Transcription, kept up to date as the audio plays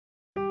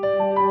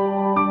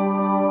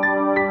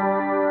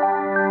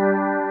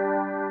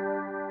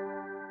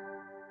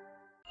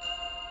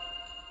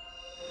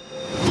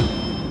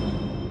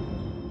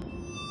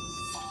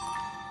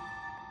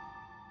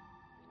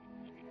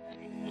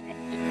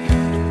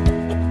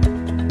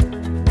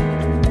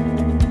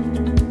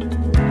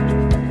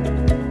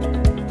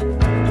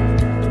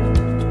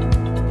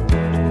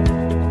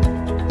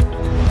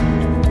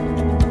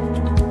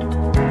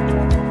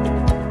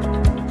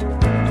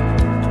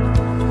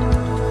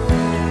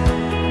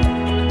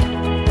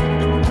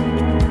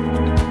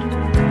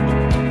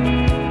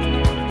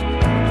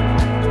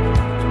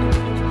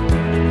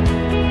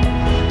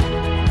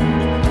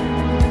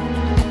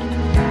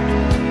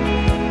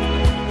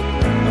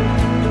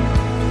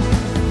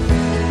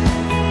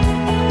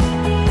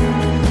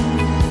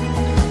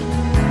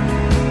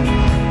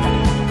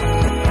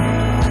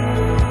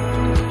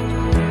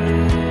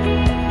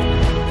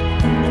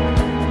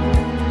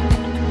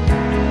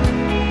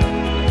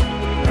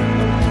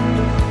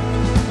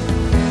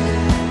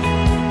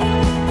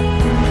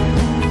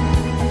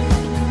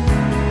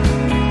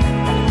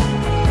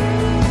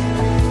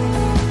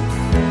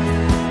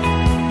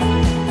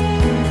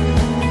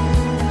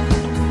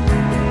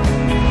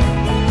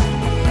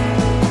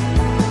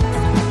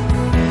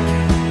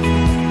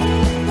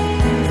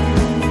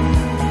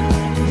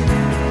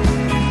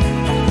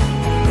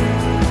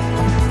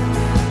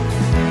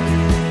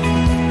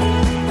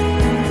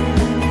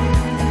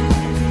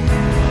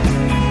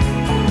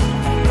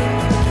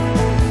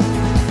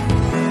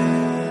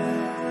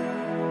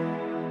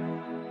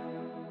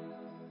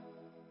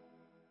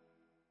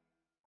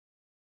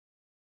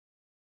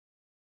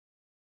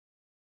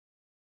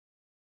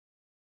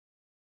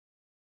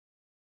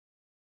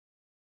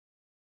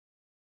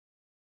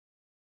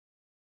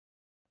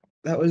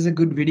That was a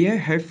good video.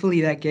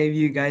 Hopefully that gave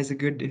you guys a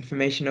good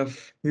information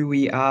of who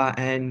we are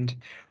and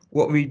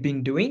what we've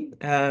been doing.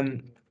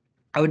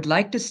 I would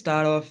like to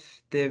start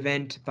off the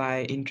event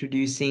by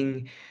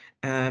introducing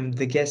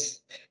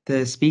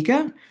the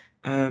speaker.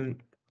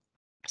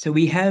 So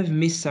we have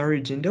Miss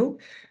Saru Jindal.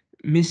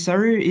 Ms.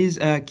 Saru is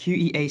a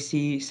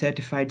QEAC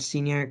certified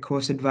senior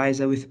course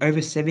advisor with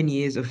over 7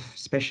 years of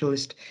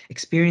specialist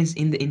experience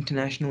in the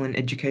international and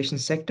education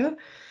sector.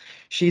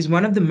 She's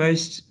one of the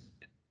most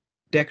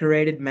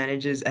decorated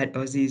managers at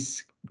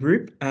Aussizz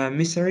Group.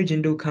 Ms. Saru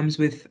Jindal comes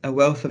with a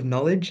wealth of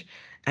knowledge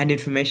and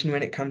information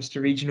when it comes to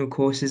regional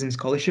courses and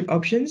scholarship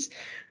options.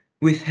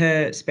 With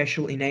her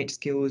special innate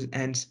skills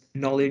and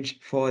knowledge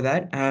for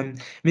that,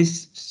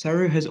 Ms.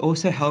 Saru has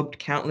also helped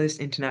countless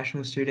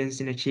international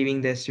students in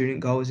achieving their student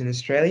goals in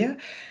Australia.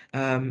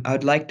 I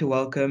would like to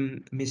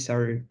welcome Ms.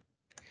 Saru.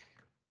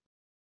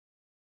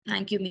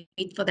 Thank you,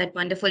 Meet, for that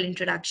wonderful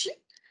introduction.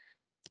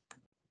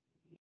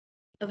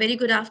 A very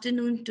good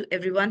afternoon to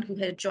everyone who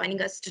is joining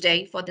us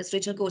today for this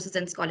Regional Courses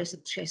and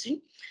Scholarship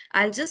session.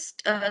 I'll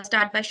just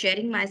start by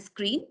sharing my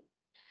screen.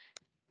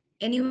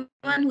 Anyone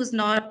who's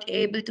not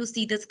able to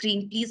see the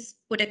screen, please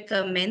put a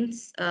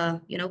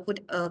put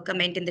a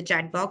comment in the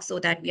chat box so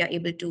that we are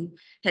able to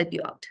help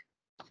you out.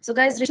 So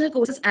guys, regional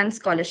courses and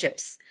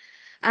scholarships.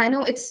 I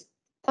know it's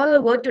all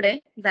a word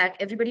today that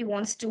everybody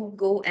wants to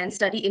go and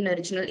study in a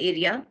regional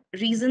area.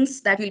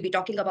 Reasons that we'll be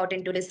talking about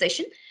in today's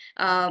session,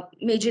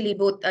 majorly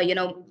both,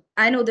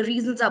 I know the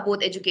reasons are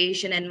both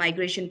education and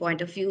migration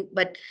point of view,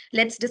 but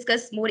let's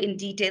discuss more in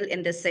detail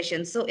in this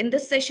session. So in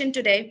this session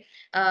today,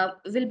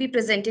 will be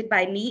presented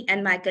by me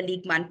and my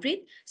colleague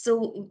Manpreet.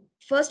 So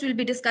first we'll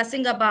be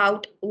discussing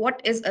about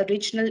what is a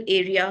regional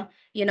area,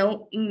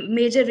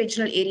 major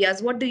regional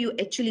areas, what do you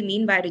actually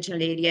mean by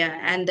regional area,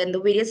 and then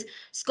the various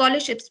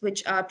scholarships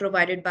which are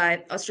provided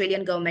by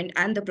Australian government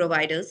and the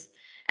providers.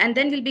 And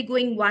then we'll be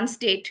going one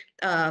state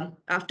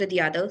after the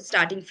other,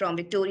 starting from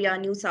Victoria,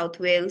 New South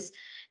Wales,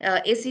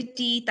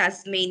 ACT,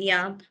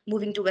 Tasmania,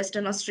 moving to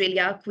Western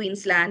Australia,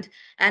 Queensland,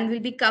 and we'll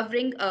be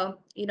covering,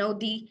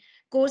 the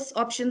course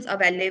options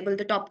available,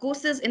 the top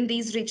courses in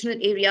these regional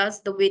areas,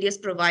 the various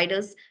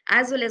providers,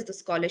 as well as the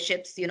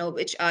scholarships,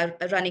 which are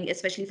running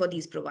especially for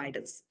these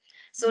providers.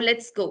 So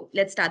let's go.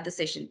 Let's start the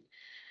session.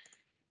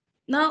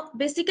 Now,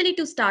 basically,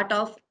 to start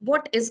off,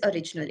 what is a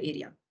regional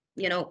area?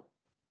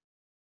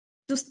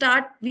 To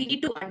start, we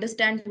need to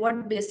understand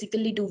what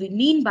basically do we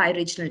mean by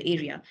regional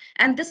area.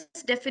 And this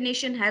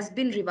definition has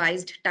been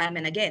revised time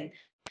and again.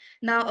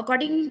 Now,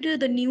 according to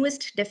the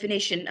newest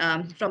definition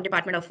from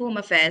Department of Home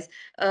Affairs,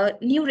 a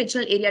new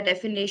regional area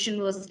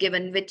definition was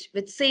given, which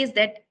says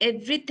that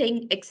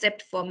everything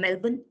except for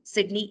Melbourne,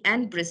 Sydney,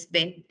 and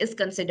Brisbane is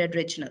considered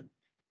regional.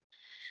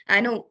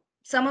 I know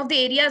some of the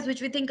areas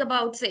which we think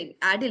about, say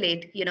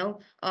Adelaide,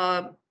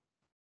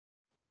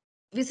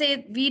 we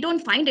say we don't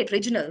find it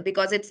regional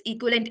because it's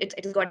equivalent, it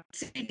has got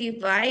city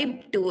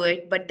vibe to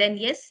it, but then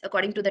yes,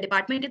 according to the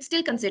department, it's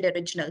still considered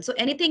regional. So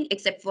anything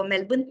except for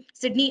Melbourne,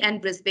 Sydney,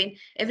 and Brisbane,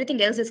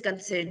 everything else is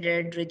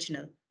considered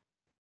regional.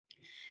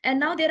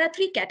 And now there are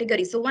three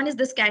categories. So one is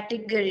this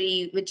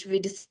category which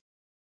we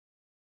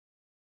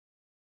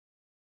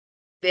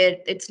where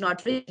it's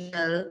not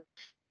regional,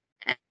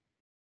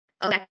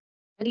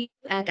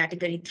 and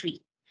category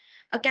 3.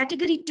 A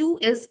category 2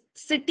 is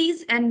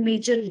cities and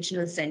major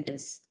regional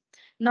centers.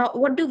 Now,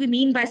 what do we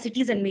mean by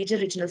cities and major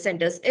regional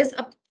centers? As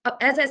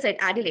I said,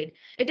 Adelaide,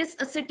 it is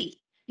a city,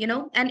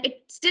 and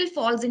it still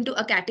falls into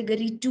a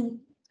category 2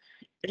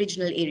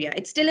 regional area.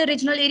 It's still a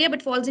regional area,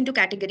 but falls into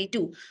category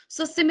 2.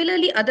 So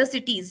similarly, other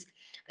cities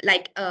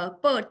like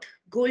Perth,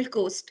 Gold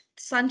Coast,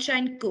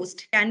 Sunshine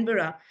Coast,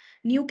 Canberra,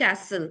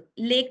 Newcastle,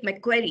 Lake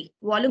Macquarie,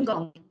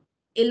 Wollongong,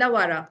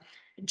 Illawarra,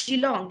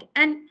 Geelong,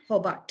 and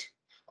Hobart.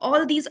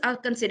 All these are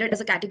considered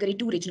as a category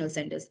 2 regional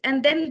centers.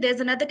 And then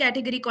there's another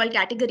category called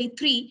category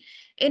 3,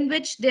 in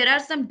which there are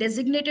some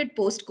designated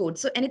postcodes.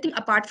 So anything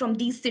apart from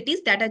these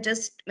cities that I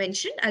just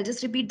mentioned, I'll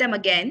just repeat them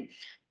again.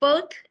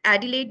 Perth,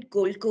 Adelaide,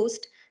 Gold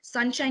Coast,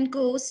 Sunshine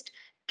Coast,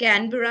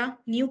 Canberra,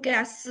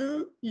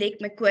 Newcastle, Lake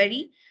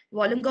Macquarie,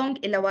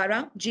 Wollongong,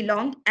 Illawarra,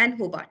 Geelong, and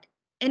Hobart.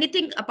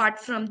 Anything apart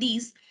from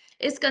these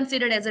is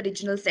considered as a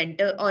regional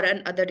center or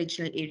an other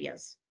regional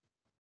areas.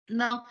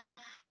 Now,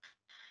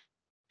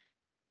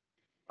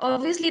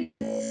 obviously,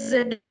 there's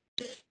a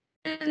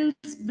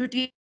difference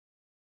between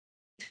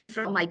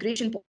from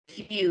migration point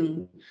of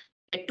view.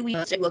 Get 2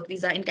 years study work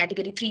visa. In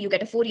category 3, you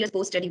get a 4 years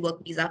post-study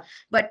work visa.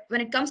 But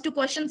when it comes to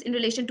questions in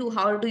relation to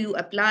how do you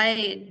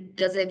apply,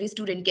 does every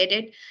student get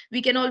it,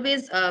 we can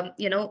always,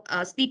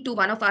 speak to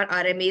one of our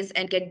RMAs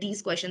and get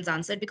these questions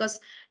answered, because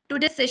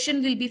today's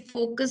session will be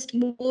focused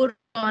more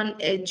on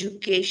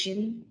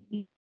education,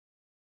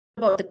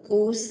 about the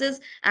courses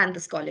and the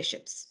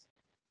scholarships.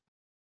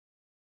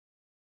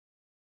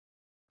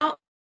 Now,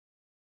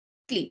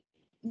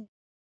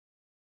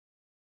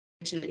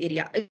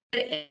 area, is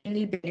there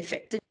any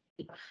benefit?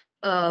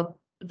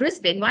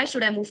 Brisbane, why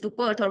should I move to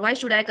Perth, or why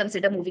should I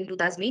consider moving to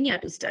Tasmania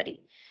to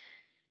study?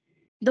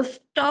 The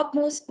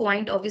topmost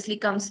point obviously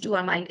comes to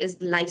our mind is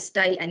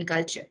lifestyle and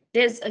culture.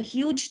 There's a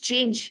huge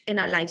change in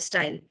our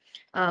lifestyle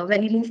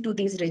when we move to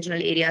these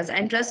regional areas.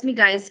 And trust me,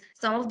 guys,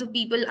 some of the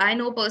people I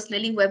know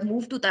personally who have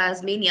moved to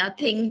Tasmania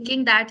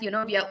thinking that,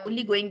 we are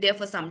only going there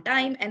for some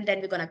time and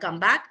then we're going to come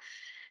back.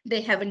 They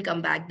haven't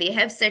come back. They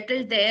have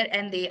settled there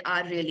and they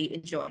are really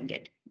enjoying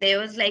it. They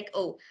was like,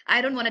 oh,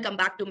 I don't want to come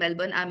back to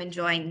Melbourne. I'm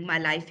enjoying my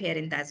life here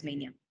in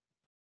Tasmania.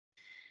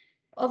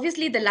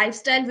 Obviously, the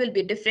lifestyle will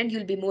be different.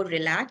 You'll be more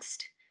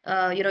relaxed.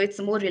 It's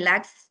a more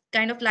relaxed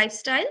kind of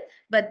lifestyle,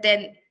 but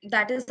then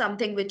that is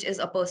something which is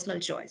a personal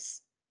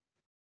choice.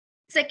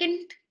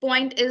 Second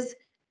point is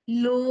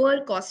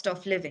lower cost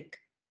of living.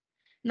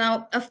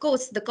 Now, of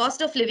course, the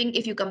cost of living,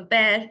 if you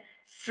compare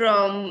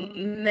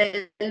from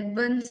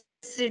Melbourne,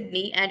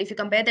 Sydney, and if you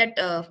compare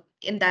that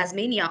in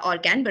Tasmania or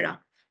Canberra,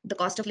 the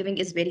cost of living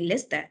is very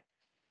less there.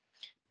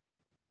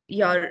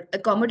 Your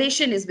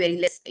accommodation is very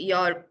less.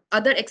 Your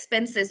other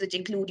expenses, which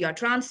include your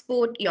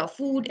transport, your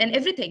food, and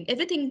everything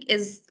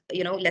is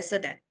lesser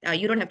than.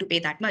 You don't have to pay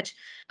that much.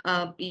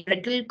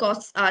 Rental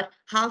costs are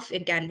half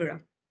in Canberra.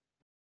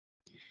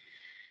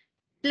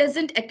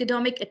 Pleasant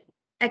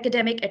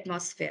academic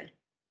atmosphere.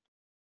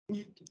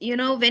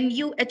 When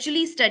you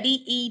actually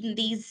study in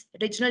these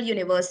regional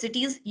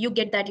universities, you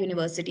get that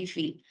university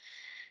feel.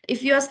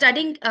 If you are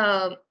studying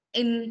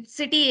in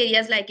city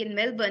areas like in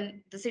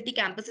Melbourne, the city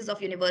campuses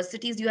of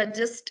universities, you are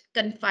just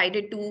confined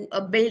to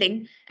a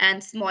building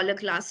and smaller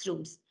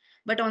classrooms.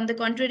 But on the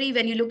contrary,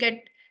 when you look at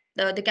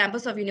the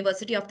campus of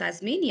University of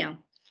Tasmania,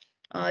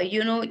 or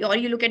you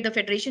look at the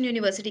Federation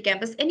University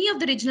campus, any of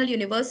the regional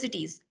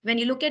universities, when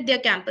you look at their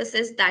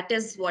campuses, that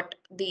is what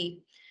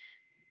the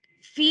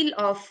feel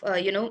of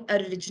a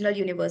regional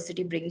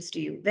university brings to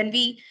you. When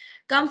we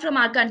come from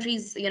our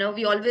countries,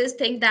 we always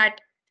think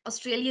that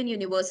Australian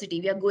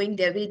university, we are going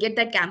there, we'll get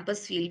that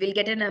campus feel, we'll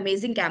get an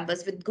amazing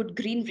campus with good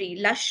greenery,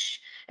 lush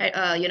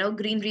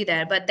greenery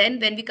there. But then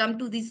when we come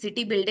to these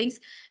city buildings,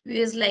 we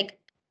was like,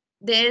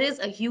 there is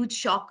a huge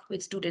shock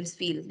which students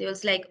feel. They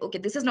was like, okay,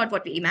 this is not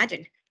what we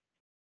imagined,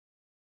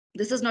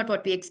 this is not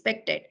what we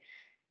expected.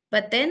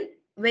 But then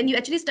when you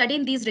actually study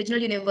in these regional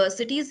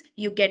universities,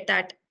 you get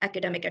that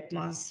academic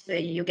atmosphere,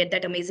 you get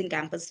that amazing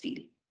campus feel.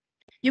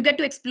 You get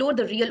to explore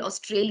the real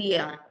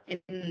Australia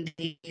in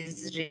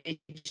these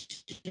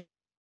regional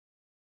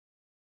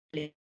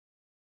areas.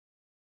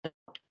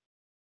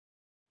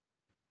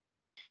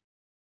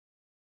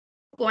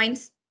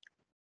 Points,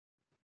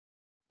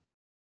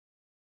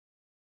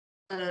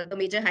 the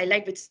major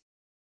highlight, which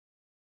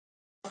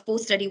of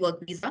post-study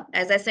work visa.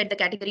 As I said, the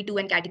category 2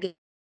 and category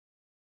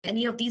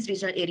any of these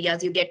regional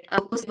areas, you get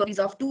a post-work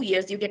visa of 2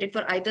 years, you get it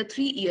for either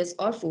 3 years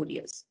or 4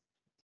 years.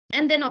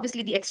 And then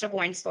obviously the extra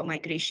points for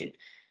migration.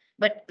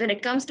 But when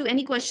it comes to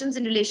any questions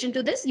in relation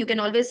to this, you can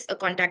always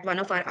contact one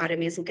of our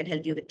RMAs who can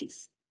help you with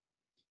these.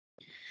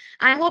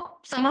 I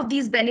hope some of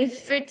these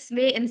benefits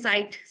may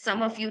incite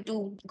some of you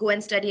to go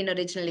and study in a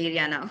regional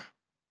area now.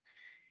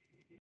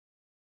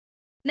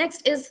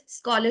 Next is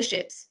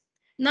scholarships.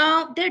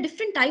 Now, there are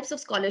different types of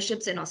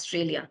scholarships in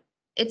Australia.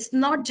 It's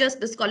not just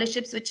the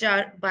scholarships which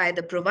are by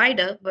the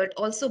provider, but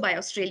also by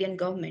Australian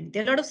government.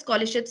 There are a lot of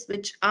scholarships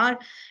which are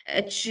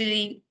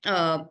actually,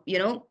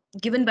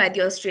 given by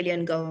the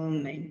Australian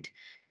government.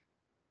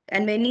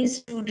 And many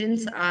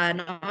students are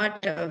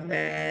not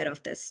aware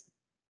of this.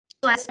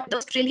 So as the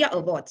Australia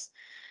Awards.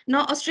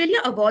 Now, Australia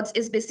Awards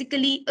is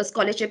basically a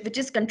scholarship which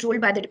is controlled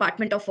by the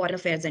Department of Foreign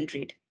Affairs and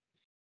Trade.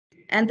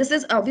 And this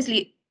is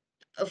obviously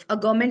a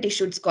government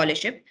issued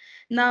scholarship.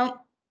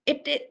 Now,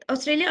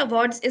 Australia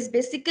Awards is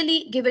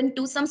basically given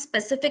to some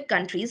specific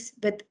countries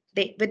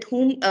with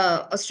whom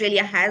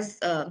Australia has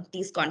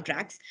these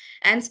contracts.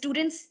 And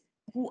students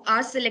who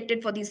are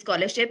selected for these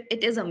scholarship,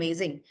 it is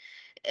amazing.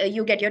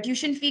 You get your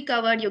tuition fee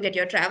covered, you get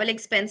your travel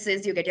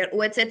expenses, you get your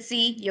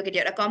OHSC, you get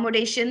your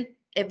accommodation,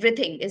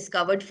 everything is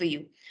covered for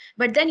you.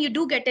 But then you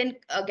do get in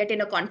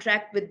a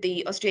contract with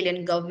the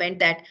Australian government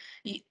that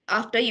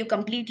after you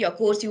complete your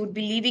course, you would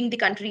be leaving the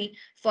country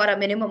for a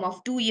minimum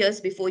of 2 years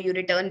before you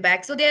return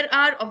back. So there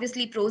are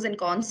obviously pros and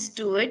cons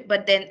to it,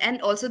 but then,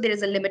 and also there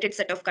is a limited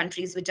set of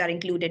countries which are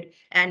included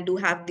and do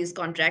have these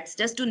contracts.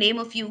 Just to name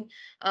a few,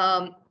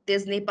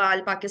 there's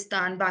Nepal,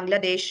 Pakistan,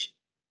 Bangladesh,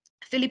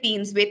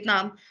 Philippines,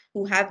 Vietnam,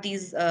 who have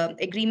these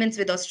agreements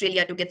with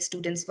Australia to get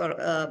students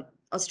for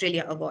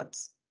Australia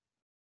Awards.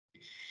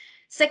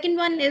 Second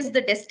one is the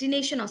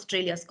Destination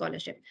Australia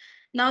Scholarship.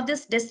 Now,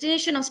 this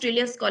Destination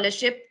Australia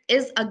Scholarship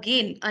is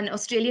again an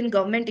Australian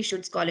government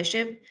issued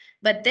scholarship,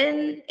 but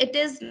then it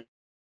is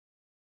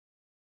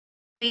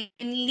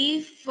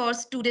mainly for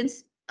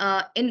students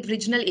in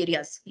regional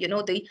areas,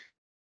 the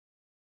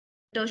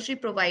tertiary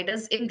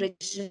providers in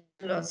regional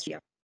Australia.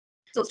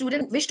 So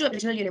students wish to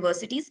regional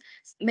universities.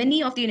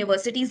 Many of the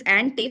universities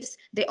and TAFEs,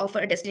 they offer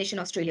a Destination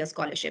Australia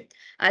scholarship.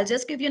 I'll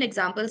just give you an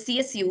example.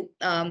 CSU,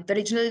 the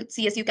regional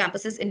CSU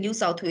campuses in New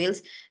South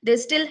Wales, they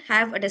still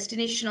have a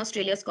Destination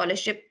Australia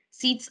scholarship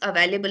seats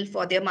available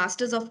for their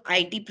Masters of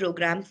IT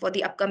program for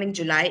the upcoming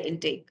July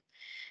intake.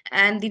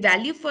 And the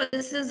value for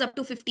this is up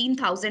to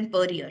 15,000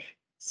 per year.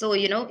 So,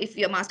 if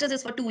your master's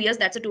is for 2 years,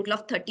 that's a total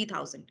of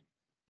 30,000.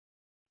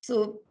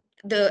 So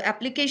the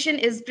application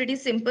is pretty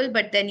simple,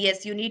 but then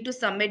yes, you need to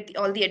submit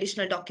all the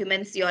additional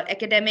documents, your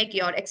academic,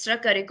 your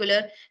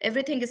extracurricular,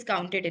 everything is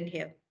counted in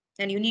here.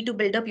 And you need to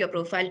build up your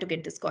profile to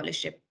get the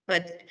scholarship.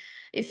 But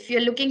if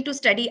you're looking to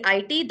study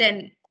IT,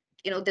 then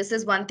this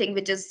is one thing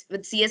which is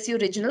with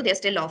CSU Regional, they're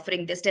still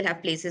offering, they still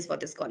have places for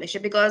the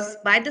scholarship, because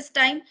by this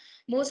time,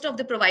 most of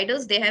the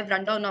providers, they have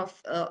rundown of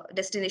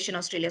Destination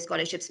Australia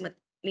scholarships,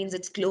 means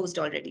it's closed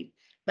already.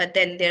 But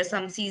then there are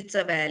some seats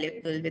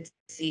available with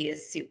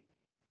CSU.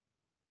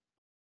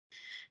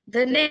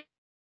 The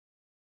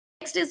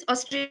next is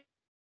Australia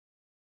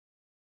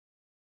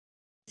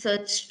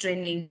Research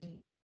Training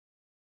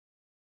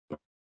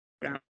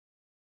Program.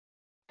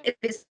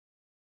 It's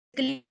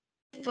basically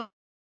for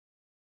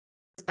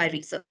by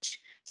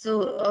research.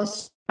 So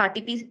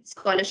RTP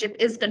scholarship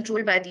is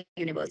controlled by the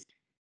university.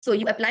 So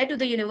you apply to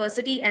the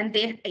university, and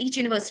each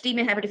university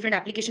may have a different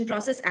application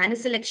process and a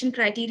selection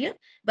criteria,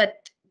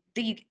 but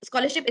the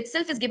scholarship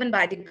itself is given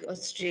by the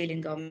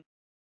Australian government,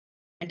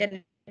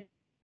 and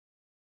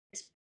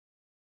it's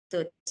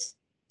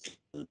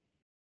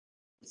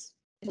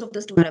most of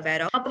the students are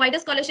aware of. Provider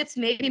scholarships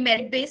may be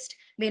merit-based,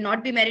 may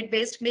not be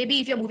merit-based.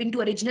 Maybe if you're moving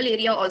to a regional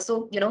area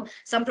also,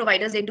 some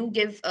providers, they do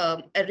give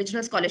a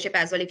regional scholarship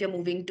as well if you're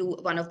moving to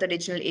one of the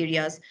regional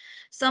areas.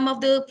 Some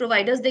of the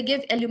providers, they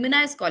give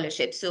alumni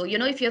scholarships. So,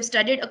 if you have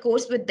studied a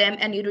course with them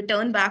and you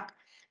return back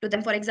to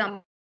them, for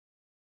example,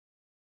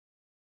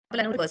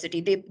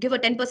 university, they give a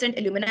 10%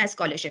 alumni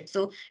scholarship.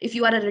 So if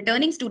you are a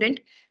returning student,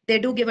 they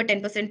do give a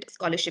 10%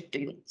 scholarship to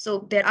you.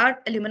 So there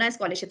are alumni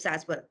scholarships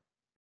as well.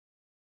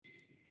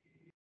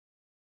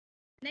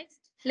 Next,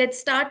 let's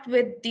start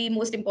with the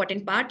most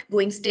important part,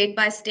 going state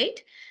by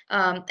state,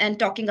 and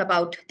talking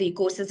about the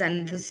courses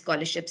and the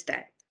scholarships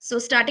there. So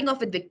starting off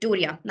with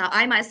Victoria. Now,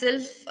 I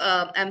myself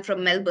am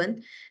from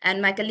Melbourne,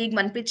 and my colleague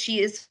Manpreet, she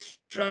is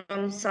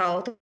from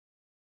South.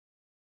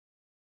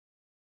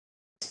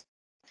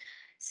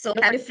 So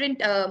we have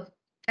different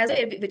as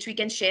which we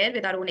can share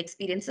with our own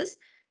experiences.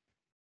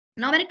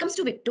 Now, when it comes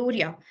to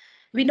Victoria,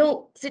 we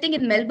know sitting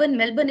in Melbourne,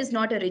 Melbourne is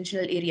not a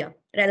regional area.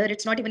 Rather,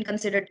 it's not even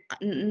considered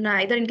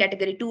neither in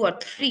category 2 or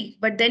 3.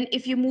 But then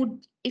if you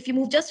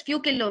move just few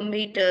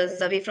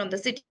kilometers away from the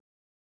city,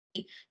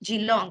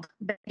 Geelong,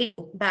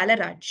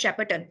 Ballarat,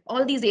 Shepparton,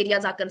 all these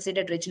areas are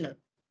considered regional.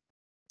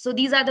 So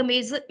these are the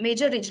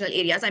major regional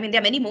areas. I mean,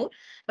 there are many more,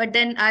 but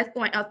then I've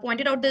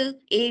pointed out the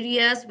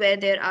areas where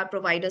there are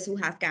providers who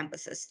have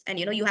campuses, and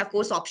you have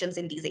course options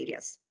in these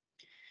areas.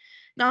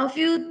 Now, a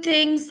few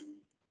things.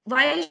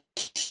 Why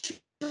should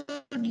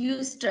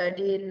you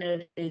study in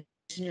a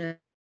regional?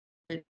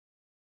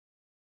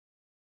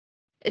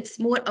 It's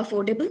more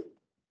affordable.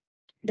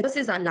 The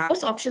courses are large.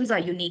 Course options are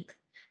unique.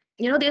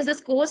 There's this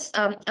course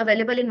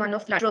available in one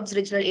of La Trobe's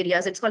regional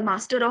areas. It's called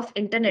Master of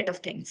Internet of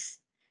Things.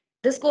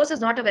 This course is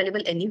not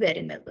available anywhere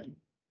in Melbourne.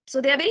 So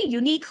they are very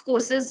unique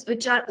courses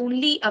which are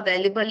only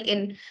available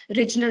in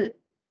regional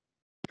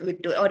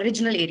or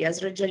regional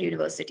areas, regional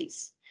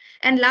universities.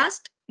 And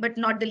last but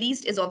not the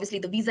least is obviously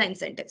the visa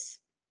incentives.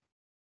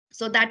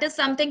 So that is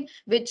something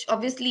which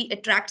obviously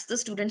attracts the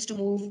students to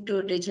move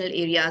to regional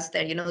areas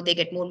there. They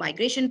get more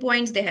migration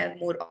points, they have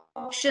more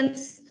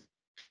options,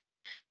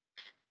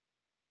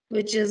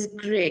 which is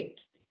great.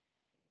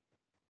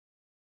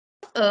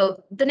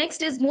 The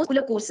next is most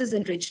popular courses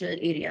in regional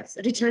areas,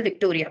 regional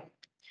Victoria.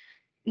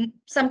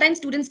 Sometimes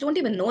students don't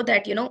even know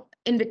that,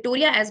 in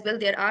Victoria as well,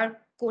 there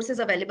are courses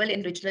available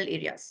in regional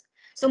areas.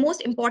 So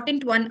most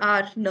important one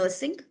are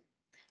nursing,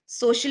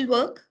 social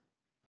work,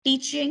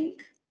 teaching,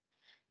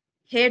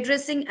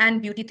 hairdressing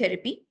and beauty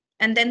therapy,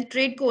 and then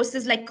trade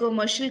courses like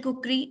commercial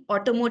cookery,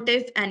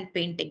 automotive, and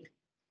painting.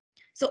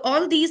 So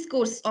all these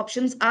course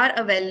options are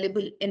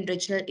available in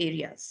regional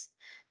areas.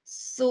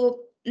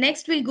 So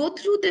next we'll go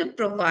through the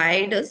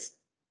providers.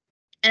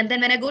 And then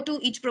when I go to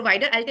each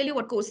provider, I'll tell you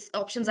what course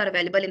options are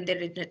available in their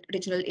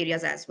regional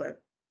areas as well.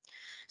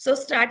 So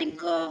starting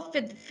off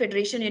with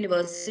Federation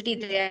University,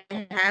 they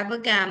have a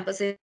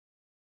campus in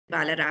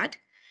Ballarat,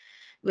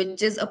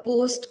 which is a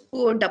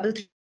postcode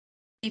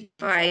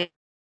 3353.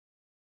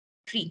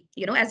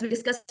 As we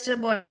discussed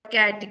about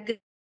category,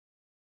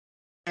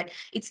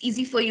 it's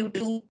easy for you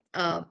to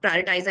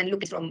prioritize and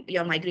look from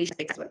your migration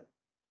as well.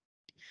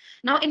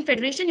 Now in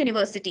Federation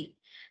University,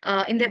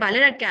 in their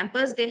Ballarat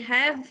campus, they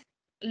have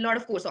a lot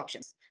of course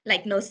options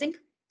like nursing,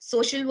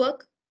 social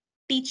work,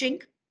 teaching,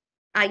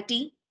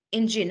 IT,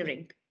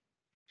 engineering.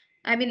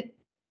 I mean,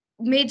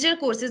 major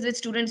courses which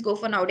students go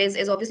for nowadays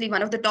is obviously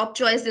one of the top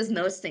choice is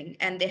nursing,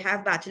 and they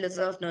have bachelors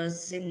of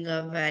nursing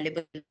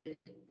available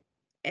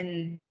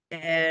in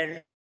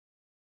their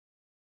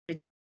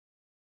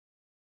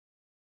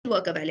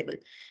work available.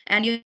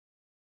 And you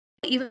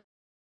even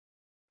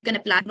can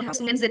apply.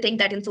 Students, they think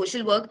that in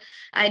social work,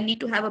 I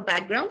need to have a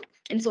background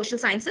in social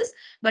sciences.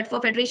 But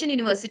for Federation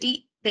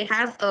University, they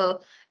have a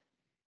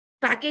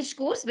package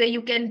course where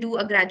you can do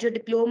a graduate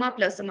diploma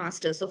plus a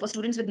master's. So for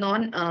students with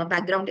non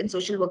background in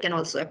social work can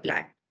also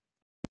apply.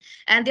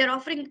 And they're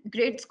offering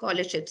great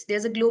scholarships.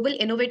 There's a Global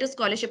Innovator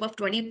Scholarship of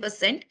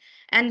 20%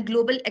 and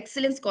Global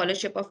Excellence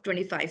Scholarship of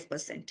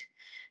 25%.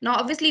 Now,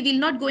 obviously, we'll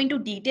not go into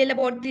detail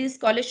about these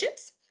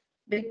scholarships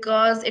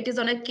because it is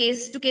on a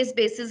case-to-case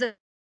basis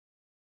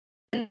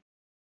and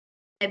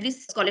every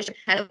scholarship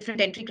has a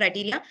different entry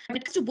criteria. When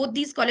it comes to both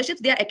these scholarships,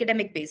 they are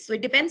academic based. So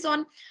it depends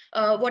on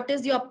what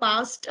is your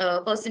past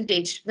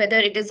percentage, whether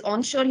it is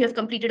onshore, you have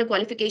completed a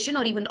qualification,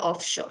 or even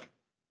offshore.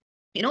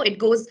 It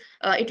goes,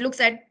 it looks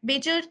at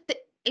major,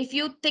 if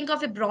you think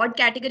of a broad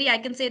category, I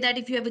can say that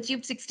if you have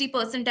achieved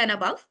 60% and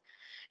above,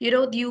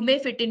 you may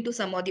fit into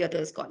some or the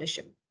other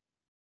scholarship.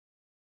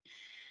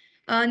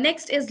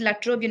 Next is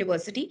Latrobe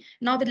University.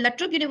 Now with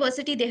Latrobe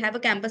University, they have a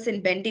campus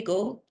in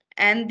Bendigo,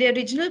 and their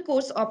regional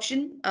course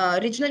option,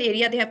 regional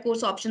area, they have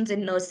course options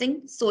in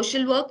nursing,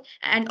 social work,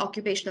 and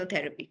occupational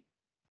therapy.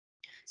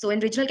 So in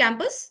regional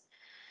campus,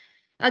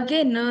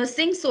 again,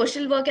 nursing,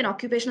 social work, and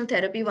occupational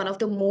therapy, one of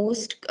the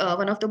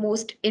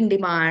most in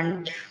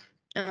demand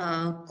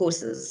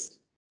courses.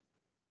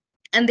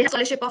 And they have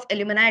scholarship of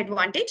alumni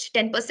advantage,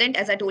 10%,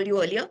 as I told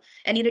you earlier.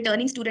 Any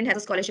returning student has a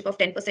scholarship of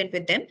 10%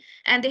 with them.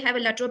 And they have a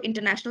Latrobe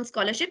International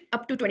Scholarship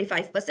up to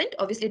 25%,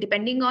 obviously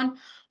depending on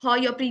how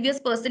your previous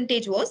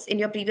percentage was in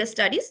your previous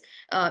studies.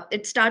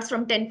 It starts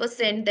from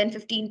 10%, then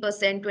 15%,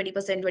 20%,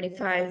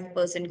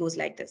 25% goes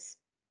like this.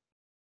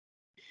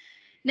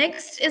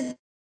 Next is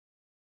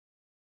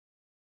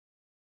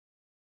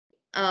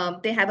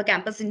they have a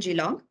campus in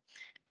Geelong.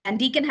 And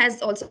Deakin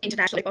has also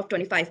international of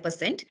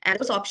 25%. And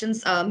those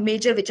options,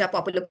 major which are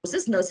popular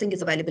courses, nursing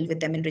is available with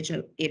them in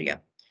regional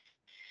area.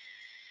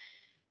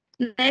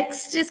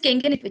 Next is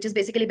𝐸𝐞𝐬, which is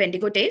basically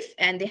Bendigo TAFE,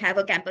 and they have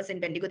a campus in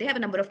Bendigo. They have a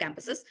number of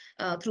campuses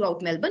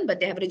throughout Melbourne,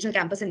 but they have a regional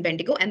campus in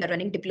Bendigo, and they're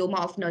running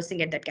diploma of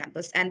nursing at that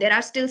campus. And there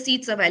are still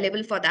seats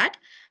available for that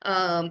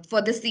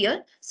for this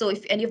year. So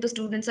if any of the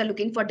students are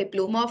looking for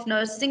diploma of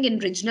nursing in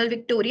regional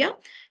Victoria,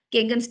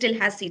 𝐸𝐸𝐬 still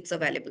has seats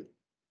available.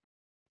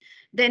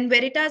 Then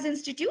Veritas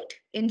Institute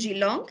in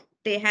Geelong,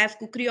 they have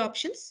cookery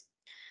options.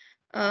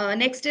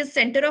 Next is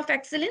Center of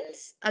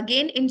Excellence,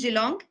 again in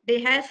Geelong,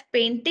 they have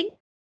painting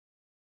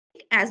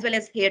as well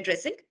as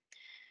hairdressing.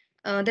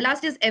 The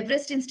last is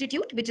Everest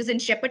Institute, which is in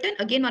Shepparton,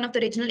 again one of the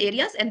regional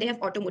areas, and they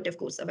have automotive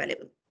course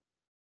available.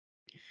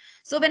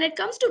 So when it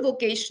comes to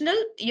vocational,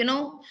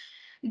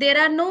 there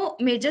are no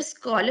major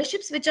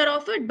scholarships which are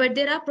offered, but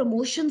there are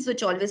promotions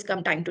which always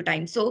come time to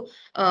time. So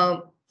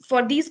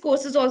for these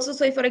courses also,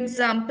 so for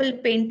example,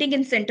 painting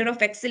in Center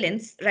of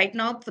Excellence, right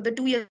now for the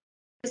 2 years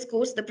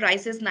course, the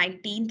price is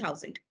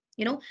 19,000.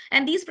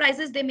 And these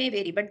prices, they may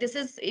vary, but this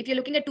is, if you're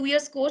looking at 2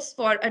 years course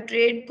for a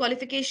trade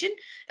qualification,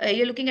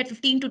 you're looking at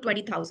 15 to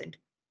 20,000.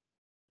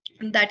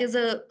 And that is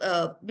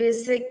a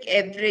basic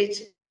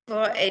average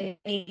for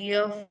any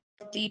of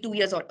the 2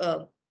 years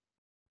or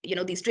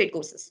these trade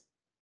courses.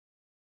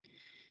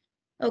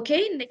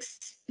 Okay,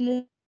 next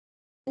move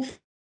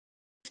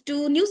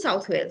to New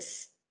South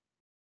Wales.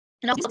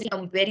 Now, this has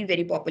become very,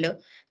 very popular,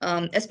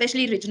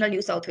 especially regional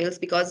New South Wales,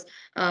 because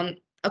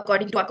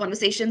according to our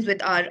conversations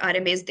with our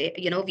RMAs,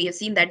 we have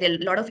seen that there are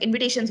a lot of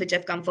invitations which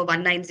have come for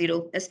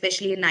 190,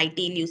 especially in IT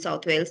New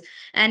South Wales.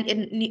 And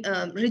in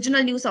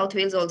regional New South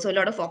Wales also, a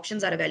lot of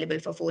options are available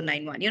for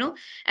 491,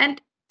 and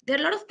there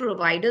are a lot of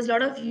providers, a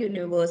lot of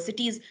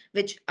universities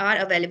which are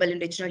available in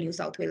regional New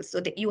South Wales. So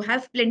that you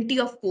have plenty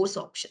of course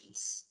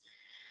options,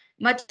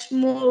 much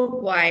more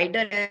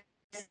wider.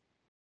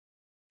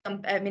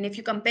 I mean, if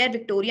you compare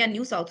Victoria and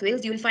New South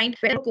Wales, you will find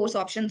better course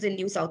options in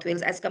New South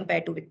Wales as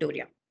compared to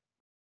Victoria.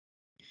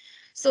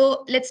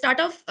 So let's start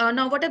off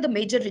now. What are the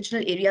major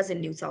regional areas in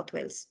New South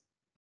Wales?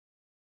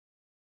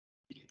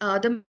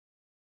 The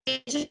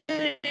major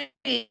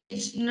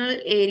regional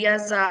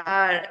areas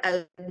are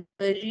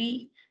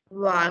Albury,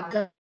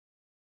 Wagga,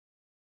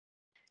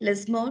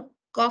 Lismore,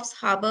 Coffs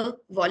Harbour,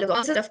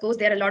 Wollongong. Of course,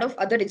 there are a lot of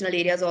other regional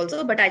areas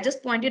also, but I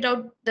just pointed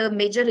out the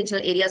major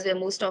regional areas where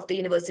most of the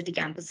university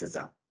campuses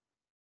are.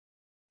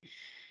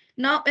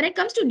 Now, when it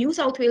comes to New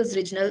South Wales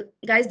regional,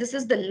 guys, this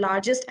is the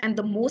largest and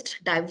the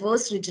most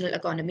diverse regional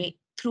economy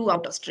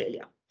throughout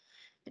Australia.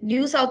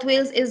 New South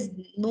Wales is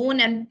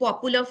known and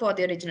popular for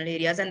their regional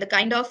areas, and the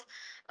kind of,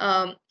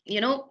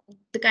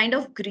 the kind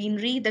of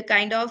greenery, the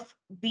kind of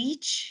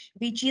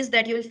beaches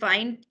that you'll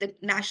find, the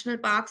national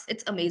parks,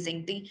 it's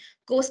amazing. The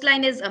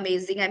coastline is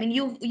amazing. I mean,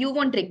 you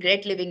won't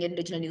regret living in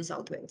regional New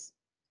South Wales.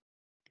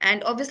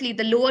 And obviously,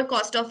 the lower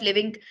cost of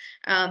living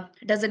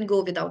doesn't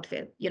go without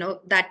fail.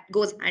 That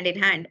goes hand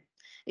in hand.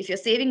 If you're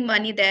saving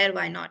money there,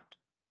 why not?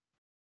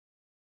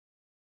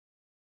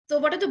 So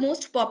what are the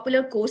most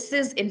popular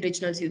courses in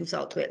regional New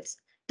South Wales?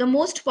 The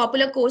most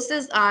popular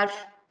courses are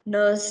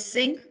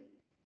nursing,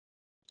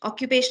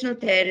 occupational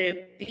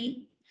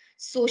therapy,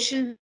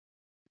 social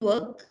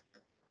work,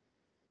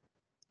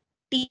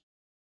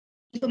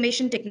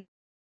 information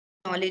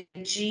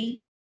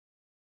technology,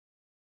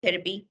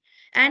 therapy,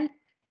 and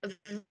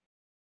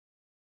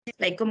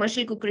like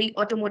commercial cookery,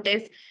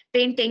 automotive,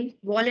 painting,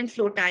 wall and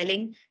floor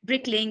tiling,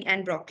 bricklaying,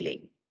 and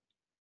bricklaying.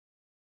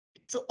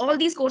 So all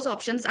these course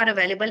options are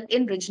available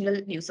in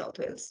regional New South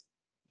Wales.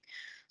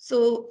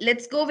 So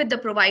let's go with the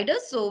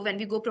providers. So when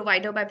we go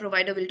provider by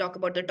provider, we'll talk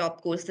about the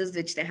top courses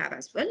which they have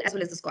as well as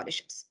the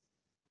scholarships.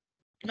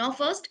 Now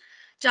first,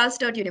 Charles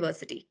Sturt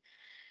University.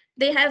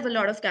 They have a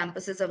lot of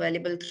campuses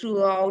available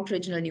throughout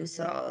regional New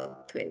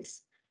South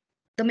Wales.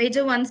 The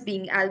major ones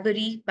being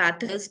Albury,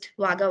 Bathurst,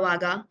 Wagga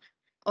Wagga,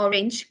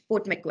 Orange,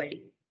 Port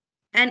Macquarie.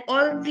 And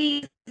all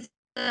these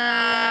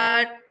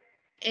are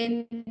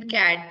in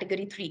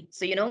category 3.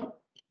 So,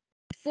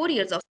 4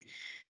 years of.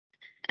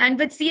 And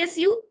with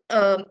CSU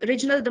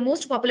regional, the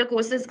most popular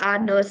courses are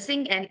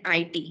nursing and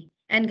IT.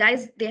 And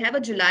guys, they have a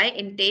July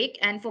intake,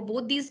 and for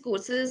both these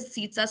courses,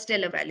 seats are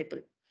still available.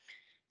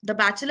 The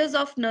Bachelor's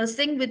of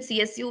Nursing with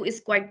CSU is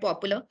quite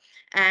popular,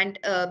 and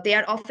they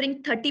are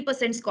offering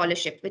 30%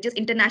 scholarship, which is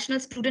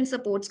International Student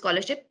Support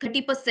Scholarship,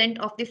 30%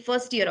 of the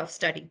first year of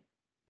study.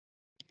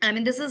 I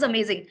mean, this is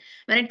amazing.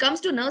 When it comes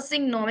to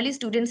nursing, normally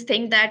students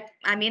think that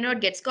I may not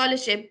get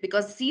scholarship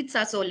because seats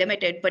are so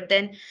limited, but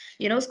then,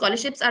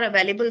 scholarships are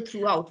available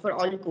throughout for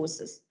all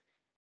courses.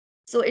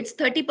 So it's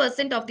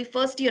 30% of the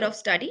first year of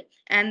study,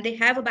 and they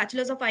have a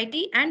bachelor's of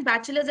IT and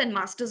bachelor's and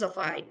master's of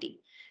IT.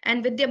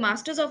 And with their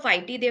master's of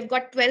IT, they've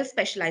got 12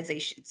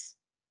 specializations.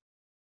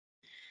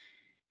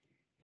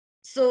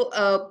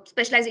 So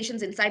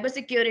specializations in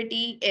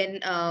cybersecurity, in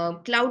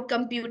cloud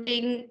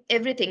computing,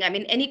 everything. I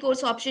mean, any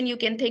course option you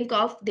can think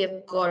of,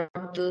 they've got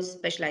those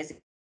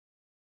specializations.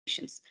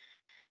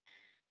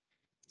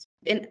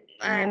 In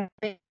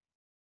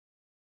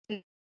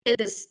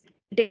this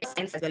data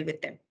science as well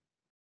with them.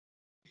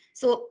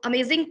 So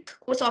amazing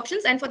course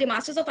options. And for the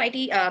Masters of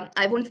IT,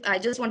 I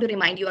just want to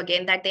remind you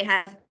again that they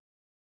have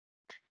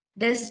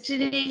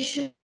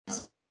destination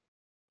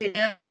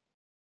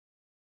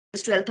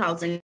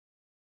 12,000.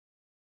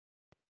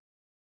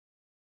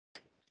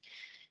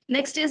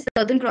 Next is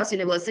Southern Cross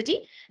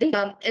University.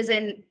 Is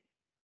in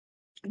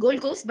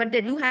Gold Coast, but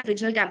they do have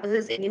regional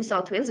campuses in New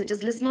South Wales, which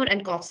is Lismore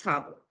and Coffs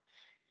Harbour.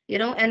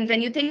 And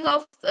when you think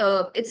of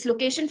its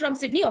location from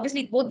Sydney,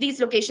 obviously both these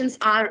locations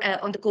are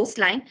on the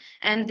coastline,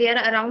 and they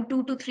are around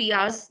 2 to 3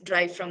 hours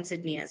drive from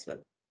Sydney as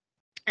well.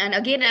 And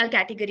again, a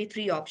category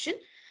 3 option.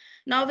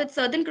 Now with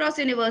Southern Cross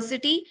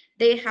University,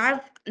 they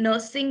have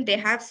nursing, they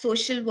have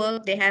social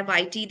work, they have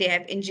IT, they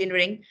have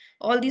engineering.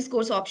 All these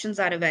course options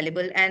are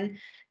available, and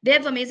they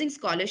have amazing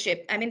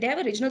scholarship. I mean, they have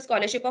a regional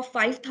scholarship of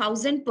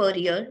 5,000 per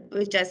year,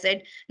 which I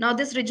said. Now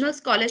this regional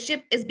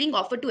scholarship is being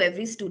offered to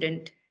every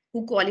student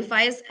who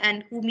qualifies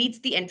and who meets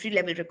the entry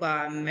level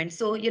requirement.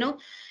 So,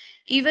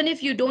 even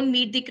if you don't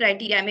meet the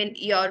criteria, I mean,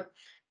 your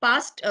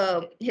past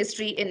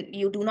history in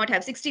you do not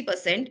have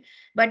 60%,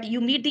 but you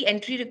meet the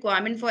entry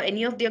requirement for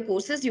any of their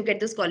courses, you get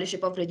the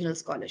scholarship of regional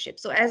scholarship.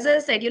 So as I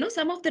said,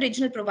 some of the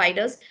regional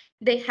providers,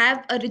 they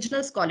have a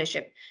regional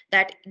scholarship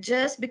that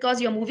just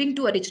because you're moving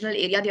to a regional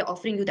area, they're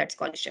offering you that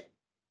scholarship.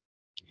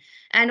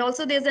 And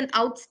also there's an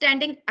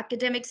outstanding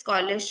academic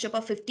scholarship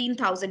of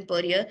 15,000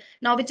 per year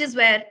now, which is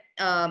where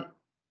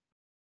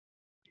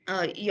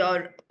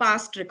your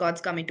past records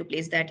come into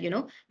place, that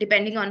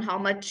depending on how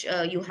much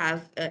you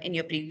have in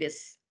your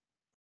previous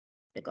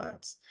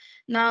records.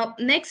 Now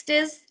next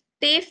is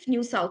TAFE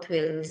New South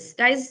Wales.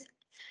 Guys,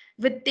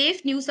 with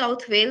TAFE New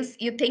South Wales,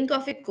 you think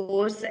of a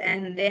course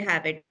and they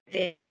have it.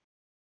 They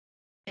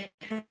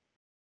have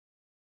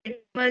pretty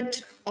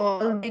much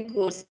all the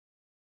courses.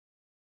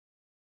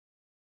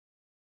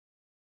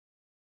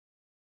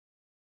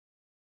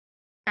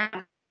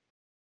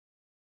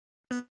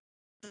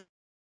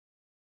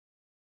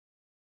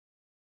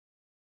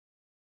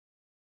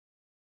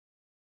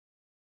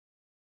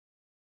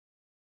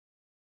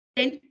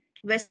 In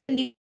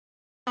Western.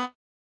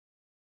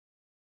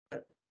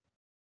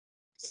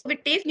 So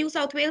with TAFE New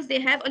South Wales, they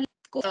have a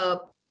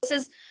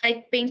courses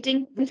like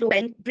painting,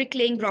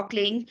 bricklaying,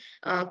 rocklaying,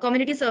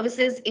 community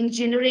services,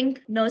 engineering,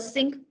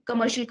 nursing,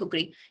 commercial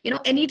cookery.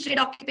 Any trade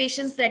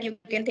occupations that you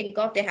can think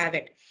of, they have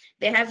it.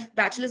 They have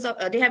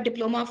they have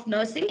diploma of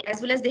nursing,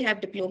 as well as they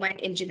have diploma in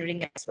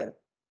engineering as well.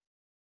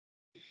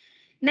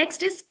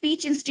 Next is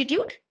Peach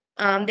Institute.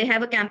 They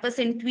have a campus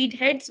in Tweed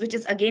Heads, which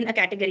is again a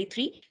category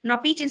 3. Now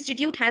Peach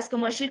Institute has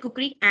commercial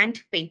cookery and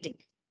painting.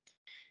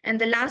 And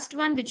the last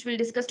one, which we'll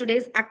discuss today,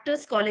 is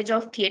Actors College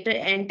of Theatre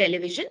and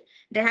Television.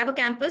 They have a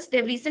campus.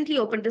 They've recently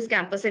opened this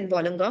campus in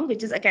Wollongong,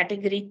 which is a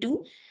category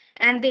 2,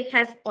 and they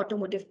have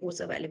automotive course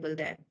available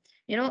there.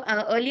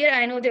 Earlier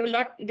I know there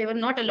were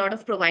not a lot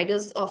of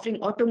providers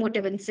offering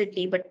automotive in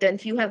Sydney, but then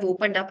few have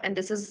opened up, and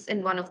this is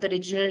in one of the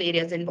regional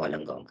areas in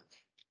Wollongong.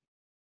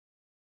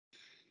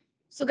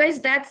 So guys,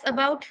 that's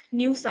about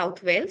New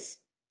South Wales.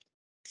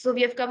 So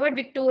we have covered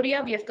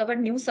Victoria, we have covered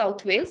New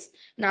South Wales.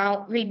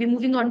 Now we'll be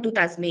moving on to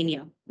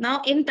Tasmania.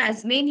 Now in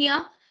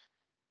Tasmania,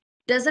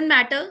 doesn't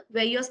matter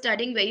where you're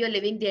studying, where you're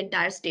living, the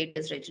entire state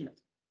is regional.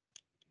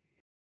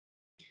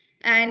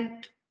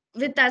 And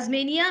with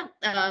Tasmania,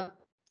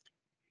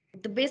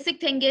 the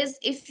basic thing is,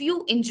 if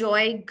you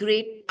enjoy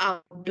great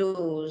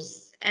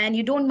outdoors and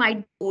you don't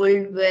mind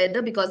cold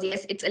weather, because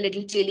yes, it's a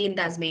little chilly in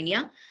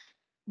Tasmania,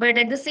 but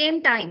at the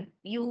same time,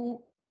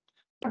 you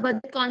are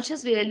budget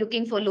conscious, we are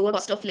looking for lower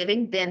cost of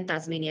living, then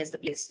Tasmania is the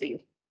place for you.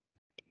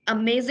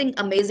 Amazing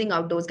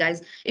outdoors,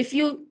 guys. If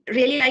you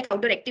really like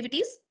outdoor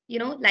activities,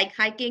 like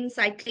hiking,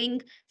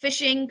 cycling,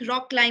 fishing,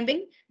 rock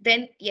climbing,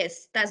 then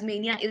yes,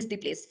 Tasmania is the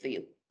place for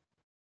you.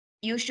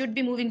 You should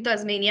be moving to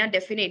Tasmania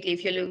definitely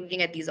if you're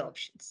looking at these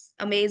options.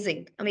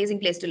 Amazing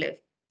place to live.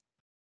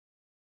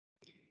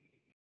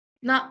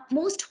 Now,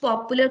 most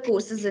popular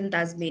courses in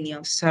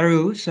Tasmania.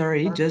 Saru,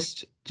 sorry,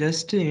 just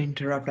to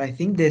interrupt. I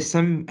think there's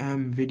some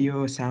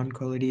video sound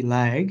quality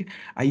lag.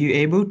 Are you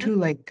able to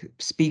like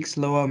speak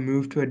slower,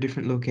 move to a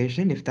different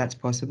location if that's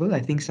possible? I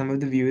think some of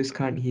the viewers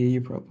can't hear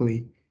you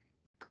properly.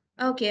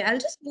 Okay, I'll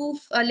just move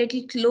a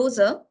little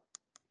closer.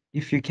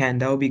 If you can,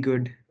 that would be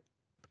good.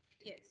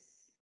 Yes.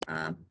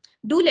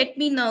 Do let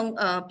me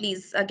know,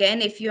 please,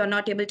 again, if you are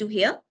not able to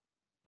hear.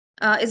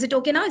 Is it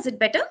okay now? Is it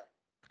better?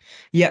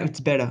 Yeah, it's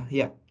better.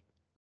 Yeah.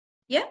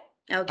 Yeah?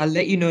 I'll Okay.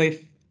 let you know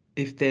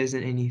if there's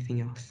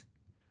anything else.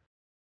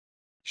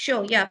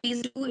 Sure. Yeah.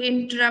 Please do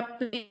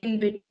interrupt me in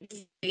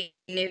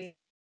between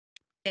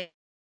if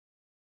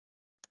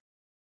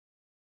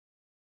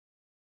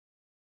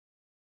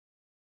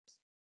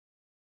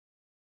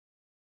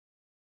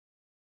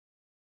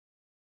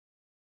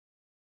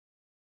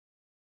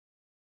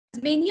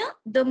Tasmania,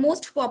 the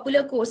most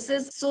popular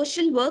courses,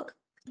 social work,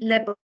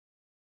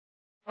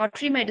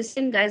 laboratory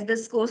medicine, guys.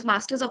 This course,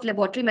 Masters of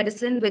Laboratory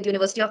Medicine with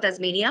University of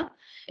Tasmania.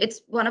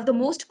 It's one of the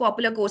most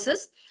popular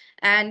courses.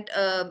 And,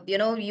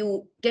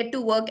 you get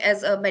to work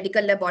as a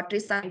medical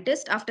laboratory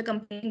scientist after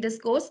completing this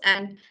course.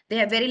 And they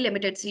have very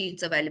limited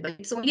seats available.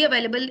 It's only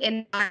available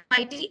in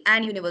RMIT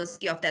and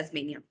University of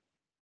Tasmania.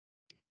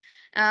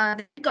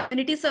 Then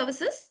community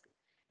services,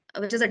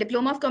 which is a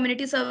diploma of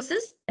community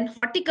services, and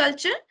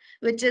horticulture,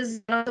 which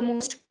is one of the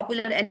most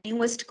popular and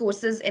newest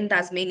courses in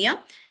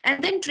Tasmania,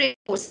 and then trade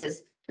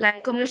courses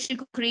like commercial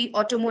cookery,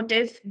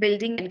 automotive,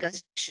 building, and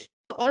construction.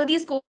 So all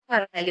these courses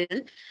are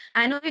available.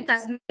 I know in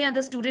Tasmania,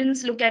 the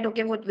students look at,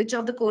 okay, which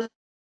of the courses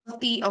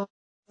of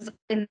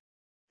in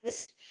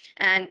this,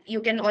 and you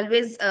can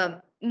always,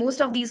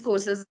 most of these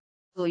courses,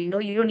 so you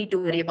don't need to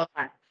worry about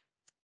that.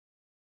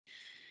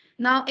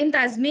 Now, in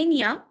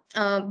Tasmania,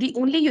 the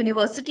only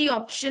university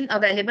option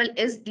available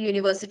is the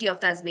University of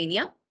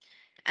Tasmania.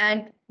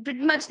 And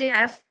pretty much they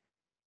have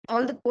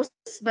all the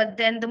courses, but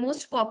then the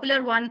most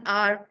popular one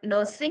are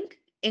nursing,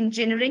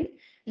 engineering,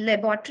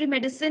 laboratory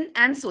medicine,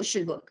 and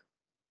social work.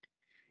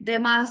 The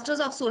Masters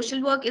of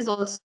Social Work is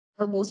also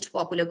the most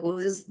popular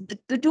courses.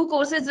 The two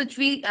courses which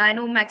I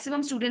know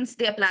maximum students,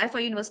 they apply for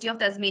University of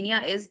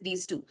Tasmania is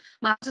these two.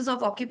 Masters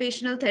of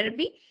Occupational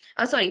Therapy,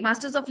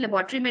 Masters of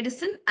Laboratory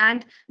Medicine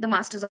and the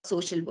Masters of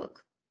Social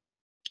Work.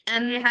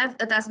 And we have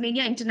a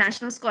Tasmania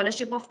International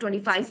Scholarship of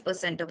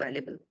 25%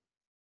 available.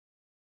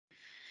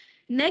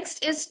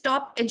 Next is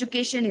Top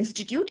Education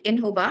Institute in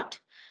Hobart.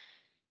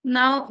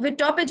 Now, with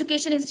Top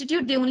Education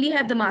Institute, they only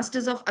have the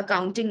Masters of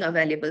Accounting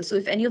available. So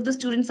if any of the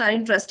students are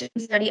interested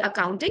in study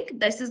accounting,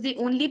 this is the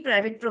only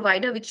private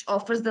provider which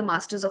offers the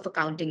Masters of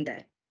Accounting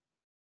there.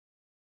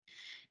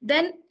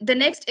 Then the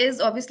next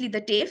is obviously the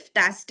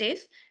TAFE.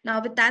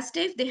 Now with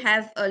TAFE, they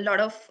have a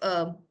lot of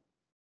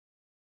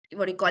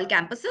what you call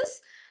campuses,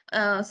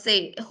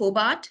 say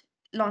Hobart,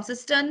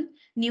 Launceston,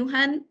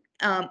 Newhan,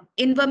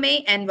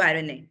 Invermay, and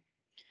Warrenay.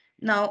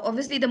 Now,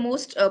 obviously, the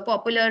most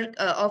popular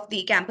of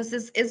the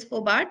campuses is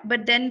Hobart,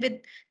 but then with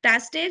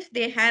TASTAFE,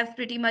 they have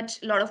pretty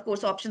much a lot of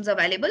course options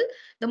available.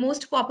 The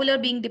most popular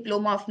being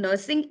Diploma of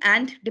Nursing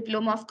and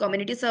Diploma of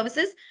Community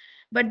Services,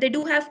 but they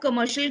do have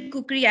commercial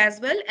cookery as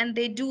well, and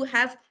they do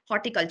have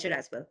horticulture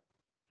as well.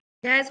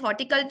 Guys,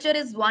 horticulture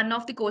is one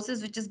of the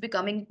courses which is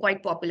becoming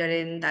quite popular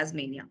in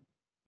Tasmania.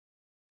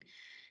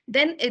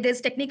 Then it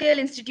is Technical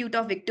Institute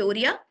of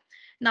Victoria.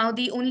 Now,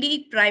 the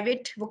only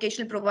private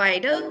vocational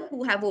provider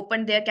who have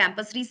opened their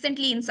campus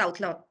recently in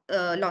South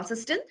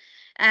Launceston,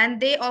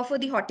 and they offer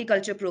the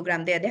horticulture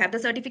program there. They have the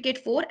Certificate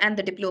 4 and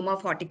the Diploma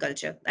of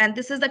Horticulture. And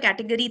this is the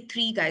Category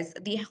 3, guys.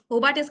 The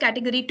Hobart is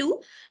Category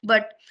 2,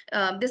 but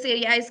this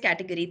area is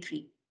Category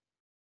 3.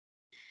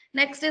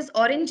 Next is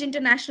Orange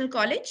International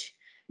College.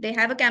 They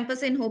have a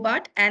campus in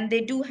Hobart, and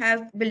they do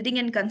have building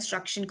and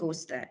construction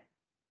course there.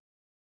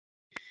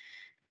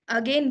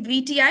 Again,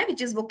 VTI,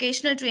 which is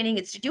Vocational Training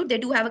Institute, they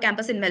do have a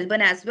campus in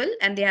Melbourne as well,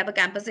 and they have a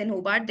campus in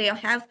Hobart. They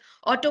have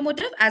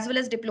automotive as well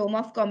as Diploma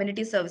of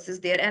Community Services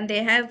there, and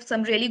they have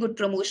some really good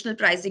promotional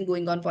pricing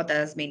going on for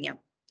Tasmania.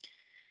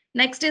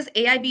 Next is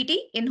AIBT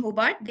in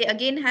Hobart. They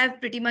again have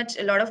pretty much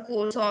a lot of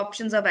course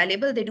options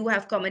available. They do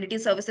have community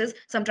services,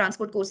 some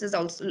transport courses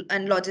also,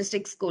 and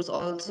logistics course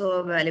also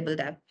available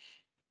there.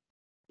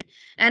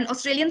 And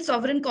Australian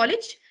Sovereign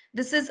College,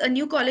 this is a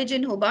new college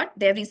in Hobart.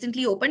 They have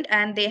recently opened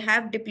and they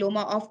have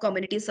Diploma of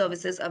Community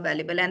Services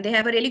available. And they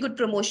have a really good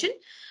promotion,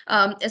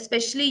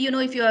 especially,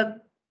 if you are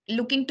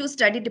looking to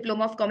study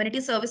Diploma of Community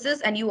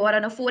Services and you are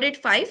on a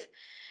 485,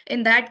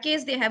 in that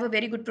case, they have a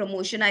very good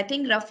promotion. I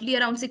think roughly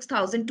around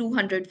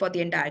 6,200 for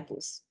the entire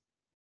course.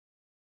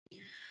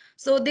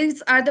 So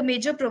these are the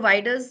major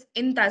providers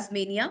in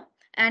Tasmania.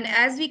 And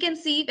as we can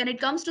see, when it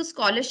comes to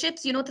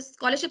scholarships, the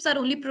scholarships are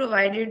only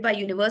provided by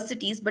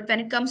universities, but when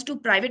it comes to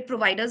private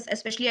providers,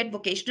 especially at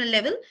vocational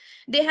level,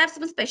 they have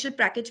some special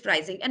package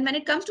pricing. And when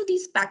it comes to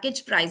these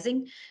package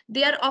pricing,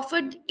 they are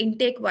offered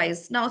intake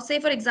wise. Now, say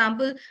for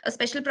example, a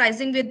special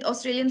pricing with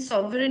Australian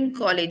Sovereign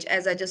College,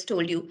 as I just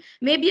told you,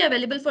 may be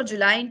available for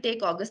July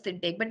intake, August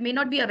intake, but may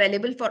not be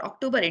available for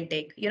October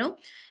intake.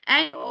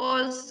 And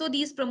also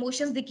these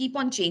promotions, they keep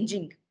on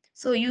changing.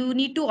 So you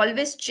need to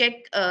always check,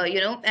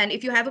 and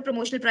if you have a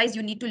promotional price,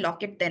 you need to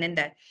lock it then and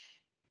there.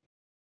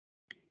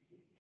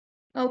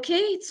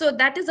 Okay, so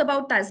that is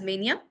about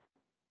Tasmania.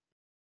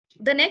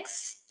 The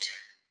next,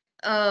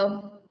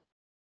 going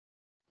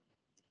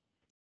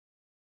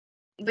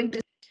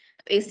to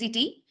ACT.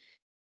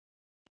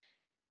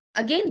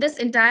 Again, this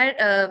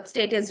entire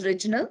state is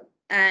regional,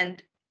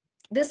 and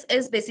this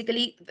is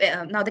basically,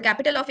 now the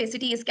capital of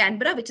ACT is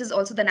Canberra, which is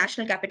also the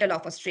national capital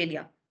of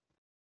Australia.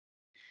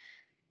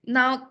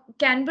 Now,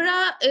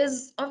 Canberra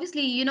is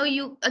obviously,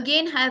 you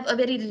again have a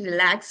very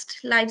relaxed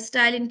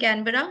lifestyle in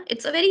Canberra.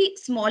 It's a very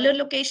smaller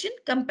location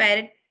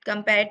compared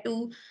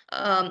to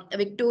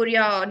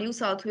Victoria or New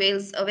South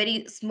Wales, a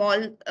very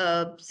small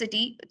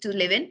city to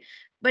live in.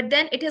 But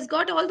then it has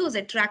got all those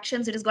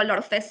attractions. It has got a lot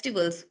of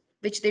festivals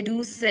which they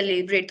do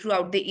celebrate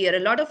throughout the year. A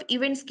lot of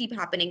events keep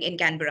happening in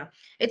Canberra.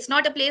 It's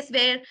not a place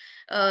where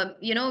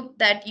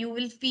that you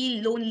will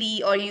feel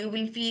lonely or you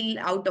will feel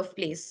out of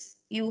place.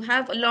 You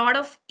have a lot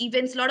of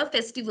events, a lot of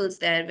festivals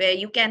there where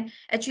you can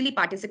actually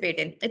participate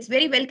in. It's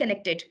very well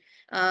connected.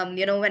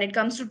 When it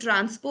comes to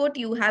transport,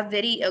 you have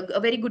a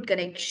very good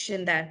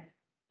connection there.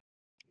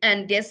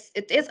 And yes,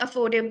 it is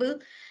affordable,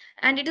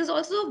 and it is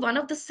also one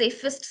of the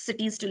safest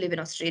cities to live in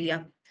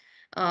Australia.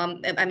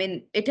 I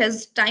mean, it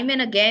has time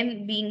and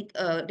again being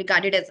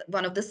regarded as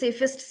one of the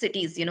safest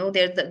cities.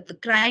 The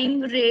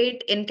crime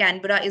rate in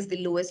Canberra is the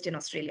lowest in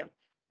Australia.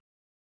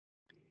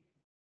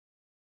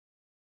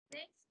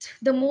 Next,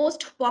 the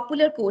most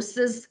popular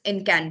courses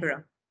in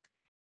Canberra.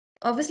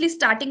 Obviously,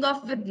 starting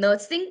off with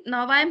nursing.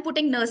 Now, why I'm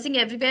putting nursing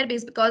everywhere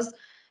is because,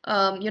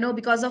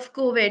 because of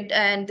COVID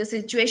and the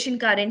situation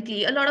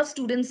currently, a lot of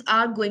students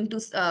are going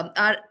to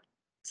are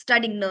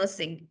studying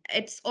nursing.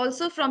 It's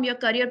also from your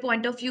career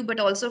point of view, but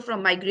also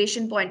from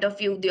migration point of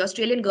view. The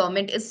Australian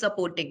government is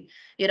supporting,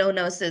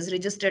 nurses,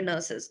 registered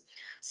nurses.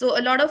 So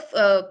a lot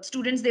of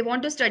students, they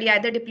want to study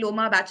either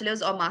diploma,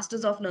 bachelor's, or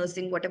masters of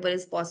nursing, whatever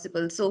is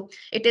possible. So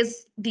it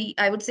is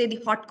I would say,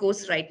 the hot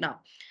course right now.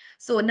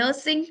 So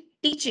nursing,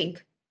 teaching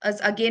is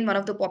again one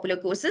of the popular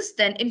courses.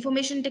 Then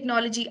information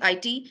technology,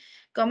 IT,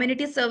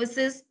 community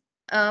services,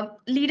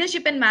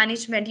 leadership and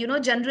management,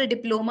 general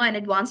diploma and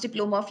advanced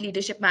diploma of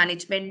leadership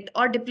management,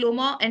 or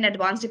diploma and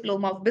advanced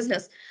diploma of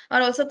business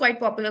are also quite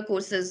popular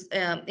courses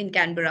in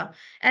Canberra.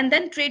 And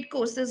then trade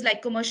courses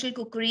like commercial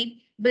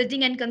cookery,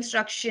 building and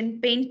construction,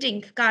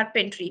 painting,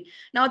 carpentry.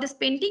 Now, this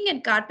painting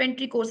and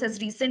carpentry course has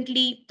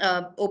recently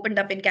opened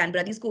up in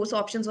Canberra. These course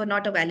options were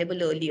not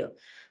available earlier.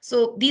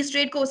 So these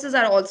trade courses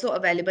are also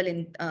available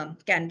in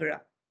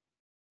Canberra.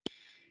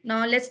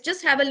 Now, let's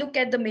just have a look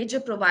at the major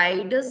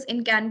providers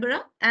in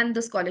Canberra and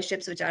the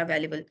scholarships which are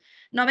available.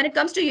 Now, when it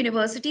comes to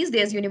universities,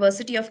 there's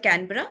University of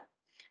Canberra.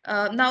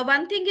 Now,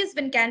 one thing is,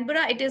 when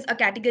Canberra, it is a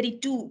category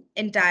 2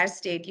 entire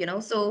state,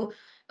 so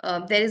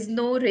there is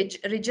no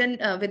region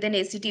within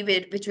ACT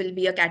which will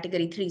be a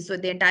category 3. So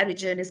the entire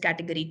region is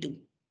category 2.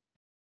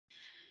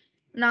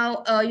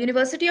 Now,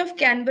 University of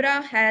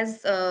Canberra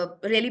has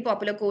really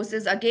popular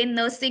courses, again,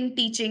 nursing,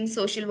 teaching,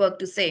 social work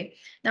to say.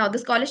 Now, the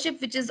scholarship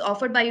which is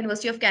offered by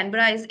University of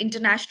Canberra is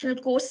International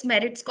Course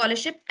Merit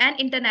Scholarship and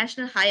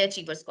International High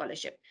Achiever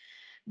Scholarship.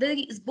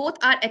 These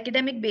both are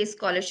academic-based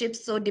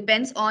scholarships, so it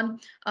depends on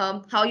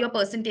how your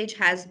percentage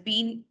has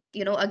been,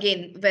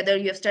 again, whether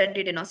you have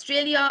studied in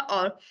Australia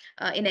or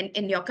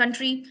in your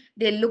country.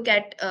 They look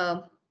at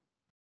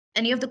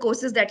any of the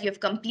courses that you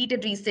have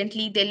completed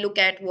recently. They look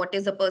at what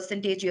is the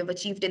percentage you have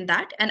achieved in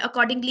that, and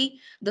accordingly,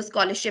 the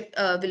scholarship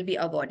will be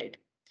awarded.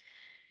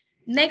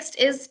 Next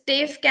is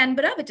TAFE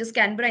Canberra, which is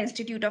Canberra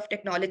Institute of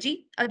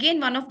Technology. Again,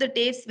 one of the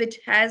TAFEs which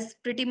has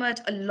pretty much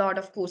a lot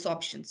of course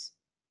options.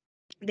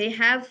 They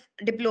have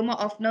diploma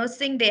of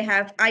nursing, they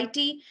have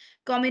IT,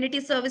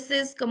 community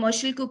services,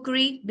 commercial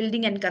cookery,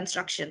 building and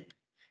construction.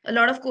 A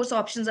lot of course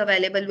options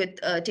available with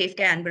TAFE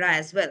Canberra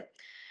as well.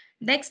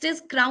 Next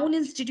is Crown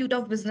Institute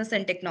of Business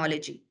and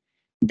Technology.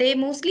 They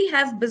mostly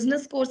have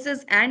business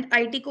courses and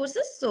IT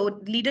courses. So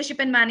leadership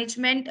and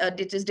management,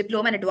 which is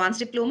diploma and advanced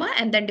diploma,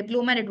 and then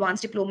diploma and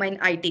advanced diploma in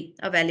IT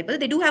available.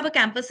 They do have a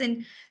campus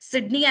in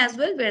Sydney as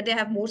well, where they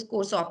have more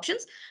course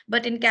options.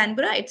 But in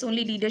Canberra, it's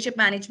only leadership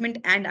management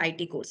and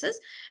IT courses.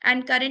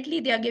 And currently,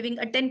 they are giving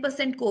a 10%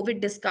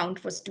 COVID discount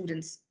for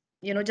students,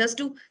 just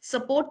to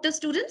support the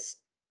students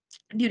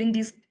during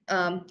these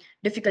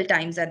difficult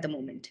times at the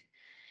moment.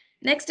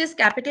 Next is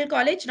Capital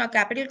College. Now,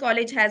 Capital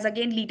College has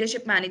again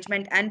leadership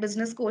management and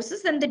business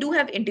courses, and they do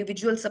have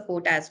individual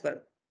support as well,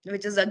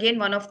 which is again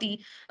one of the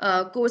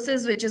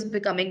courses which is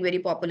becoming very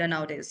popular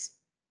nowadays.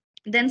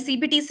 Then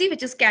CBTC,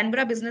 which is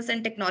Canberra Business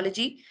and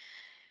Technology.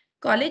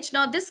 college.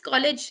 Now, this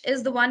college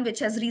is the one which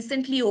has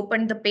recently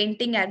opened the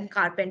painting and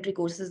carpentry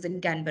courses in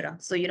Canberra.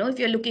 So, if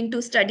you're looking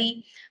to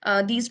study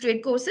these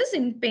trade courses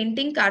in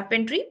painting,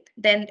 carpentry,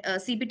 then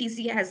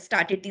CPTC has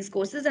started these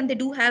courses, and they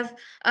do have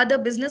other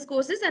business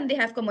courses, and they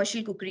have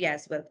commercial cookery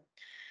as well.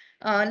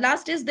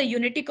 Last is the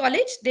Unity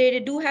College. They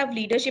do have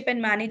leadership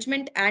and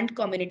management and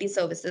community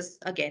services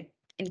again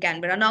in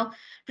Canberra. Now,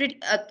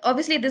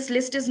 obviously, this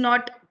list is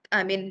not,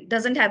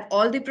 doesn't have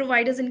all the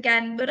providers in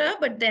Canberra,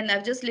 but then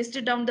I've just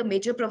listed down the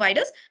major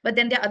providers, but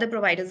then there are other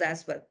providers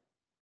as well.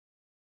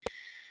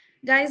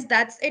 Guys,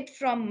 that's it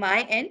from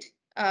my end.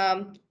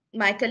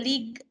 My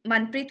colleague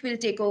Manpreet will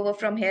take over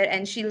from here,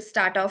 and she'll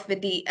start off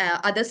with the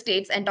other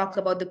states and talk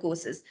about the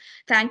courses.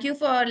 Thank you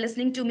for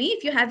listening to me.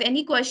 If you have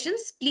any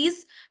questions,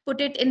 please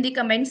put it in the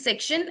comment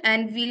section,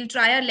 and we'll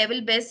try our level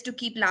best to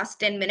keep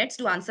last 10 minutes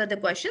to answer the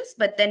questions.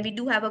 But then we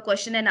do have a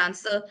question and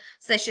answer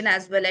session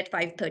as well at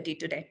 5:30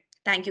 today.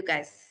 Thank you,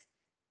 guys.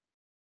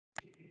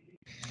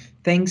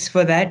 Thanks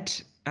for that.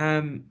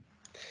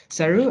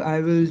 Saru,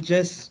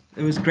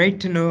 it was great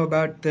to know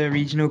about the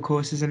regional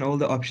courses and all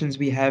the options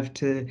we have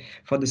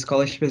for the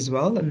scholarship as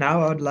well. And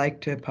now I would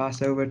like to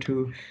pass over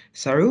to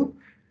Saru.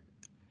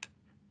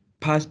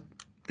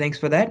 Thanks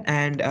for that.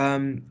 And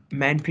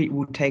Manpreet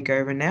will take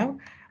over now.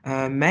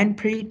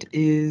 Manpreet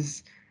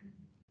is...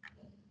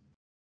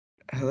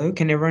 Hello,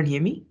 can everyone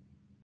hear me?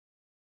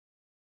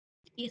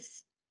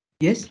 Yes.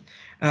 Yes.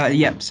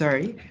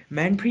 Sorry.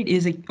 Manpreet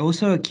is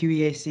also a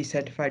QEAC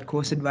certified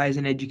course advisor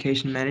and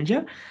education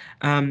manager.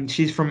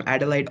 She's from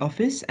Adelaide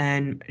office,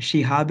 and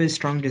she harbors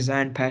strong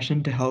desire and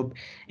passion to help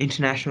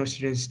international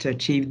students to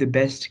achieve the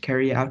best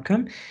career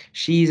outcome.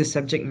 She is a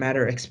subject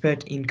matter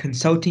expert in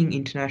consulting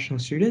international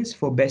students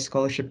for best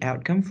scholarship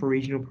outcome for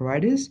regional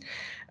providers.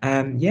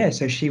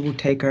 So she will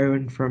take over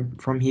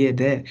from here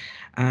there.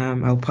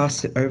 I'll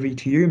pass it over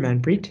to you,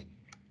 Manpreet.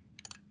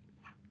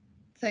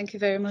 Thank you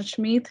very much,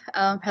 Meet.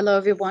 Hello,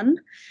 everyone.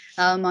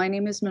 My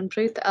name is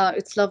Manpreet.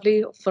 It's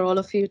lovely for all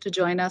of you to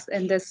join us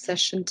in this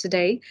session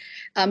today.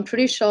 I'm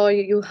pretty sure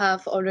you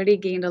have already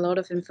gained a lot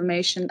of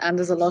information and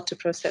there's a lot to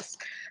process.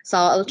 So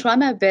I'll try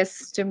my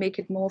best to make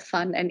it more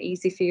fun and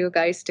easy for you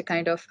guys to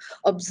kind of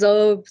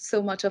observe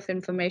so much of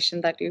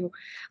information that you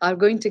are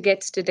going to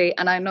get today.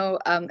 And I know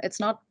it's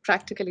not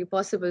practically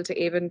possible to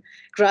even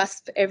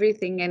grasp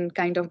everything and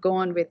kind of go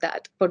on with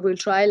that, but we'll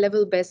try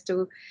level best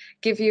to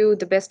give you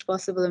the best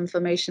possible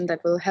information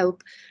that will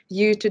help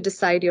you to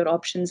decide your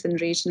options in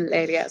regional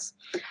areas.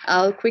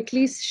 I'll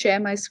quickly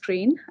share my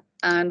screen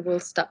and we'll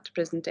start the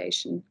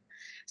presentation.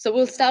 So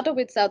we'll start off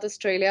with South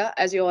Australia.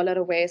 As you all are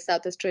aware,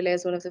 South Australia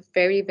is one of the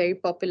very, very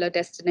popular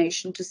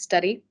destinations to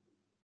study.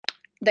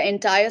 The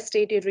entire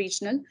state is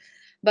regional,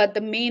 but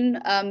the main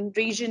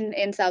region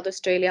in South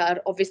Australia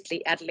are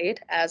obviously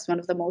Adelaide as one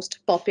of the most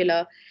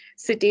popular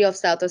city of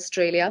South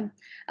Australia.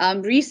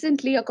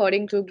 Recently,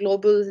 according to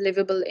Global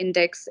Livable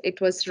Index, it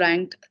was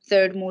ranked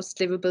third most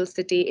livable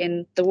city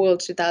in the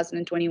world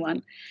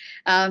 2021.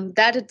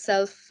 That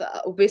itself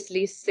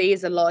obviously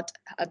says a lot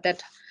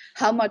that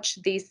how much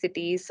these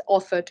cities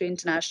offer to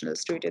international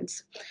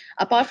students.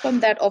 Apart from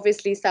that,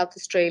 obviously, South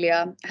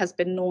Australia has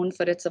been known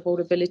for its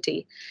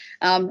affordability,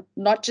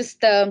 not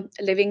just the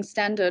living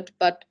standard,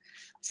 but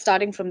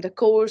starting from the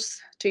course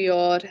to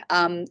your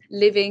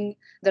living,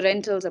 the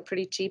rentals are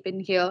pretty cheap in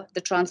here.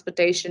 The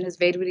transportation is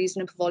very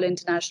reasonable for all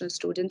international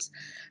students.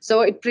 So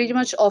it pretty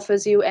much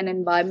offers you an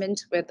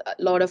environment with a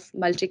lot of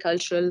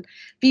multicultural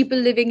people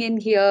living in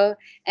here.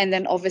 And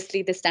then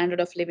obviously the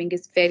standard of living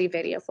is very,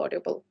 very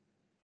affordable.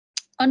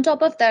 On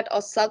top of that,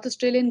 our South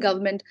Australian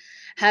government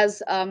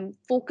has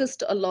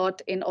focused a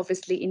lot in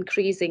obviously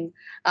increasing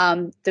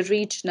the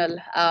regional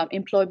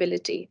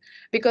employability,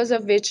 because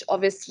of which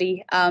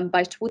obviously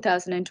by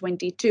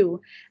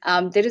 2022,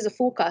 there is a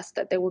forecast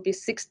that there will be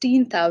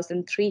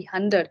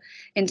 16,300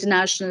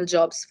 international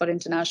jobs for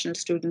international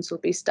students who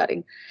will be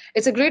studying.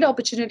 It's a great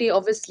opportunity,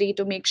 obviously,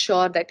 to make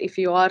sure that if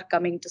you are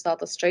coming to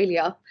South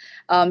Australia,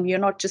 you're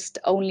not just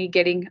only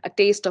getting a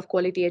taste of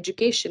quality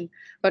education,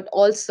 but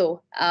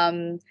also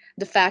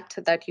the fact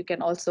that you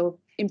can also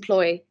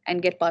employ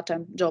and get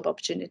part-time job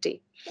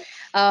opportunity.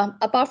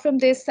 Apart from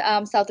this,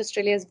 South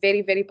Australia is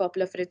very, very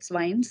popular for its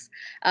wines.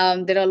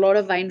 There are a lot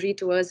of winery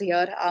tours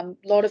here, a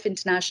lot of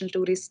international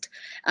tourists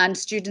and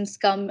students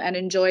come and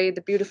enjoy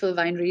the beautiful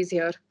wineries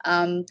here.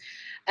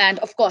 And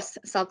of course,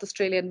 South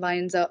Australian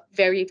wines are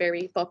very,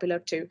 very popular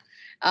too.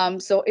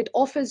 So it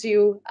offers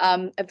you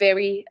a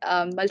very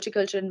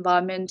multicultural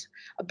environment,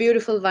 a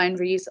beautiful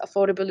wineries,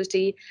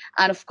 affordability,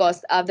 and of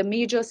course, the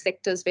major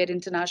sectors where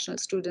international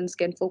students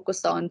can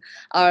focus on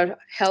are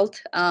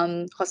health,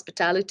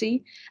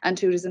 hospitality, and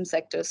tourism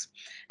sectors.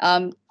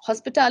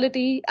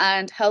 Hospitality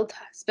and health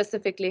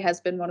specifically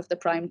has been one of the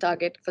prime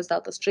target for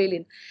South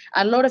Australian.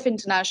 And a lot of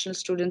international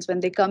students,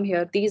 when they come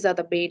here, these are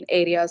the main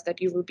areas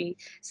that you will be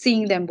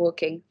seeing them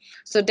working.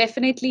 So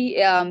definitely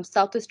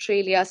South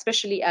Australia,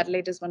 especially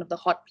Adelaide, is one of the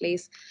hot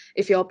place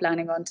if you're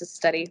planning on to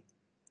study.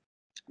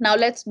 Now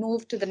let's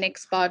move to the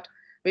next part,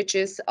 which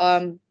is,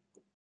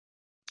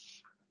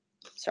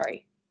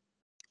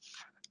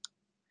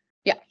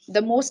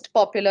 the most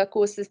popular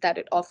courses that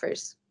it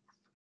offers.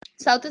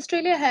 South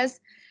Australia has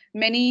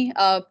many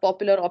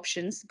popular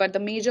options, but the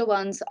major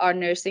ones are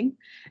nursing.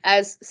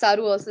 As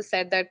Saru also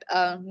said, that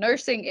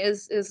nursing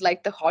is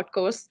like the hot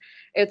course.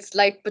 It's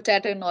like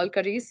potato in all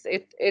curries.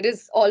 It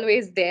is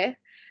always there,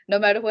 no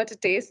matter what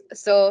it is.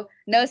 So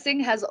nursing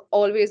has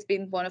always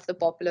been one of the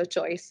popular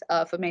choice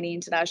for many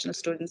international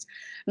students,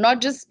 not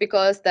just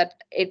because that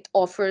it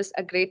offers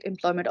a great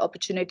employment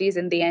opportunities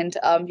in the end.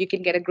 You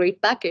can get a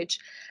great package,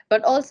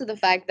 but also the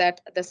fact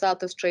that the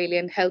South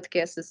Australian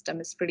healthcare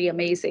system is pretty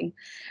amazing.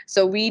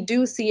 So we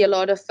do see a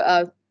lot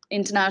of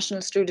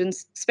international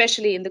students,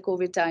 especially in the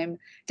COVID time,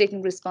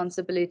 taking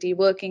responsibility,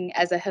 working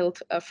as a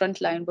health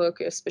frontline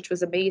workers, which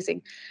was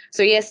amazing.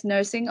 So yes,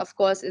 nursing, of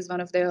course, is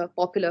one of the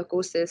popular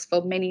courses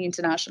for many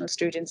international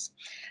students.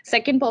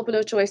 Second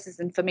popular choice is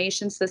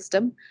information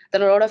system.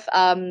 There are a lot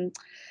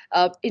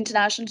of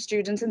international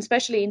students, and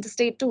especially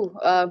interstate too,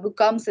 who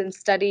comes and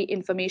study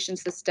information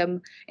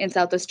system in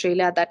South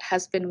Australia. That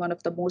has been one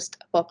of the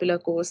most popular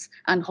course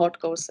and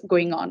hot course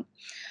going on.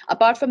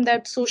 Apart from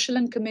that, social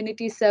and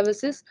community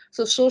services.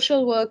 So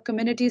social work,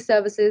 community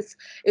services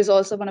is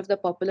also one of the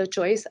popular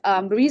choice.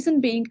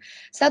 Reason being,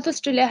 South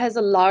Australia has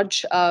a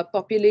large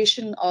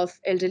population of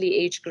elderly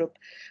age group.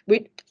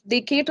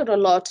 They cater a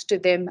lot to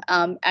them,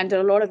 and there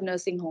are a lot of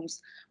nursing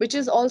homes, which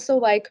is also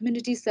why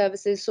community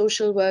services,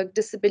 social work,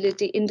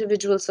 disability,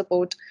 individual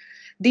support,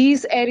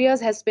 these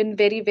areas has been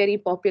very, very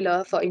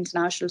popular for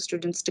international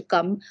students to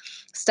come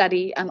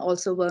study and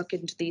also work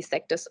into these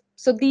sectors.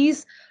 So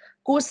these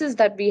courses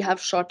that we have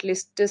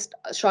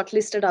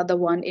shortlisted are the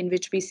one in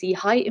which we see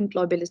high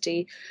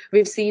employability.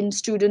 We've seen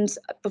students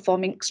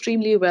performing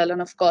extremely well,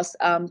 and of course,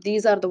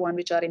 these are the one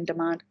which are in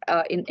demand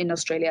in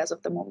Australia as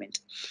of the moment.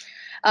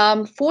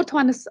 Fourth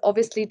one is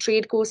obviously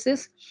trade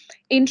courses.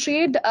 In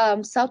trade,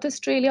 South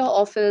Australia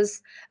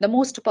offers the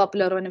most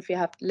popular one, if you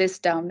have to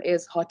list down,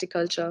 is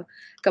horticulture,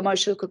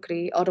 commercial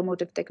cookery,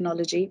 automotive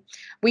technology.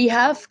 We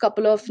have a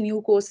couple of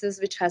new courses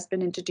which has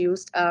been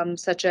introduced,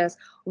 such as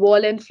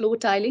wall and floor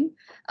tiling.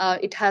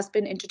 It has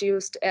been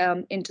introduced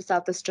into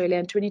South Australia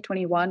in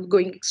 2021,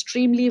 going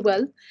extremely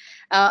well.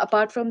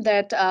 Apart from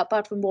that,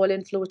 apart from wall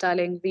and floor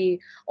tiling, we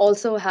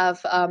also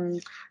have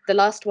the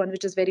last one,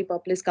 which is very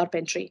popular, is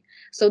carpentry.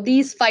 So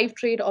these 5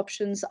 trade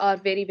options are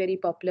very, very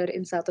popular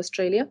in South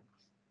Australia.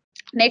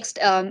 Next,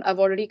 I've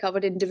already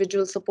covered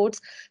individual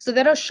supports. So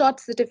there are short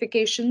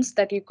certifications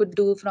that you could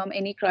do from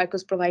any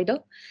CRICOS provider.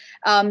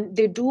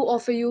 They do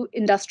offer you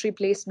industry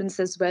placements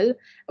as well,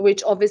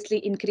 which obviously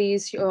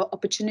increase your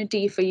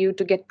opportunity for you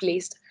to get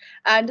placed.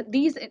 And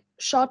these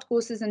short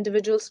courses,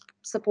 individual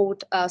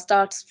support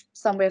starts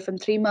somewhere from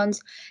 3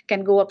 months,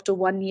 can go up to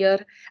 1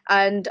 year.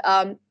 And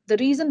the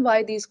reason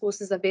why these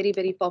courses are very,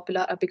 very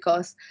popular are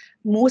because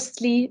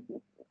mostly,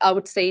 I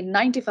would say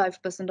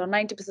 95% or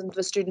 90% of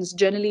the students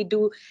generally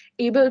do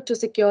able to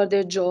secure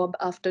their job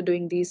after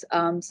doing these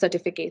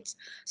certificates.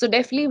 So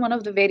definitely one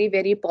of the very,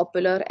 very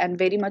popular and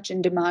very much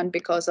in demand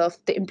because of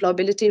the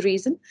employability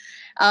reason.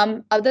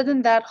 Other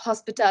than that,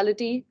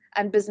 hospitality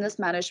and business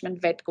management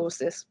VET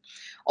courses.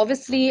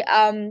 Obviously,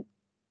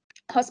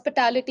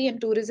 hospitality and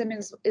tourism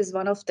is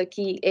one of the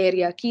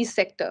key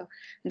sector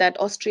that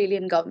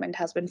Australian government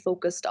has been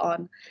focused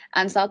on,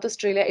 and South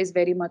Australia is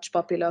very much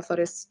popular for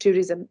its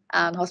tourism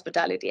and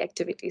hospitality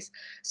activities.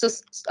 So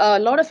a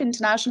lot of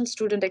international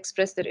students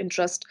express their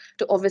interest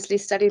to obviously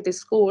study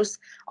this course.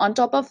 On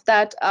top of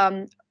that,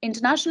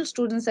 international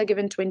students are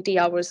given 20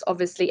 hours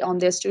obviously on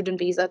their student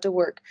visa to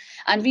work,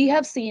 and we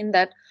have seen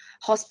that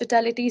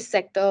hospitality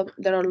sector,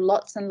 there are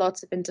lots and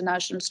lots of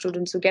international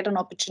students who get an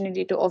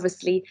opportunity to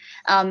obviously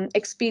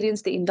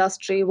experience the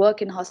industry,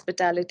 work in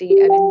hospitality,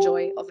 and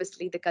enjoy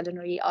obviously the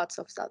culinary arts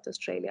of South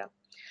Australia.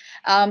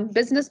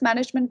 Business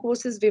management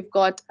courses, we've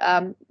got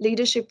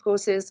leadership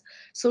courses,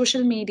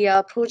 social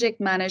media,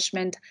 project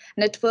management,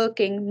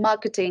 networking,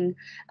 marketing.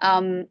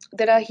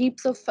 There are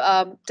heaps of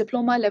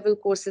diploma level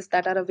courses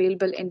that are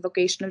available in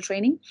vocational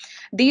training.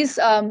 These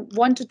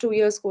 1 to 2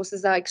 years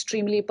courses are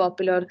extremely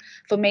popular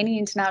for many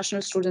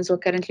international students who are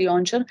currently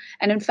onshore.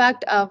 And in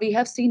fact, we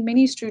have seen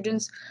many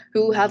students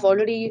who have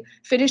already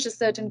finished a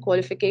certain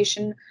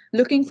qualification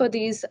looking for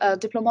these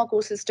diploma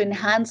courses to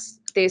enhance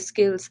their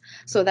skills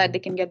so that they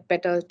can get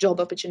better job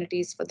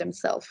opportunities for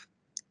themselves.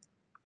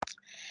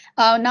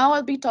 Now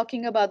I'll be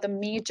talking about the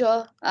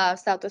major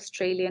South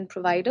Australian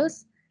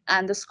providers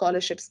and the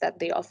scholarships that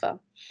they offer.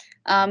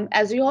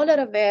 As you all are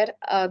aware,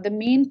 the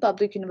main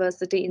public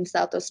university in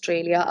South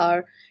Australia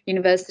are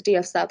University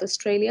of South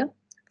Australia,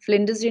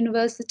 Flinders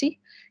University,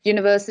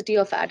 University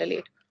of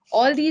Adelaide.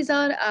 All these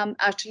are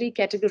actually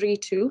category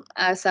 2,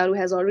 as Saru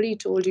has already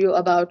told you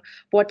about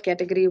what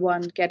category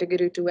 1,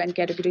 category 2, and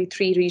category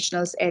 3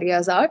 regional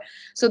areas are.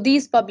 So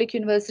these public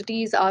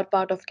universities are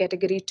part of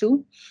category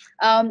 2.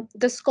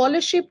 The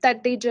scholarship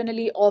that they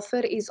generally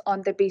offer is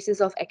on the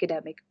basis of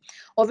academic.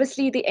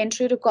 Obviously, the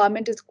entry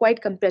requirement is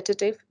quite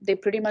competitive. They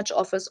pretty much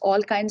offers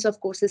all kinds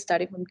of courses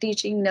starting from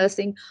teaching,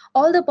 nursing,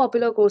 all the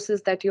popular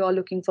courses that you are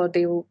looking for,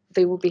 they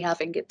will be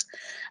having it.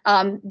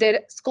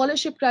 Their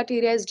scholarship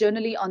criteria is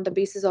generally on the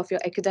basis of your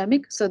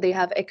academic. So they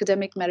have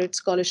academic merit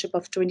scholarship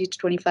of 20 to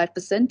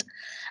 25%.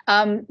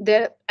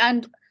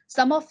 And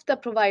some of the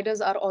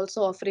providers are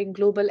also offering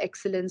global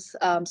excellence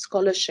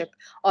scholarship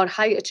or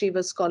high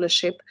achiever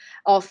scholarship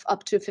of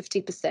up to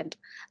 50%.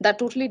 That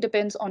totally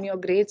depends on your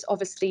grades.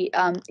 Obviously,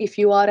 if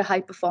you are a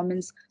high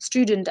performance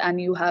student and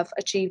you have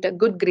achieved a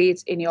good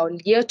grades in your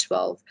year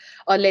 12,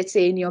 or let's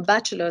say in your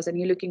bachelor's and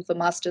you're looking for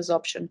master's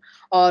option,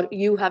 or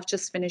you have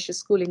just finished your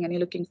schooling and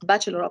you're looking for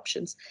bachelor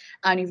options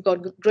and you've got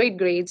great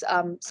grades,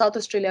 South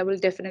Australia will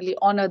definitely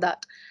honor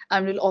that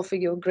and will offer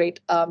you a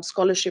great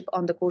scholarship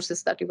on the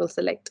courses that you will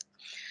select.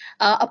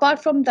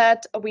 Apart from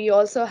that, we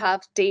also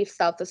have TAFE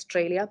South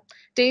Australia.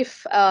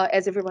 TAFE,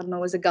 as everyone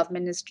knows, is a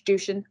government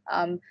institution.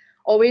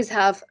 Always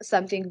have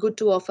something good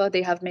to offer.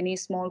 They have many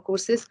small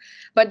courses,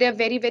 but they're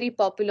very, very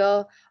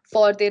popular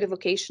for their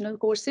vocational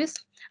courses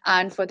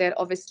and for their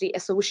obviously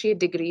associate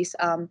degrees.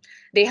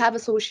 They have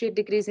associate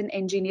degrees in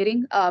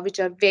engineering, which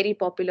are very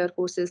popular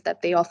courses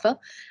that they offer.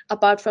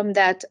 Apart from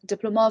that,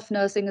 Diploma of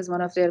Nursing is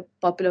one of their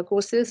popular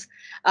courses.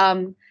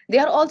 They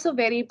are also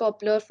very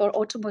popular for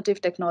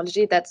automotive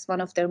technology. That's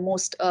one of their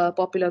most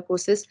popular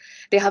courses.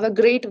 They have a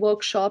great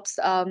workshops,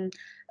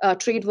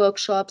 trade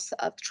workshops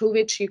through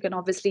which you can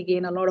obviously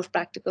gain a lot of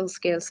practical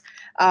skills.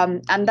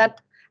 And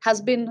that has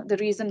been the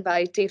reason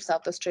why TAFE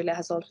South Australia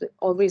has also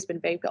always been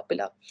very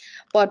popular.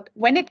 But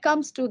when it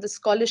comes to the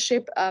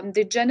scholarship,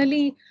 they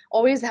generally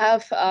always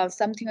have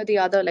something or the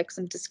other, like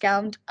some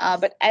discount.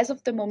 But as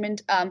of the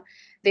moment,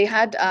 they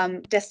had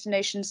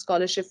destination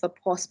scholarship for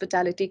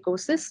hospitality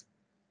courses.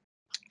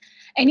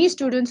 Any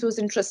students who's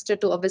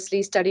interested to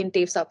obviously study in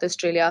TAFE South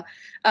Australia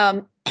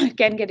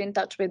can get in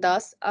touch with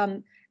us.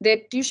 Their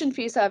tuition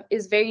fees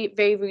is very,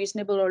 very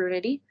reasonable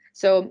already.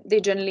 So they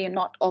generally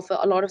not offer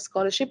a lot of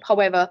scholarship.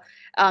 However,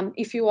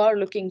 if you are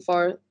looking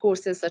for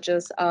courses such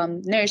as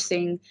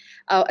nursing,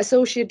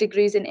 associate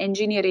degrees in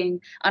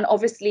engineering, and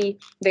obviously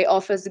they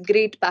offers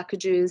great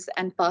packages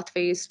and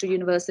pathways to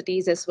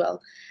universities as well.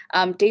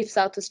 TAFE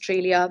South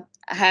Australia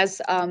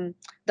has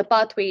the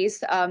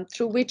pathways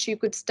through which you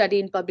could study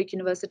in public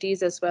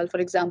universities as well. For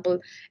example,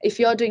 if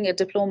you're doing a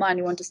diploma and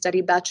you want to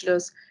study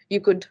bachelor's, you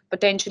could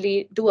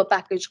potentially do a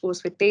package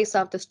course with TAFE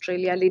South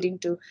Australia leading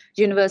to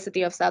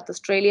University of South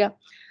Australia.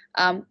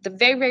 The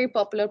very, very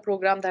popular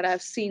program that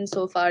I've seen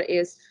so far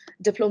is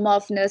Diploma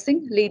of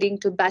Nursing leading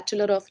to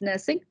Bachelor of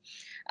Nursing.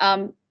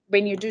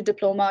 When you do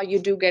diploma, you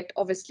do get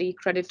obviously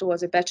credit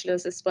towards a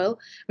bachelor's as well,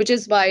 which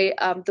is why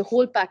the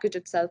whole package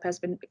itself has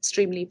been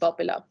extremely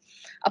popular.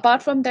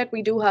 Apart from that,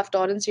 we do have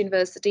Torrens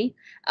University.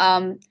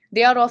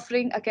 They are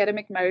offering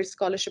academic merit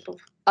scholarship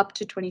of up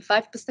to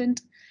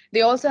 25%.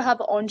 They also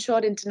have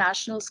onshore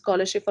international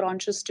scholarship for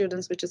onshore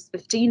students, which is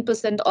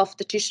 15% of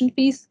the tuition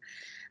fees.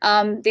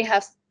 They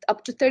have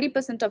up to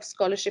 30% of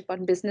scholarship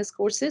on business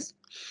courses.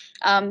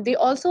 They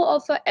also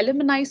offer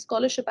alumni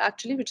scholarship,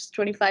 actually, which is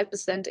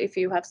 25% if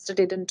you have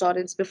studied in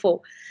Torrens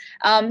before.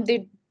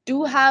 They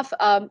do have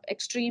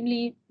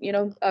extremely,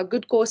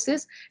 good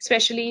courses,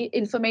 especially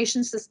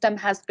information system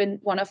has been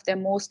one of their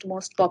most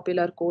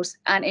popular course,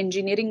 and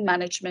engineering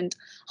management,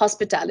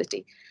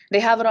 hospitality. They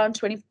have around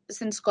 20%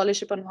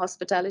 scholarship on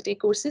hospitality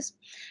courses.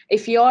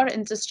 If you're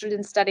interested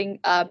in studying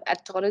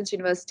at Torrens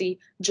University,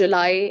 June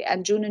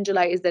and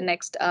July is the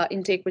next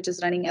intake, which is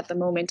running at the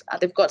moment.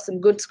 They've got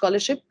some good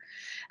scholarship.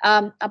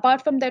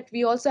 Apart from that,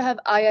 we also have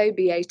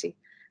IIBIT.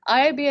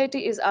 IIBIT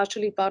is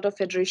actually part of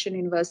Federation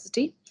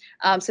University.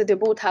 So they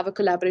both have a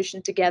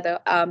collaboration together,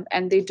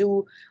 and they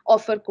do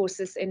offer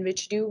courses in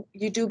which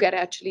you do get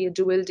actually a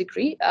dual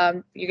degree.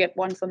 You get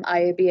one from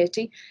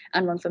IIBIT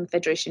and one from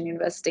Federation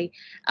University.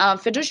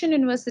 Federation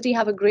University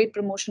have a great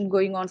promotion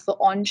going on for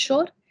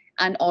onshore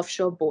and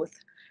offshore both.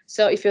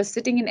 So if you're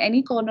sitting in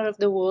any corner of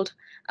the world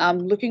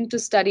looking to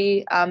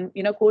study,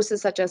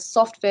 courses such as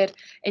software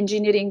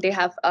engineering, they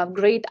have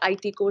great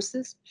IT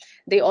courses.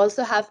 They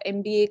also have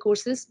MBA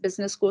courses,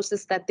 business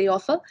courses that they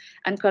offer.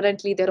 And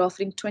currently they're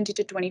offering 20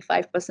 to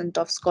 25%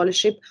 of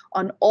scholarship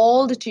on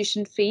all the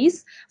tuition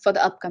fees for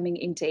the upcoming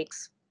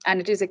intakes.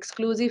 And it is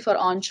exclusive for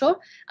onshore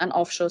and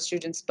offshore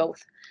students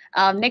both.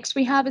 Next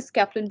we have is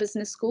Kaplan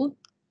Business School.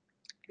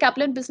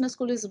 Kaplan Business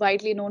School is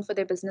widely known for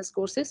their business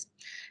courses,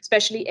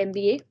 especially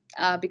MBA,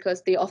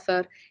 because they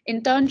offer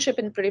internship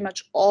in pretty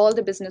much all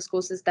the business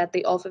courses that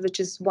they offer,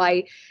 which is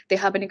why they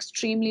have been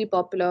extremely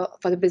popular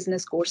for the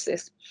business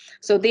courses.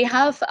 So they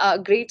have a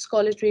great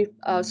scholarship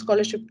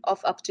of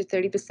up to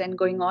 30%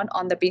 going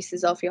on the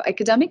basis of your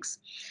academics.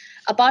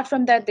 Apart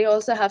from that, they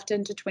also have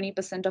 10 to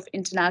 20% of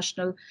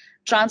international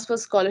transfer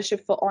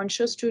scholarship for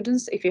onshore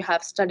students if you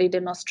have studied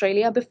in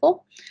Australia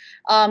before.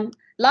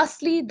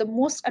 Lastly, the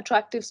most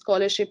attractive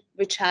scholarship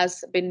which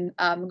has been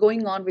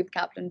going on with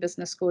Kaplan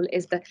Business School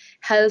is the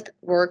Health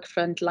Work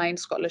Frontline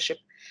Scholarship.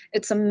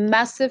 It's a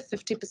massive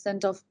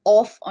 50%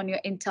 off on your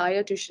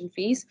entire tuition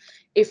fees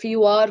if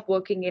you are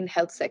working in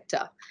health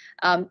sector.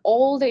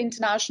 All the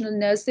international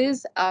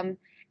nurses,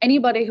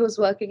 anybody who's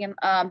working in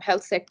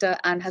health sector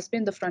and has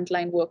been the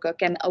frontline worker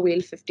can avail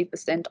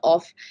 50%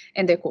 off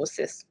in their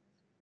courses.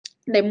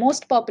 The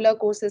most popular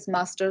courses,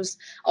 masters,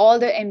 all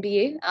the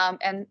MBA,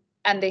 and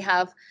and they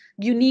have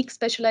unique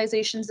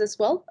specializations as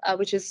well,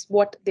 which is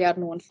what they are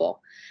known for.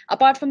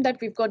 Apart from that,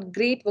 we've got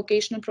great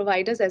vocational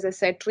providers. As I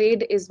said,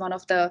 trade is one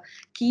of the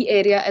key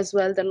area as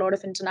well that a lot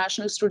of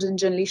international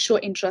students generally show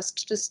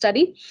interest to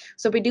study.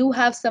 So we do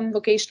have some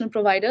vocational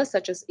providers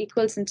such as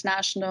Equals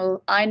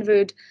International,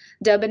 Ironwood,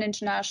 Durban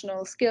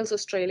International, Skills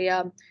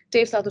Australia,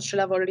 TAFE South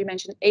Australia, I've already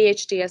mentioned,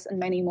 AHTS, and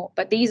many more.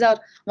 But these are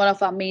one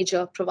of our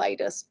major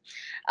providers.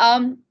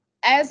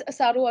 As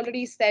Saru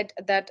already said,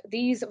 that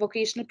these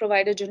vocational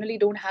providers generally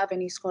don't have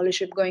any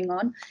scholarship going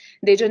on.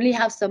 They generally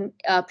have some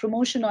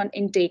promotion on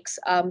intakes,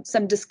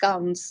 some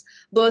discounts,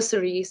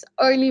 bursaries,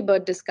 early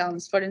bird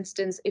discounts. For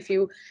instance, if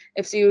you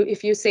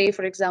say,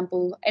 for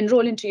example,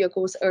 enroll into your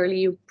course early,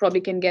 you probably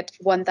can get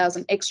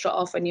 1,000 extra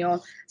off on your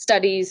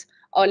studies.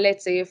 Or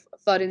let's say,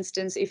 for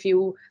instance, if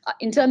you are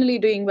internally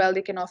doing well,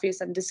 they can offer you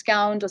some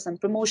discount or some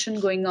promotion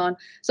going on.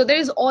 So there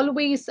is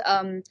always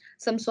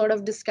some sort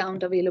of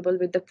discount available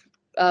with the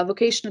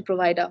vocational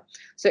provider.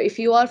 So if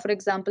you are, for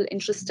example,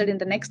 interested in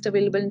the next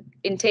available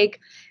intake,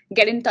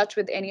 get in touch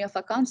with any of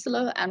our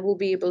counselor and we'll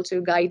be able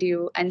to guide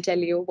you and tell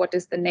you what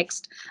is the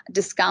next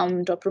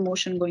discount or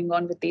promotion going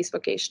on with these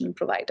vocational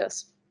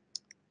providers.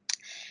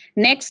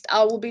 Next,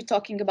 I will be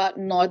talking about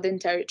Northern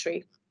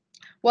Territory.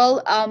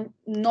 Well,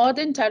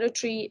 Northern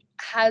Territory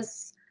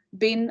has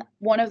been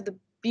one of the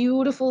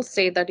beautiful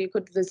states that you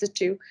could visit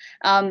to.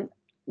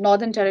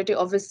 Northern Territory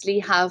obviously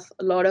have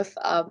a lot of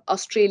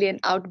Australian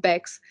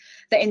outbacks.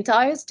 The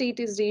entire state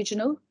is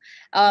regional,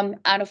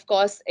 and of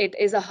course, it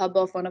is a hub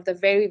of one of the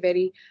very,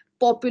 very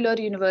popular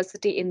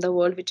university in the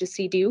world, which is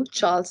CDU,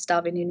 Charles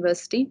Darwin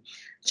University.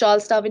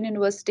 Charles Darwin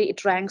University,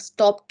 it ranks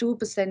top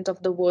 2%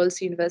 of the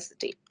world's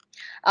university.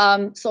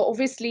 So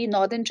obviously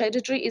Northern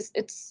Territory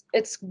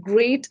it's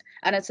great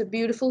and it's a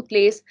beautiful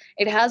place.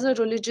 It has a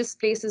religious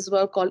place as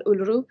well called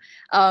Uluru,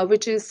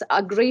 which is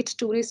a great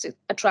tourist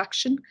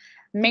attraction.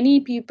 Many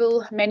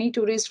people, many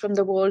tourists from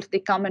the world, they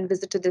come and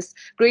visit to this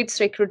great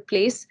sacred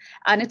place,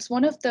 and it's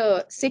one of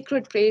the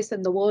sacred place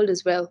in the world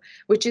as well,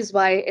 which is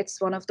why it's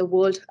one of the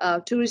world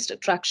tourist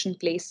attraction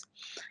place.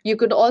 You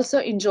could also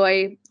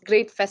enjoy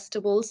great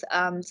festivals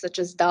such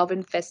as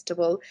Darwin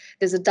Festival.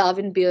 There's a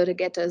Darwin Beer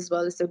Regatta as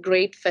well. It's a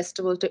great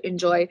festival to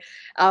enjoy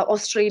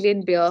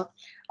Australian beer.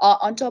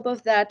 On top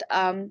of that,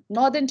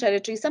 Northern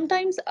Territory,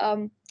 sometimes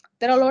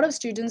there are a lot of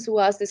students who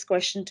ask this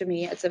question to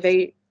me. It's a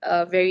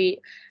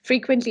very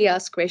frequently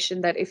asked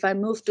question that if I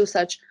move to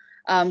such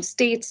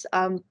states,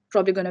 I'm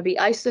probably going to be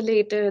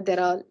isolated.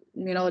 There are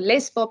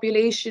less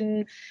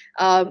population.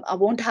 I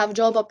won't have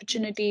job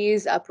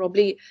opportunities. I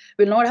probably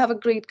will not have a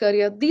great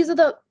career. These are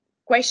the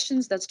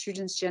questions that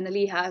students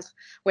generally have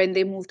when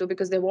they move to,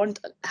 because they want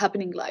a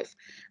happening life.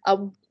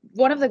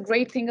 One of the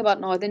great thing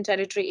about Northern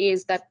Territory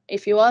is that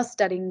if you are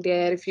studying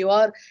there, if you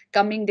are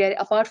coming there,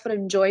 apart from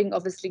enjoying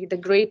obviously the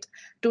great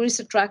tourist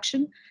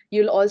attraction,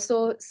 you'll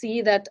also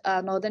see that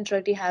Northern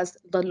Territory has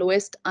the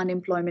lowest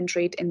unemployment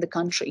rate in the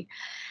country.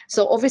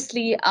 So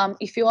obviously,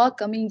 if you are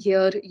coming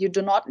here, you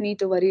do not need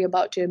to worry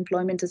about your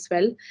employment as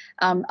well.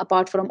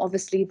 Apart from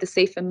obviously the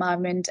safe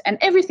environment and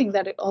everything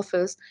that it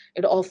offers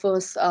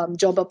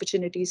job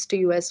opportunities to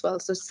you as well.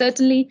 So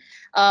certainly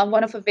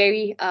one of a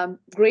very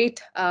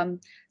great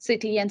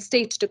city and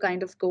state to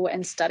kind of go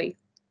and study.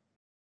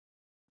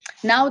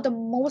 Now, the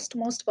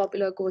most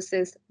popular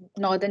courses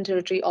Northern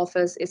Territory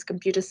offers is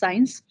computer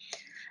science,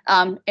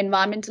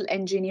 environmental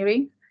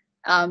engineering,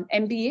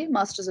 MBA,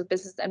 Masters of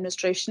Business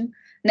Administration,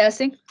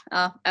 nursing,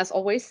 as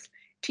always,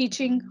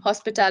 teaching,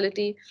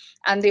 hospitality,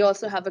 and they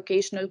also have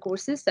vocational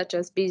courses such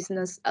as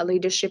business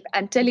leadership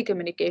and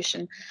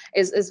telecommunication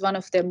is one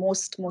of their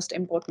most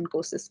important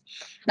courses.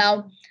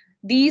 Now,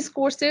 these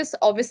courses,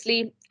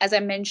 obviously, as I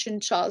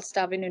mentioned, Charles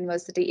Darwin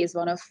University is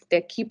one of their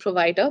key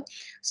provider.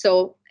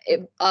 So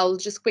I'll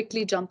just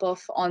quickly jump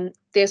off on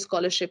their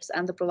scholarships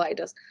and the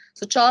providers.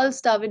 So Charles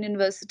Darwin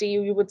University,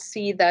 you would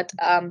see that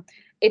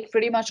it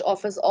pretty much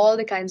offers all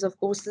the kinds of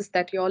courses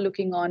that you're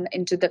looking on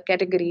into the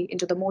category,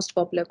 into the most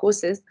popular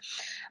courses.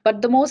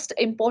 But the most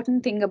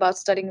important thing about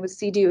studying with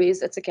CDU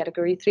is it's a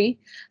category 3.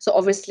 So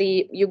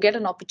obviously you get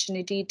an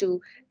opportunity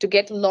to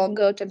get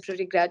longer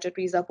temporary graduate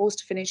visa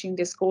post finishing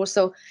this course.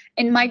 So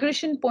in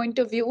migration point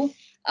of view,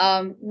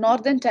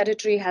 Northern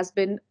Territory has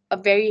been a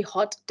very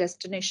hot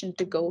destination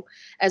to go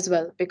as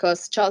well,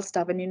 because Charles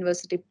Darwin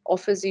University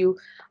offers you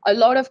a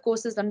lot of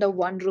courses under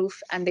one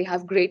roof, and they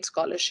have great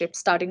scholarships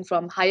starting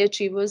from high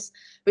achievers,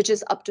 which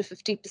is up to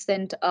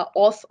 50%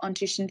 off on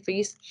tuition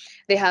fees.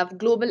 They have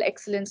global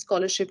excellence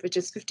scholarship, which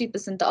is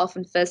 50% off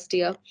in first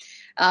year,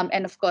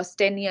 and of course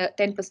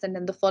 10%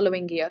 in the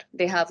following year.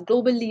 They have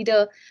global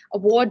leader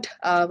award,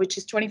 which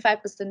is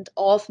 25%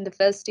 off in the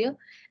first year,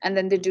 and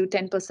then they do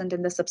 10%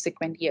 in the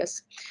subsequent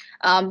years.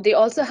 They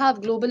also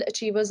have global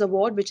achievers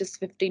award, which is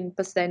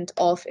 15%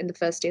 off in the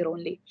first year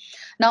only.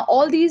 Now,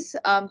 all these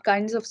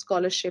kinds of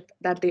scholarship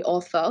that they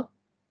offer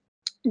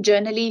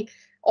generally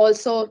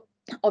also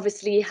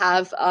obviously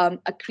have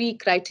a key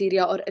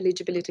criteria or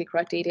eligibility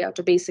criteria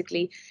to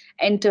basically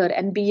enter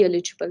and be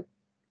eligible.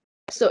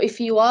 So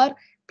if you are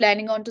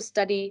planning on to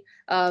study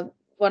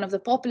one of the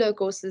popular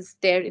courses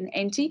there in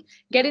NT,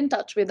 get in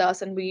touch with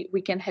us and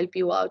we can help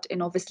you out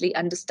in obviously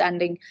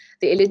understanding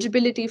the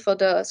eligibility for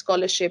the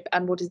scholarship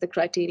and what is the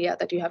criteria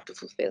that you have to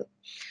fulfill.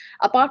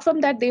 Apart from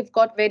that, they've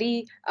got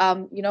very,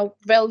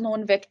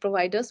 well-known VET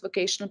providers,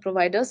 vocational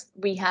providers.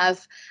 We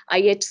have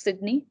𝐓𝐡𝐞𝐫𝐞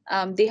Sydney.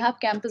 They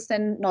have campus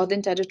in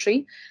Northern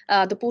Territory.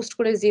 The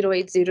postcode is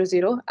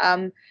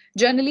 0800.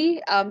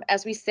 Generally,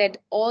 as we said,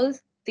 all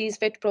these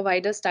VET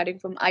providers starting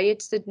from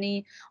𝐓𝐡𝐞𝐫𝐞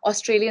Sydney,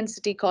 Australian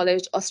City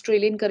College,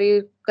 Australian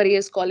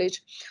Careers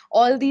College,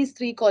 all these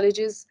three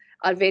colleges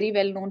are very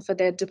well known for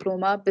their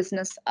diploma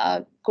business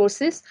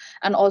courses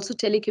and also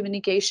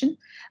telecommunication.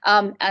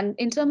 And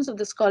in terms of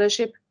the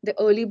scholarship, the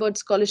early bird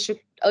scholarship,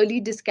 early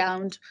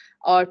discount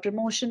or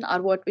promotion are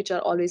which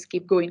are always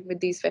keep going with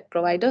these VET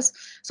providers.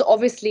 So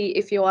obviously,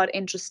 if you are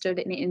interested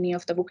in any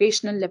of the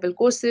vocational level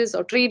courses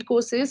or trade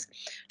courses,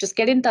 just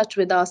get in touch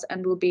with us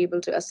and we'll be able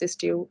to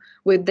assist you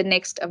with the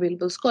next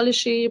available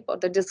scholarship or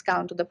the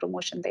discount or the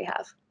promotion they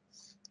have.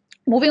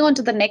 Moving on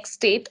to the next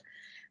state,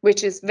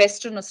 which is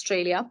Western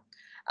Australia.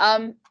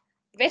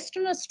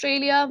 Western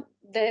Australia,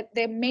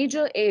 the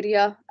major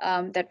area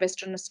that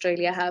Western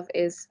Australia have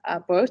is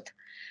Perth.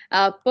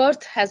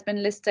 Perth has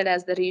been listed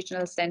as the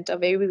regional center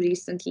very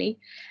recently,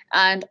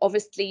 and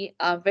obviously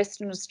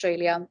Western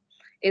Australia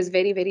is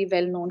very, very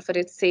well known for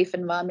its safe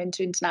environment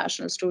to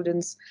international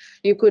students.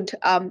 You could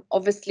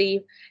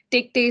obviously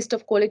take taste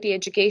of quality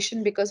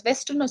education because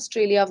Western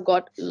Australia have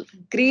got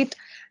great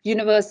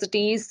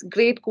universities,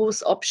 great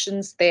course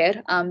options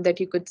there that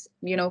you could,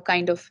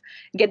 kind of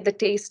get the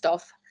taste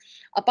of.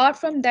 Apart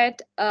from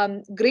that,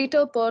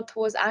 Greater Perth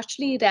was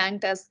actually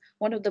ranked as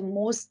one of the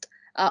most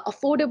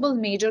affordable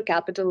major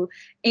capital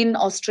in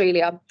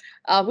Australia,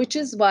 which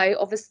is why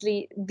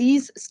obviously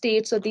these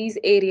states or these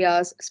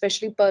areas,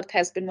 especially Perth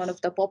has been one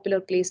of the popular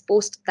place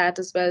post that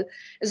as well,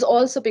 is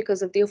also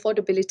because of the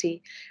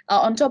affordability.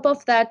 On top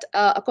of that,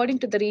 according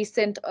to the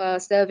recent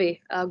survey,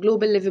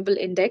 Global Livable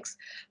Index,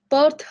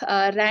 Perth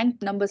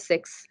ranked number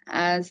 6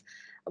 as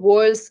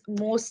world's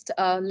most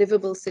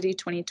livable city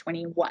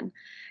 2021.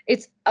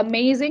 It's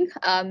amazing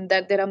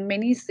that there are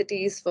many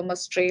cities from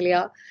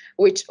Australia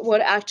which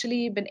were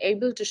actually been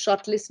able to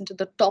shortlist into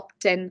the top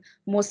 10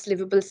 most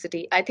livable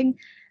city. I think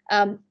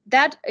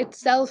that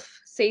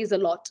itself says a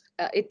lot.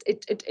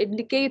 It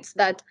indicates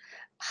that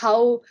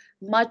how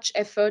much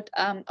effort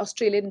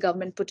Australian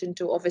government put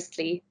into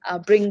obviously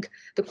bring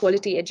the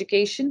quality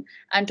education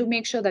and to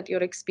make sure that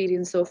your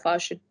experience so far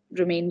should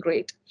remain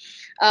great.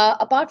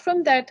 Apart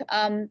from that,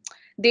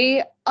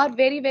 they are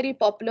very, very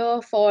popular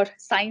for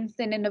science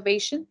and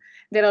innovation.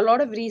 There are a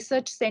lot of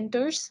research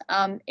centers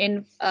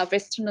in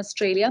Western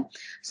Australia.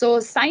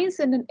 So science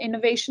and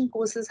innovation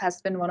courses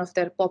has been one of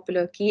their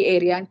popular key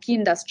area and key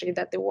industry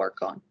that they work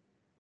on.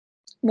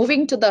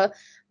 Moving to the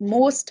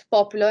most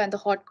popular and the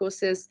hot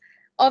courses,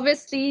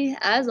 obviously,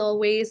 as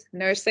always,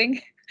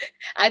 nursing.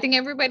 I think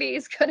everybody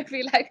is going to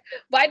be like,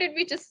 why did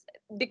we just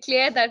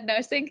declare that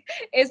nursing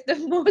is the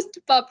most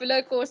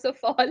popular course of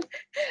all?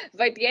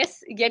 But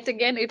yes, yet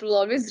again, it will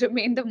always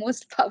remain the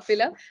most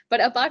popular.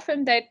 But apart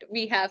from that,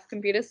 we have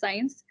computer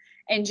science,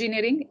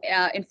 engineering,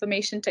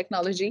 information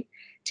technology,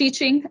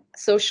 teaching,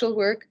 social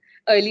work,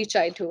 early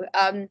childhood.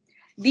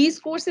 These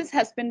courses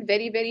has been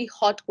very, very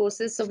hot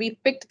courses. So we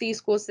picked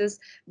these courses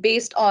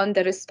based on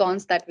the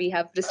response that we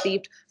have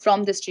received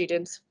from the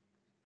students.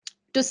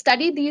 To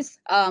study these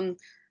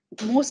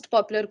most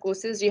popular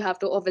courses, you have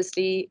to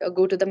obviously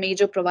go to the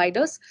major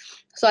providers.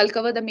 So I'll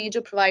cover the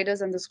major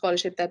providers and the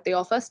scholarship that they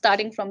offer,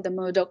 starting from the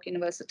Murdoch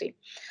University.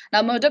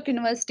 Now, Murdoch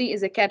University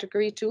is a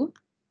category 2.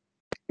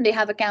 They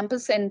have a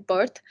campus in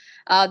Perth.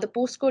 The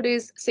postcode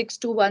is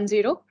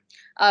 6210.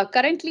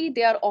 Currently,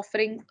 they are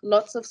offering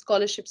lots of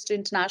scholarships to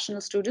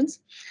international students.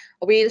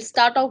 We'll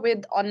start off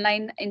with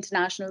online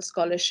international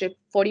scholarship,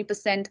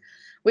 40%,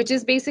 which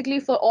is basically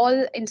for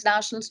all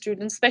international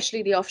students,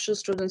 especially the offshore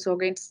students who are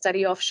going to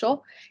study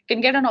offshore, can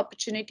get an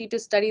opportunity to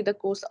study the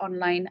course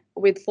online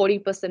with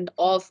 40%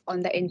 off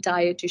on the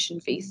entire tuition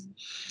fees,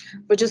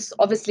 which is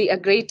obviously a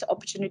great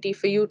opportunity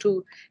for you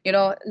to,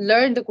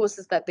 learn the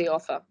courses that they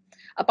offer.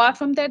 Apart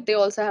from that, they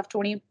also have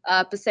 20%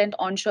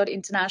 onshore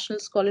international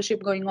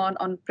scholarship going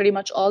on pretty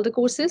much all the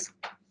courses.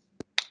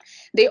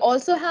 They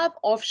also have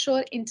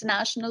offshore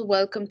international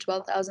welcome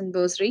 12,000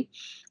 bursary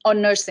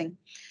on nursing.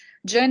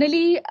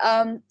 Generally,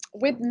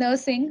 with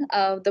nursing,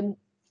 the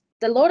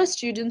lot of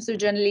students who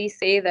generally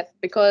say that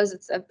because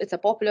it's a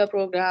popular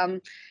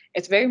program,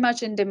 it's very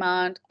much in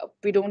demand,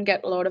 we don't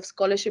get a lot of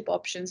scholarship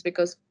options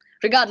because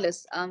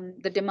regardless,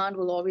 the demand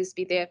will always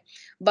be there.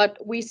 But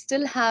we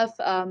still have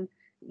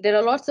there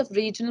are lots of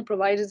regional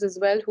providers as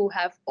well who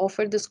have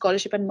offered the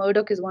scholarship, and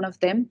Murdoch is one of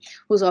them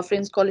who's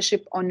offering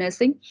scholarship on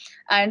nursing.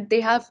 And they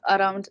have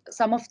around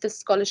some of the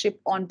scholarship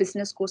on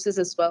business courses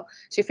as well.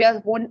 So if you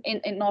have one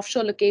in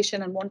offshore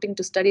location and wanting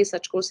to study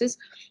such courses,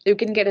 you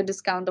can get a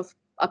discount of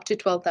up to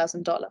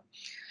 $12,000.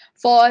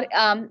 For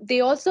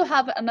they also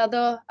have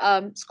another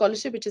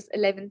scholarship, which is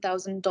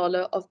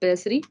 $11,000 of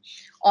bursary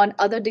on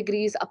other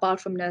degrees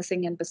apart from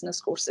nursing and business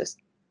courses.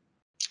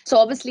 So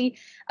obviously,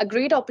 a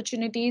great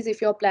opportunities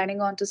if you're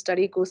planning on to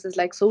study courses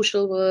like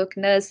social work,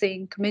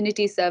 nursing,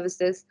 community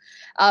services.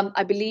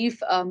 I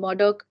believe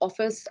Murdoch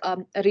offers a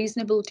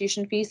reasonable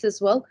tuition fees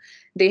as well.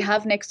 They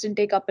have next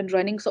intake up and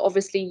running, so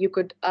obviously you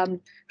could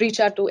reach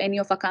out to any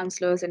of our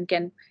counselors and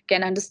can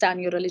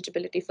understand your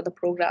eligibility for the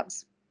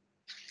programs.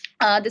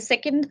 The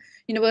second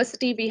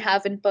university we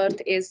have in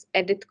Perth is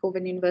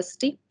𝐓𝐡𝐞𝐫𝐞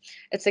University.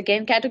 It's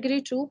again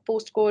category 2,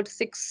 postcode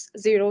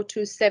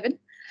 6027.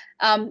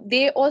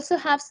 They also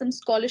have some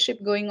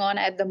scholarship going on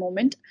at the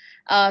moment.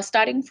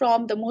 Starting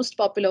from the most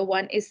popular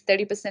one is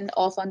 30%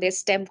 off on their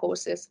STEM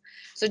courses.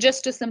 So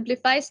just to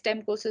simplify,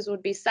 STEM courses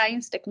would be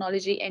science,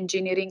 technology,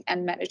 engineering,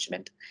 and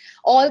management.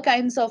 All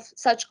kinds of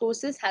such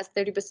courses has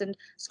 30%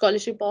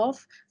 scholarship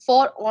off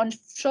for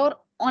onshore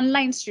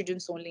online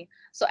students only.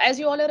 So as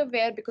you all are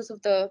aware, because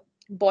of the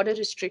border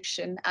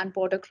restriction and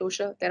border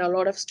closure, there are a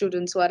lot of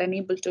students who are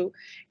unable to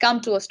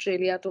come to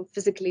Australia to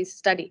physically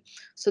study.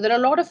 So there are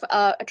a lot of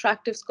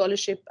attractive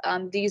scholarship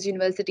these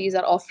universities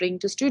are offering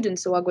to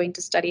students who are going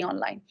to study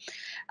online.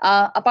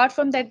 Apart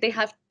from that, they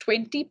have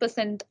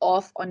 20%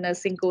 off on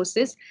nursing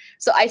courses.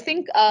 So I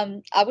think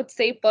I would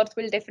say Perth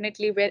will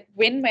definitely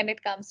win when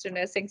it comes to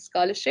nursing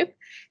scholarship,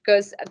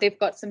 because they've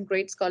got some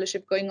great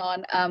scholarship going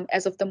on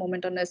as of the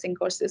moment on nursing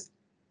courses.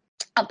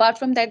 Apart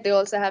from that, they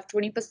also have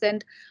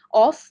 20%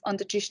 off on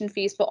the tuition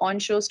fees for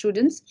onshore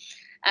students.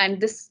 And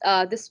this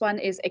one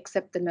is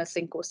except the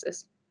nursing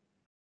courses.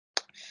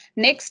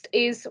 Next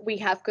is we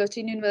have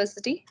Curtin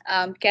University,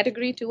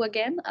 category 2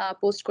 again,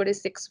 postcode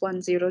is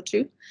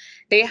 6102.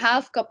 They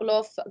have a couple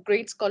of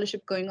great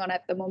scholarship going on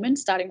at the moment,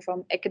 starting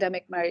from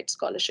academic merit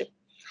scholarship.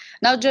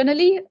 Now,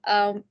 generally,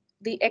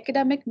 the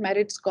academic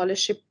merit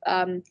scholarship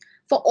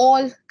for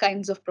all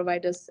kinds of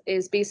providers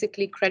is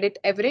basically credit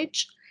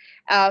average.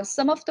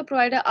 Some of the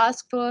provider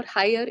ask for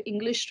higher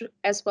English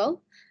as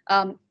well.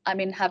 I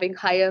mean, having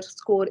higher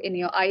score in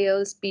your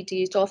IELTS,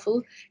 PT,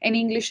 TOEFL, any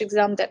English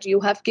exam that you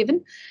have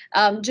given.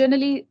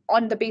 Generally,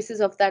 on the basis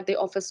of that, they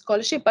offer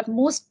scholarship. But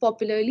most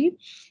popularly,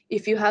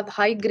 if you have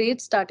high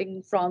grades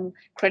starting from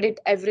credit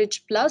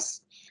average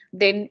plus,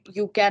 then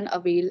you can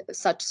avail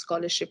such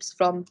scholarships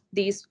from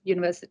these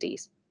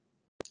universities.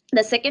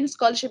 The second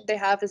scholarship they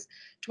have is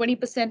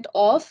 20%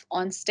 off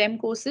on STEM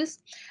courses,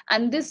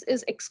 and this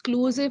is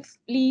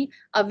exclusively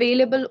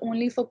available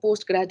only for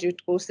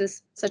postgraduate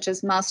courses such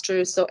as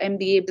master's or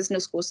MBA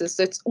business courses.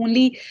 So it's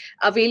only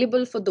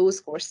available for those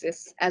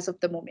courses as of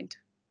the moment.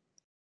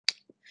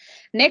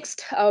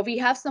 Next, we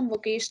have some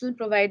vocational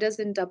providers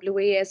in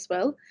WA as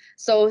well.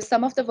 So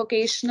some of the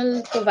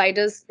vocational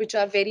providers which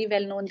are very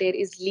well known there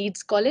is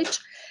Leeds College.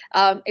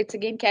 It's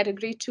again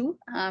category 2,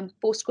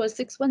 postcode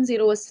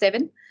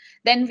 61007.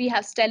 Then we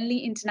have Stanley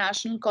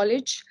International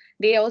College.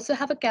 They also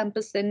have a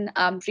campus in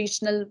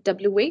regional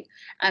WA,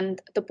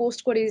 and the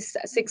postcode is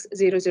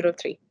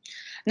 6003.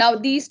 Now,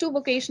 these two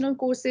vocational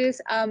courses,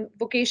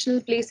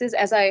 vocational places,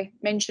 as I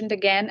mentioned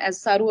again,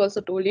 as Saru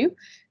also told you,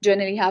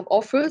 generally have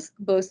offers,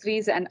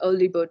 bursaries, and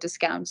early bird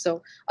discounts.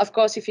 So, of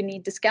course, if you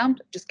need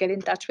discount, just get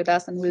in touch with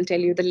us and we'll tell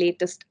you the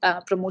latest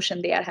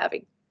promotion they are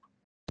having.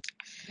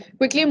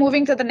 Quickly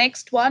moving to the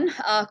next one,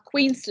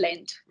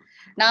 Queensland.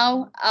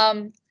 Now,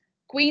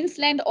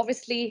 Queensland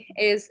obviously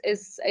is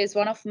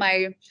one of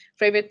my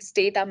favorite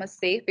state, I must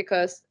say,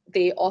 because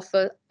they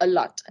offer a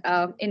lot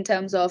in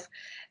terms of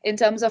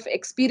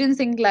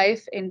experiencing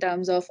life, in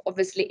terms of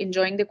obviously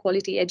enjoying the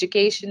quality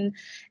education,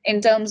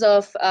 in terms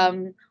of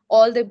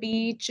all the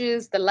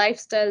beaches, the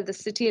lifestyle, the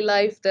city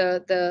life,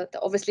 the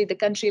obviously the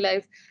country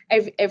life,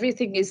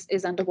 everything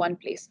is under one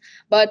place.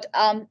 But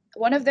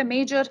one of the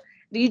major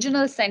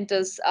regional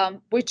centers,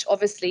 which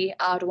obviously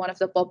are one of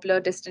the popular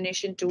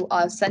destination to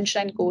our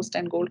Sunshine Coast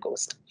and Gold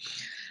Coast.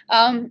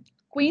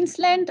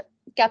 Queensland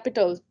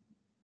capital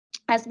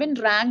has been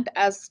ranked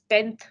as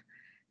 10th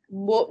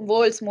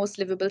world's most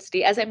livable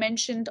state. As I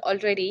mentioned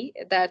already,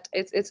 that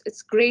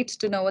it's great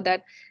to know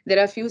that there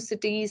are a few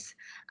cities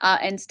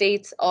and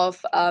states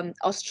of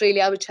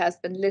Australia which has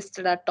been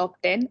listed at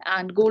top 10,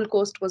 and Gold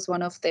Coast was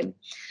one of them.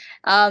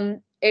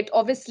 It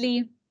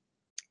obviously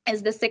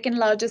is the second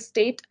largest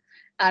state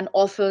and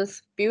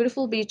offers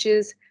beautiful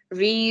beaches,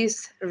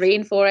 reefs,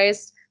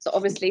 rainforests. So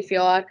obviously, if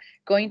you are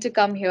going to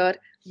come here,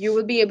 you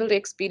will be able to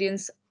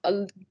experience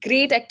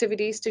great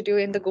activities to do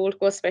in the Gold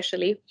Coast,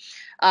 especially.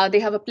 They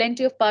have a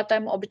plenty of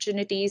part-time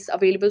opportunities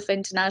available for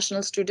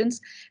international students.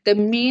 The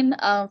main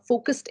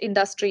focused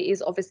industry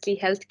is obviously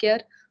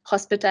healthcare,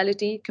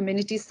 hospitality,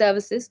 community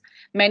services,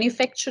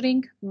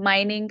 manufacturing,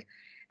 mining,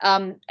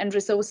 and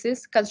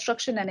resources,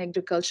 construction and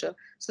agriculture.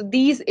 So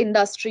these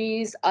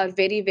industries are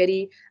very,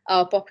 very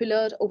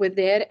popular over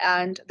there,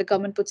 and the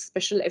government puts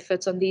special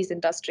efforts on these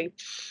industries.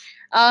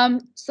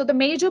 So the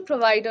major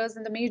providers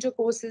and the major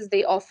courses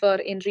they offer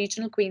in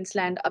regional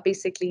Queensland are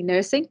basically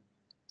nursing.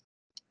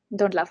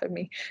 Don't laugh at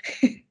me.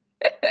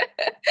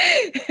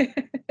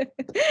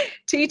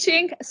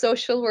 Teaching,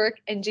 social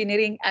work,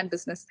 engineering, and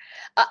business.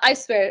 I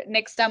swear,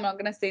 next time I'm not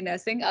going to say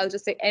nursing. I'll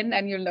just say N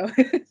and you'll know.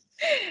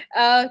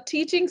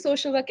 Teaching,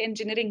 social work,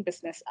 engineering,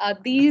 business.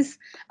 These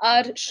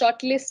are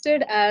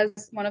shortlisted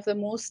as one of the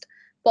most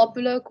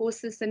popular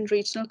courses in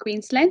regional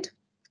Queensland.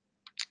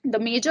 The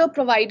major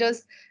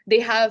providers, they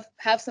have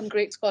some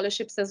great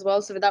scholarships as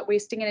well. So without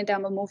wasting any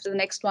time, I'll move to the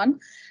next one.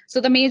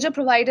 So the major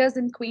providers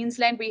in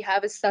Queensland we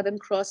have is Southern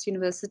Cross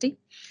University.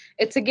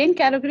 It's again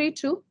category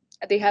 2.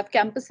 They have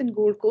campus in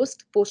Gold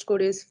Coast.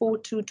 Postcode is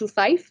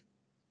 4225.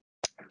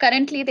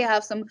 Currently, they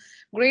have some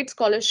great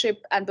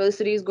scholarship and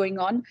bursaries going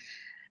on.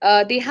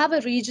 They have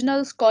a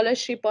regional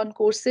scholarship on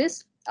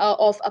courses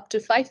of up to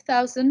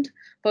 5,000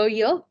 per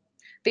year.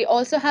 They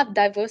also have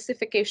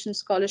diversification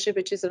scholarship,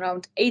 which is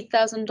around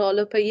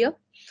 $8,000 per year.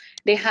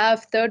 They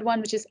have third one,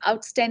 which is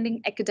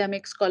outstanding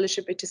academic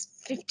scholarship, which is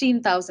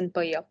 15,000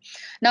 per year.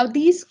 Now,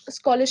 these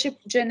scholarships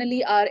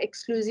generally are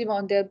exclusive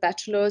on their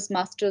bachelor's,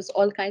 master's,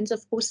 all kinds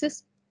of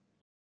courses.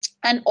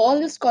 And all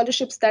the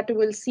scholarships that we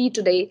will see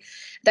today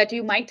that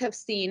you might have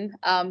seen,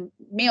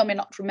 may or may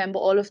not remember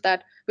all of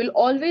that, will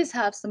always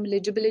have some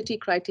eligibility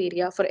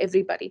criteria for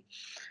everybody.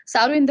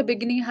 Saru, in the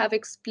beginning, have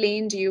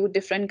explained you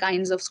different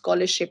kinds of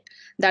scholarship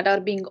that are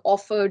being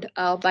offered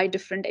by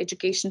different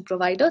education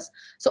providers.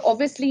 So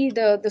obviously,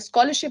 the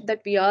scholarship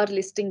that we are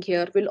listing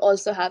here will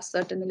also have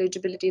certain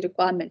eligibility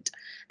requirement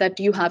that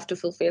you have to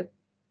fulfill.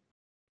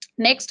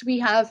 Next we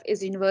have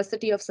is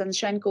University of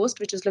Sunshine Coast,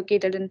 which is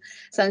located in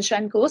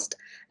Sunshine Coast.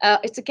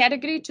 It's a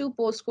category 2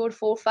 postcode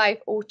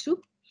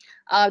 4502.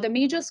 The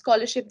major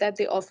scholarship that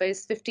they offer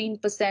is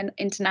 15%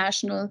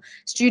 international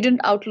student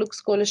outlook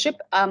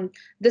scholarship.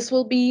 This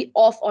will be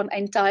off on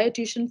entire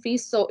tuition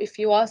fees. So if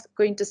you are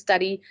going to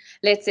study,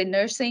 let's say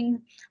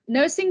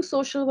nursing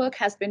social work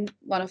has been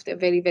one of the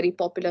very, very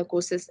popular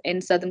courses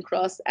in Southern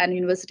Cross and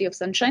University of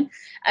Sunshine.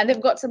 And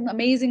they've got some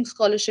amazing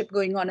scholarship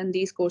going on in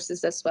these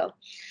courses as well.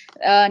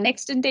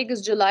 Next intake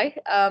is July.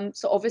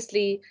 So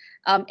obviously,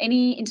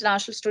 any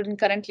international student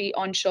currently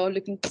onshore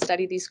looking to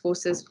study these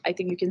courses, I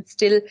think you can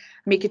still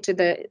make it to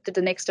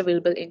the next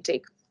available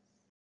intake.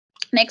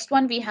 Next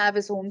one we have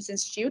is Holmes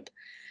Institute.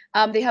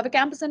 They have a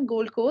campus on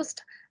Gold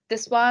Coast.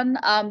 This one,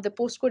 the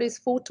postcode is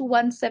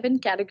 4217,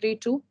 category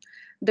 2.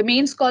 The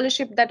main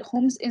scholarship that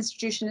Holmes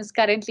Institution is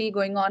currently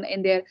going on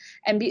in their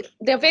MBA,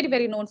 they're very,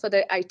 very known for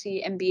their IT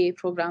MBA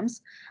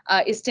programs,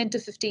 is 10 to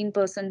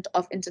 15%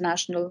 of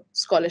international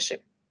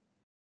scholarship.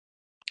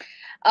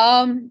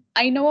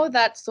 I know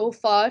that so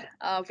far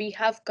we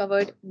have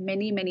covered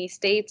many, many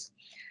states.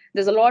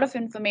 There's a lot of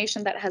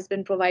information that has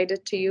been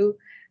provided to you.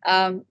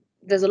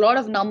 There's a lot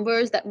of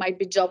numbers that might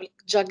be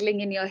juggling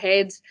in your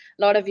heads,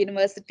 a lot of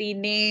university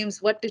names,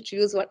 what to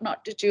choose, what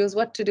not to choose,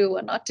 what to do,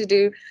 what not to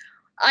do.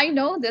 I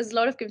know there's a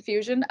lot of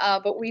confusion,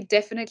 but we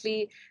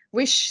definitely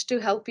wish to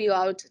help you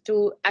out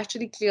to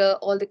actually clear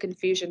all the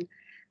confusion.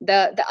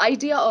 The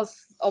idea of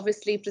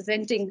obviously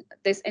presenting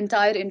this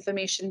entire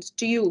information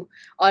to you,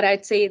 or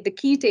I'd say the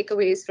key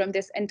takeaways from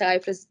this entire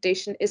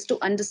presentation, is to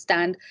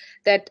understand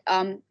that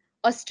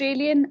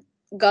Australian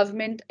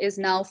government is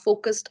now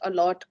focused a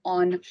lot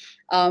on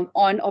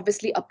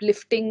obviously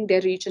uplifting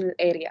their regional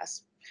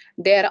areas.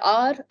 There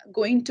are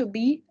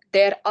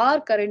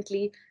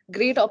currently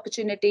great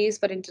opportunities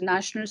for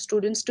international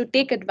students to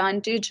take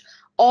advantage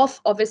of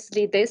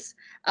obviously this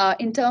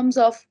in terms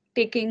of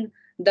taking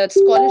the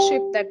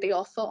scholarship that they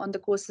offer on the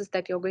courses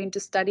that you're going to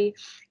study,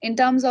 in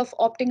terms of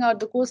opting out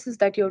the courses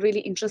that you're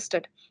really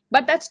interested.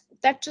 But that's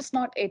just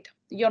not it.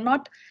 You're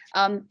not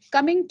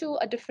coming to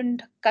a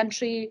different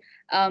country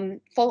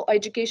for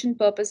education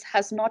purpose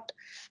is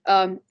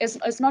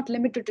not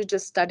limited to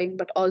just studying,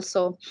 but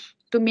also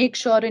to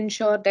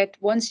ensure that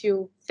once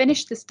you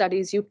finish the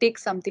studies, you take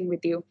something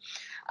with you.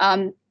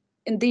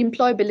 In the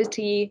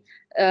employability,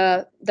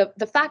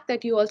 the fact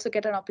that you also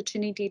get an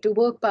opportunity to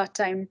work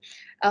part-time.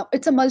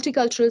 It's a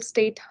multicultural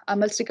state, a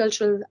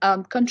multicultural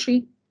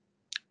country.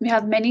 We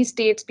have many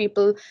states,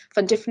 people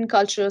from different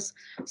cultures.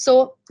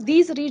 So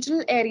these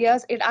regional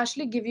areas, it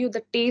actually give you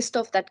the taste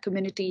of that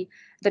community,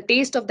 the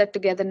taste of that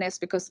togetherness,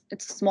 because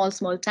it's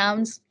small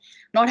towns,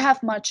 not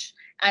have much.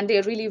 And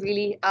they're really,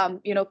 really,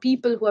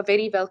 people who are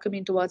very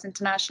welcoming towards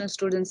international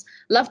students.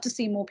 Love to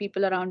see more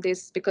people around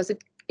this, because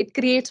it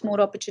creates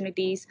more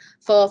opportunities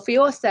for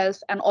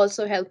yourself and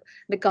also help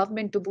the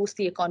government to boost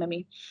the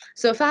economy.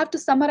 So if I have to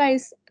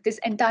summarize this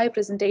entire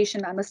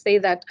presentation, I must say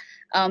that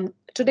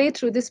today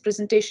through this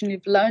presentation,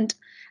 we've learned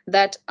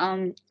that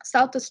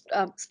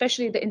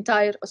especially the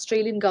entire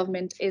Australian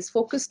government is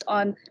focused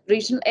on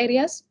regional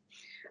areas.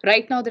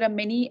 Right now, there are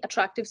many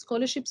attractive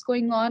scholarships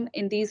going on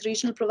in these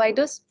regional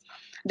providers.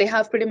 They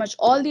have pretty much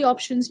all the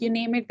options, you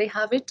name it, they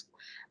have it.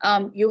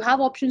 You have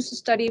options to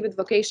study with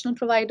vocational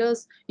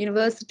providers,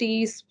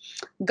 universities,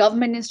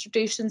 government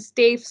institutions,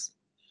 TAFEs.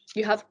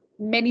 You have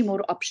many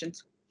more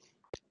options.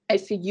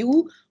 If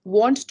you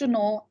want to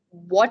know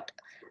what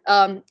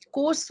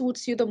course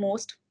suits you the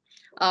most,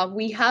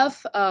 we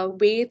have a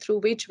way through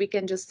which we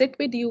can just sit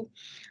with you,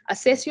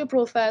 assess your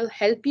profile,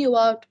 help you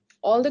out.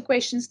 All the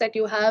questions that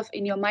you have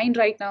in your mind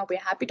right now, we're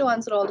happy to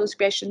answer all those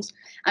questions,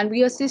 and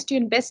we assist you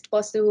in best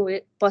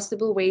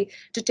possible way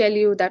to tell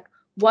you that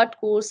what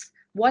course,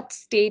 what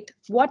state,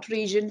 what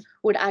region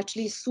would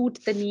actually suit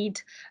the need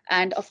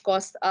and, of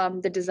course,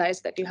 the desires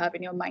that you have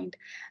in your mind.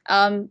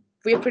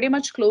 we are pretty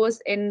much close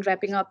in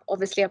wrapping up,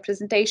 obviously, our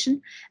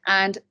presentation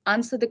and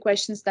answer the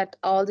questions that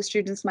all the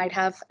students might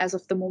have as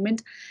of the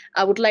moment.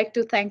 I would like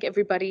to thank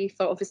everybody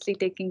for obviously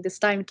taking this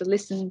time to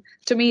listen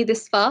to me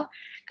this far.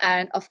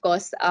 And of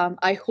course,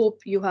 I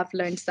hope you have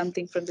learned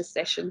something from this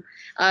session.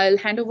 I'll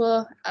hand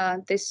over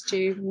this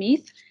to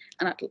Meeth,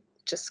 and I'll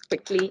just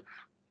quickly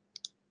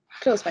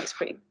close my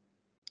screen.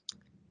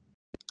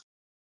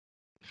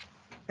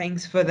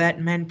 Thanks for that,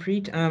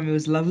 Manpreet. It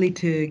was lovely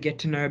to get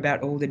to know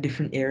about all the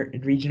different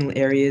regional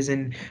areas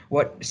and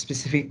what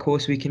specific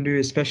course we can do,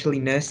 especially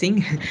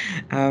nursing,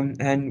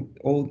 and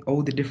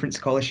all the different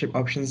scholarship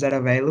options that are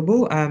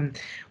available.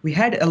 We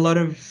had a lot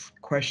of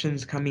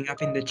questions coming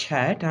up in the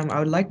chat. I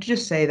would like to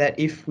just say that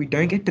if we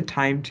don't get the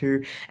time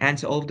to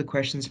answer all of the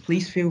questions,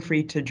 please feel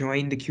free to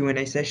join the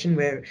Q&A session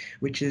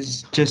which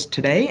is just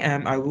today.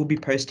 I will be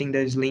posting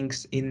those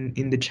links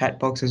in the chat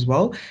box as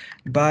well.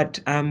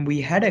 But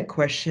we had a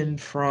question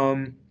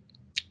from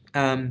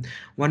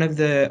one of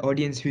the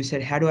audience who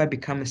said, how do I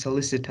become a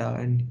solicitor?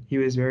 And he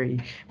was very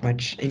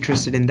much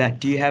interested in that.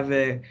 Do you have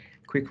a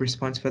quick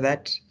response for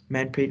that,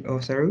 Manpreet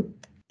or Saru?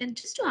 And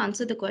just to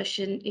answer the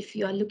question, if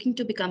you are looking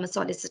to become a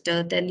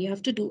solicitor, then you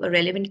have to do a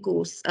relevant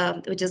course,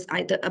 which is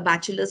either a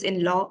bachelor's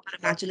in law or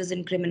a bachelor's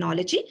in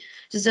criminology.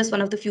 This is just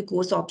one of the few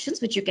course options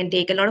which you can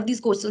take. A lot of these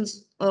course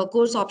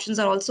options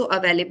are also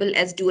available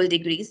as dual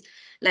degrees.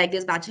 Like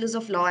there's bachelor's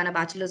of law and a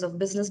bachelor's of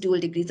business dual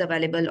degrees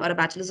available, or a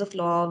bachelor's of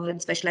law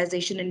with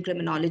specialization in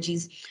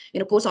criminologies.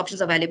 Course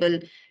options available.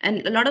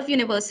 And a lot of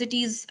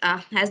universities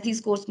has these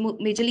course,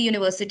 majorly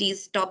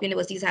universities, top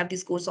universities have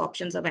these course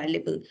options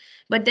available.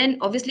 But then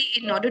obviously,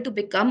 in order to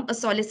become a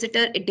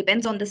solicitor, it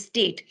depends on the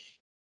state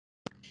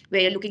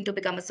where you're looking to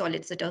become a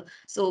solicitor.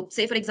 So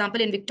say, for example,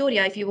 in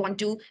Victoria, if you want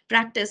to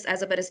practice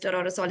as a barrister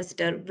or a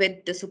solicitor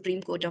with the Supreme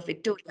Court of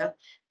Victoria,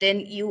 then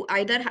you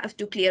either have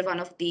to clear one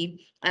of the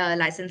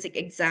licensing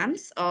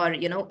exams, or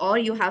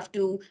you have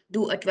to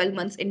do a 12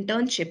 months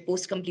internship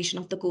post completion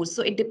of the course.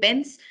 So it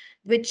depends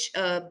which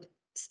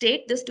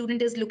state the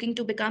student is looking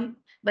to become.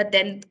 But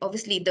then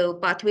obviously the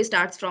pathway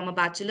starts from a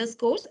bachelor's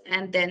course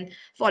and then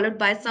followed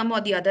by some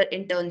or the other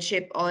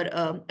internship or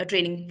a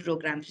training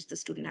program which the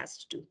student has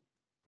to do.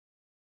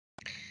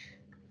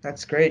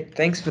 That's great.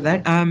 Thanks for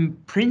that.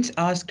 Prince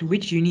asked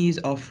which uni is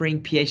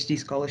offering PhD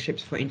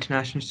scholarships for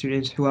international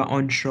students who are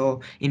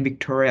onshore in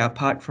Victoria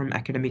apart from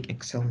academic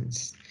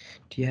excellence.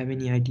 Do you have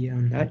any idea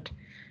on that?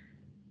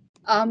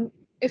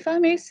 If I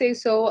may say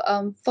so,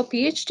 for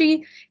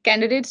PhD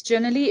candidates,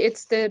 generally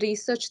it's the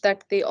research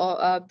that they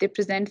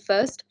present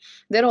first.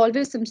 There are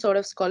always some sort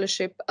of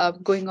scholarship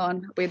going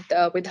on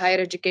with higher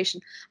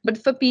education. But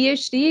for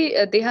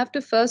PhD, they have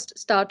to first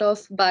start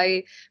off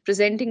by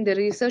presenting the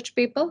research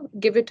paper,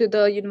 give it to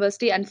the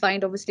university, and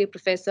find obviously a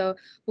professor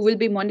who will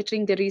be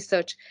monitoring the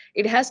research.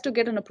 It has to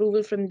get an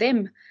approval from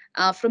them.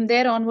 From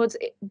there onwards,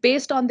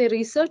 based on their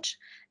research,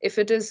 if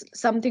it is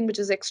something which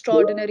is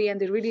extraordinary and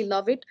they really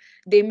love it,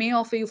 they may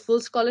offer you full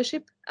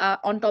scholarship.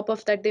 On top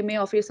of that, they may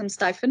offer you some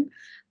stipend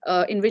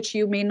in which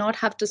you may not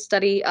have to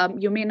study.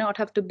 You may not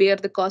have to bear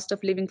the cost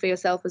of living for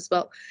yourself as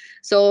well.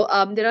 So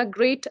there are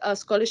great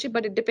scholarship,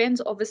 but it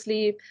depends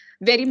obviously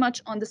very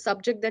much on the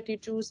subject that you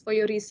choose for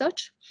your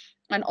research.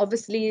 And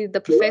obviously the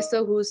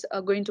professor who's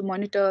going to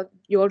monitor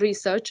your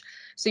research.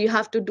 So you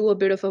have to do a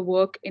bit of a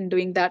work in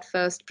doing that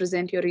first,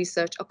 present your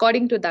research.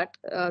 According to that,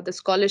 the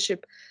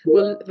scholarship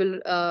will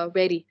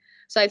vary.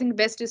 So I think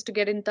best is to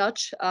get in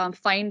touch,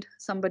 find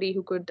somebody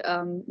who could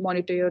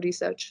monitor your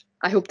research.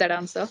 I hope that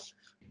answer.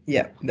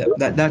 Yeah,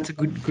 that's a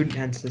good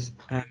answer,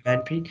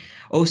 Manpreet.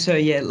 Also,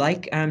 yeah,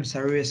 like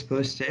Saru has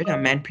posted,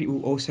 Manpreet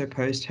will also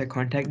post her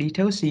contact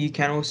details, so you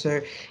can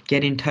also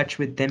get in touch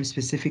with them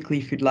specifically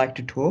if you'd like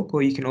to talk,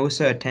 or you can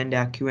also attend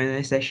our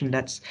Q&A session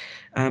that's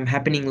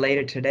happening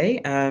later today.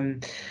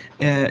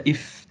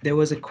 If there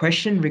was a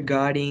question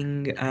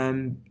regarding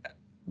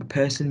a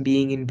person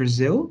being in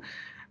Brazil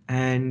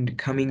and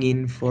coming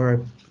in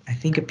for, I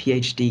think, a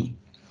PhD,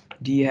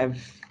 do you have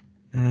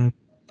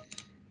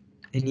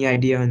any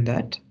idea on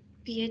that?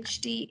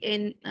 PhD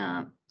in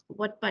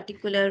what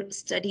particular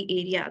study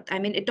area? I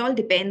mean, it all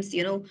depends,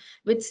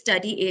 which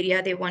study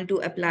area they want to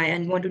apply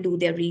and want to do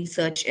their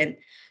research in.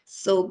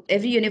 So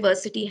every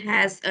university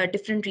has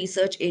different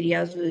research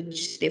areas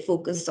which they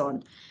focus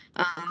on.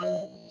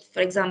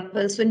 For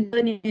example,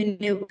 Swinburne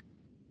University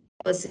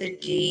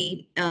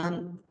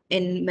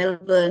in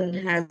Melbourne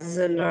has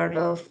a lot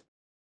of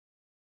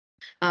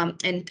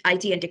and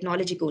IT and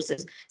technology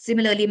courses.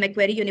 Similarly,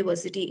 Macquarie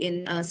University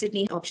in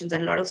Sydney options,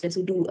 and a lot of students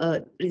who do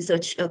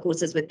research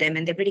courses with them,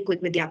 and they're pretty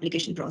quick with the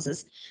application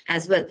process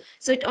as well.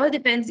 So it all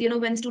depends,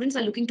 when students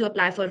are looking to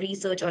apply for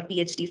research or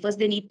PhD, first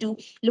they need to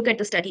look at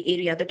the study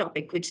area, the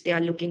topic which they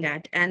are looking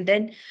at. And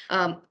then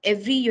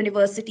every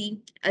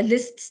university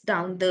lists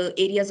down the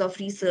areas of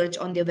research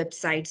on their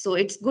website. So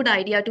it's good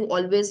idea to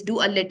always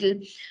do a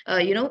little,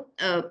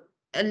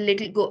 a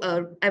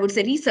little I would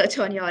say research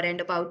on your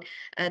end about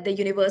the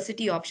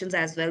university options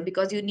as well,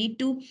 because you need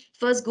to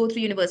first go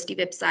through university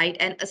website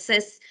and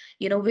assess,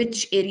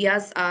 which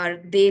areas are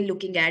they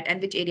looking at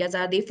and which areas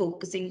are they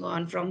focusing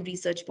on from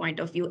research point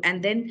of view.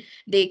 And then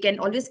they can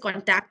always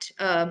contact,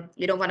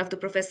 one of the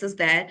professors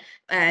there,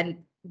 and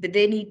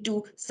they need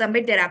to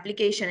submit their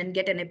application and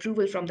get an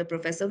approval from the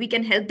professor. We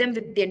can help them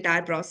with the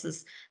entire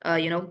process,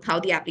 how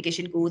the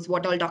application goes,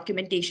 what all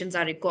documentations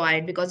are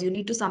required, because you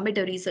need to submit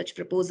a research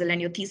proposal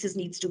and your thesis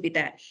needs to be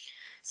there.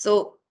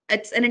 So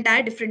it's an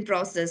entire different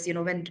process,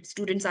 when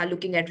students are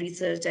looking at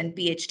research and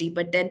PhD.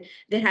 But then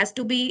there has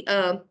to be,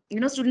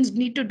 students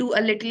need to do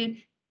a little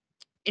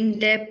in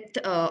depth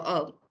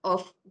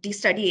of the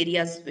study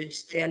areas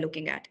which they are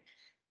looking at.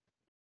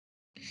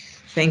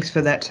 Thanks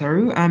for that,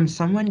 Saru.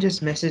 Someone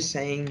just messaged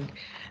saying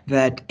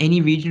that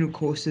any regional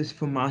courses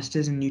for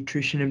Masters in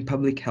Nutrition and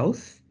Public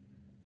Health.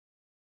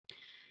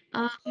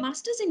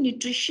 Masters in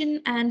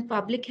Nutrition and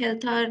Public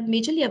Health are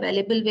majorly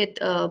available with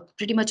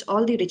pretty much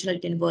all the regional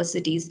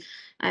universities.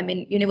 I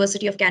mean,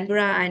 University of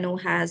Canberra, I know,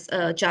 has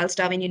Charles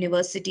Darwin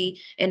University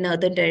in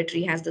Northern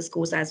Territory has this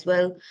course as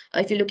well.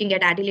 If you're looking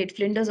at Adelaide,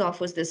 Flinders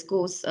offers this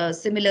course.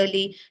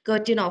 Similarly,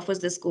 Curtin offers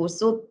this course.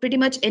 So pretty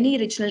much any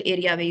regional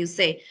area where you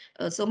say.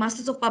 So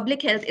Masters of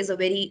Public Health is a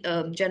very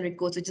generic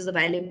course, which is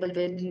available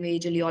with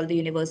majorly all the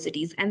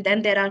universities. And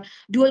then there are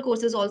dual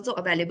courses also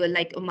available,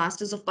 like a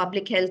Masters of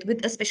Public Health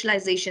with a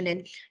specialization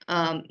in,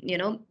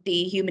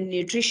 the human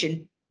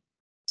nutrition.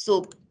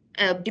 So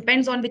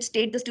depends on which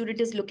state the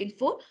student is looking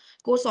for.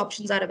 Course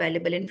options are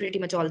available in pretty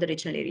much all the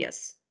regional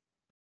areas.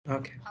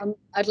 Okay.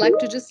 I'd like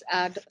to just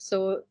add,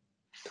 so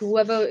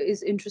whoever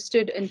is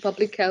interested in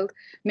public health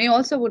may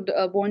also would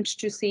want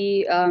to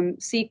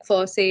seek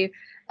for, say,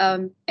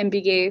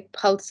 MBA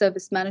Health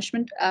Service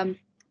Management,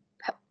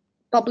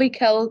 public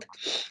health,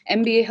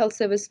 MBA Health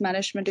Service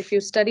Management. If you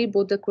study,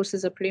 both the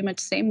courses are pretty much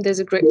same. There's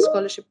a great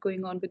scholarship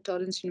going on with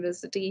Torrens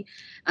University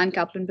and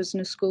Kaplan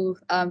Business School,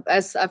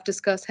 as I've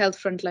discussed,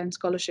 Health Frontline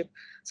Scholarship.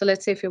 So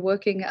let's say if you're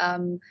working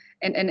in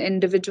an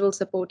individual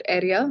support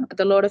area,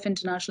 there are a lot of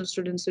international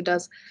students who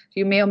does,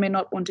 you may or may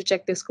not want to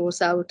check this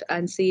course out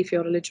and see if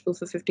you're eligible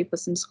for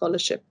 50%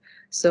 scholarship.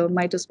 So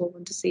might as well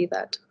want to see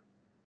that.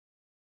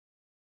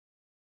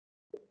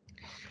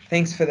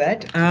 Thanks for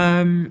that.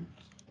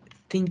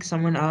 I think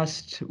someone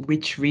asked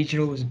which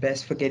regional was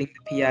best for getting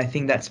the PR. I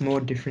think that's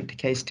more different to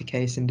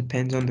case and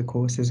depends on the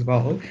course as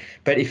well.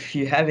 But if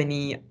you have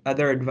any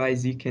other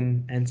advice, you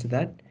can answer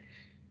that.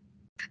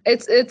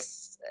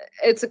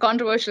 It's a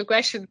controversial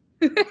question.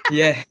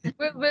 Yeah.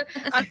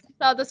 I'm from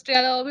South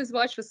Australia. I always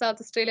watch for South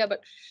Australia,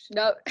 but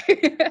no.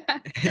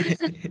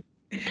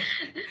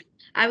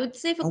 I would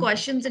say for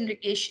questions in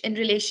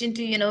relation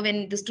to,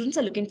 when the students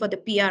are looking for the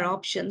PR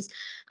options,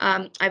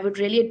 I would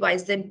really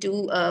advise them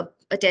to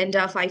attend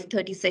our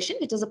 5:30 session,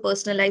 which is a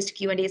personalized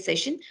Q&A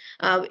session,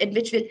 in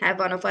which we'll have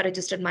one of our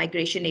registered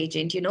migration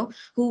agent,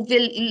 who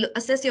will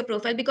assess your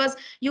profile, because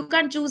you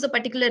can't choose a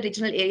particular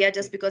regional area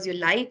just because you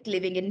like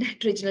living in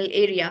that regional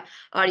area.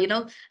 Or,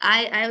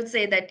 I would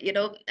say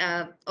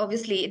that,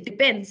 obviously it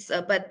depends,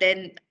 but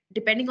then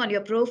depending on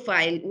your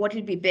profile, what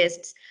will be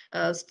best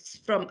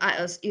from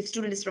if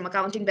student is from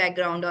accounting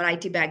background or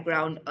IT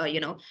background,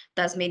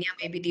 Tasmania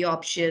may be the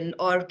option,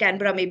 or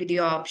Canberra may be the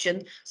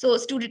option. So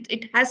student,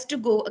 it has to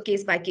go a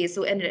case by case.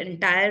 So an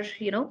entire,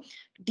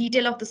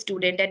 detail of the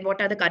student and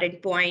what are the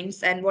current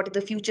points and what is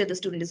the future the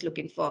student is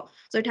looking for.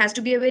 So it has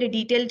to be a very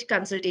detailed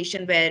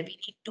consultation where we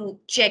need to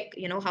check,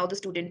 how the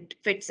student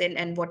fits in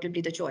and what will be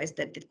the choice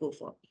that they go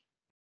for.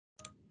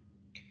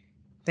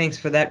 Thanks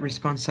for that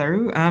response,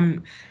 Saru.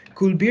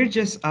 Kulbir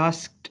just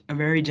asked a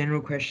very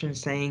general question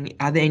saying,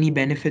 are there any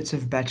benefits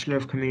of Bachelor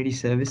of Community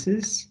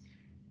Services?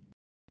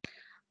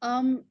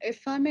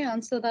 If I may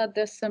answer that,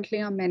 there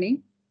certainly are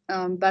many.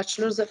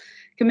 Bachelor's of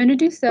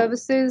Community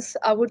Services,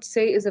 I would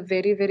say, is a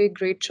very, very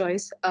great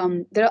choice.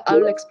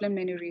 I'll explain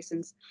many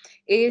reasons.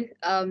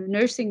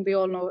 Nursing, we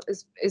all know,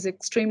 is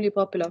extremely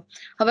popular.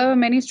 However,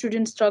 many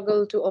students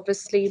struggle to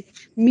obviously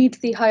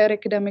meet the higher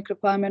academic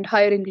requirement,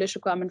 higher English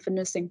requirement for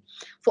nursing.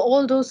 For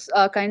all those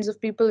kinds of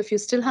people, if you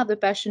still have the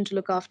passion to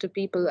look after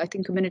people, I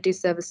think Community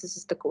Services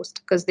is the course,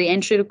 because the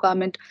entry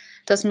requirement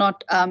does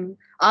not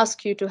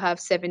ask you to have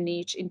 7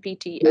 each in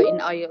PT, in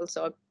IELTS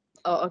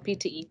or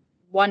PTE.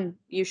 One,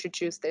 you should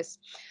choose this.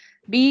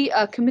 B,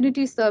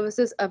 community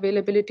services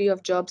availability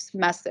of jobs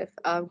massive.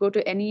 Go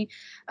to any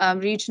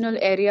regional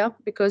area,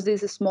 because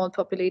these are small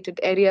populated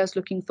areas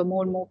looking for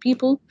more and more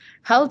people.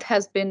 Health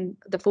has been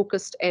the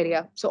focused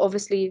area. So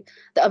obviously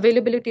the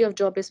availability of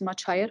job is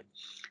much higher.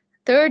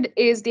 Third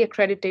is the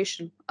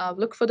accreditation.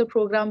 Look for the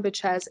program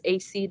which has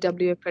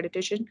ACW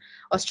accreditation,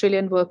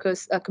 Australian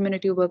Workers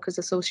Community Workers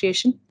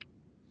Association.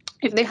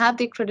 If they have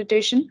the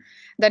accreditation,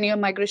 then your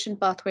migration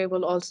pathway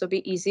will also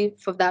be easy.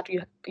 For that,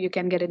 you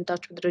can get in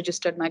touch with the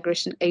registered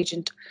migration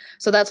agent.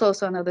 So that's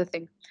also another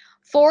thing.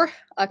 4,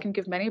 I can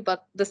give many,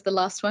 but this is the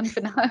last one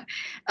for now.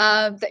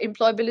 The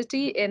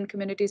employability in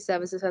community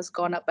services has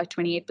gone up by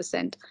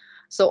 28%.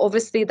 So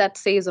obviously that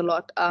says a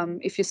lot.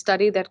 If you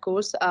study that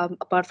course,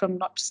 apart from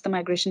not just the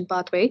migration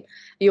pathway,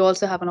 you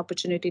also have an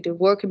opportunity to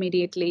work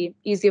immediately,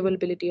 easy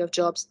availability of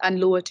jobs, and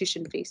lower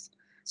tuition fees.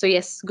 So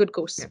yes, good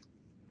course. Yeah.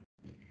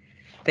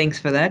 Thanks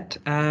for that.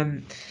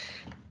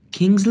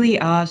 Kingsley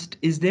asked,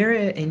 is there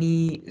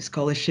any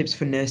scholarships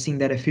for nursing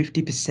that are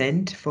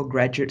 50% for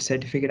graduate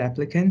certificate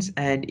applicants?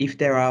 And if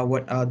there are,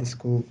 what are the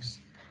schools?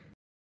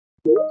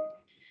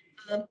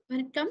 When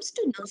it comes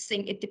to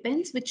nursing, it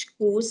depends which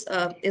course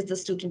is the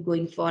student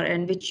going for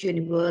and which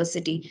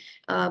university.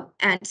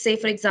 And say,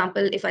 for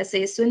example, if I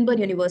say Swinburne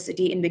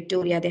University in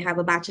Victoria, they have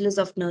a Bachelor's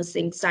of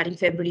Nursing starting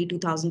February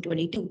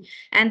 2022,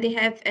 and they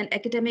have an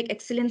academic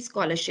excellence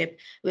scholarship,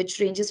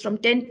 which ranges from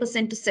 10%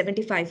 to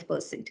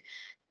 75%.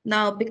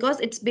 Now, because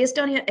it's based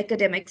on your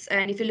academics,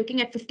 and if you're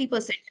looking at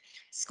 50%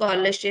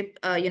 scholarship,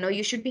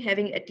 you should be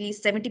having at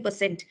least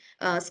 70%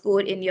 score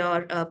in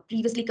your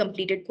previously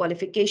completed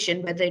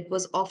qualification, whether it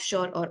was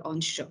offshore or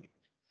onshore.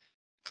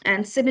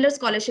 And similar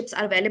scholarships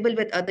are available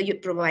with other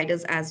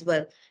providers as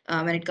well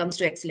when it comes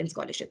to excellent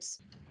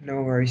scholarships.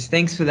 No worries.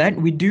 Thanks for that.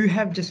 We do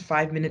have just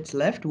 5 minutes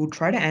left. We'll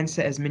try to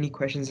answer as many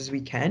questions as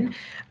we can.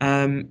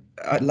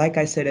 Like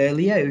I said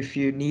earlier, if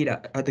you need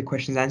other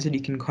questions answered,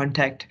 you can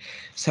contact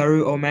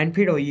Saru or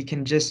Manpreet, or you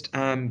can just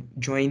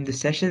join the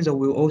sessions, or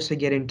we'll also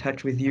get in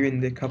touch with you in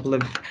the couple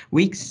of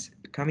weeks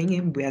coming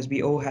in, as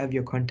we all have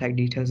your contact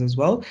details as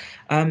well.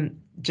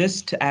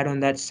 Just to add on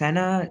that,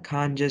 Sana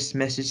Khan just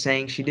messaged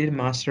saying she did a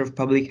Master of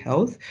Public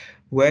Health,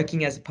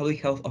 working as a public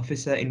health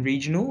officer in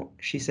regional.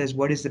 She says,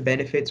 what is the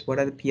benefits? What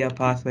are the PR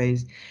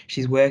pathways?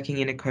 She's working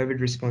in a COVID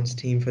response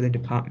team for the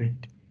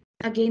department.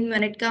 Again,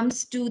 when it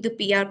comes to the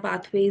PR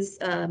pathways,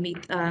 we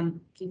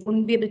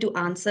won't be able to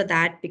answer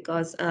that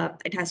because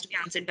it has to be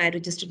answered by a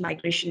registered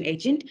migration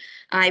agent.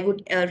 I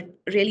would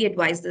really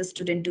advise the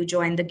student to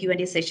join the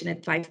Q&A session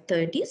at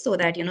 5:30 so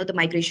that the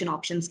migration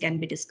options can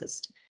be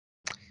discussed.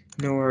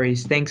 No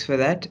worries. Thanks for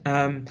that.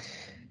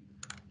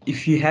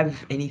 If you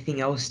have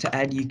anything else to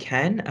add, you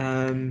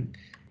can.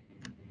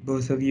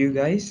 Both of you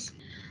guys.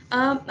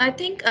 I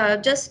think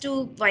just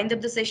to wind up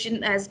the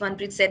session, as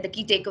Manpreet said, the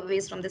key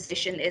takeaways from the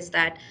session is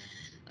that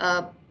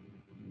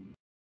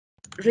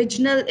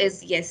regional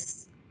is,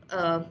 yes,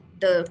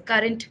 the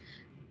current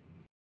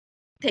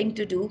thing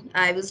to do.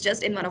 I was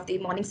just in one of the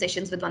morning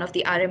sessions with one of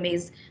the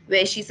RMAs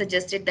where she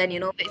suggested that,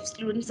 if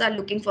students are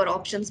looking for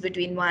options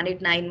between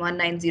 189,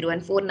 190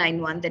 and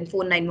 491, then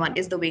 491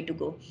 is the way to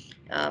go.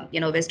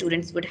 Where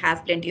students would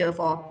have plenty of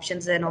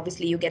options, and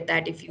obviously you get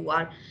that if you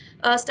are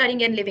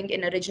studying and living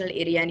in a regional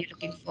area and you're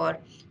looking for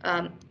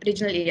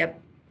regional area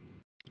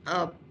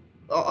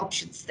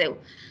options. So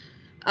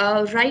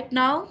right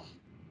now,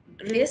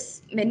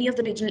 many of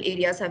the regional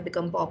areas have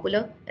become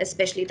popular,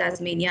 especially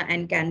Tasmania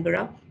and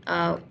Canberra,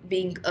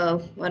 being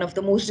one of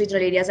the most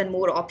regional areas and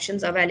more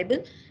options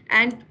available.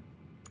 And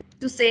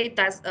to say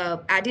that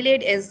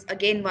Adelaide is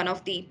again one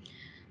of the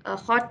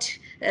hot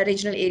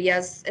regional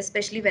areas,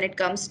 especially when it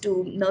comes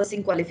to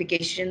nursing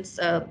qualifications.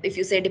 If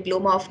you say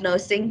diploma of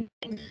nursing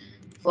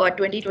for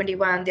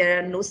 2021, there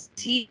are no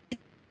seats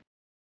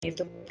of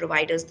the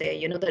providers there.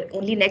 The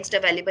only next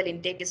available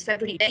intake is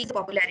February. That is the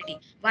popularity.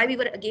 Why we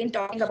were again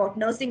talking about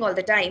nursing all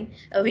the time.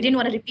 We didn't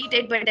want to repeat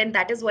it, but then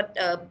that is what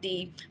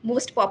the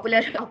most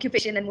popular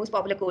occupation and most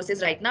popular course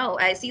is right now.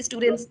 I see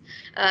students,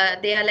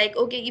 they are like,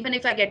 okay, even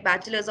if I get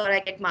bachelor's or I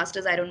get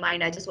master's, I don't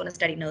mind. I just want to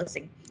study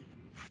nursing.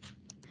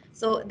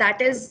 So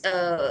that is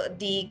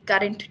the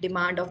current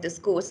demand of this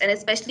course, and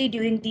especially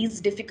during these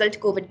difficult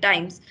COVID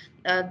times,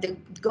 the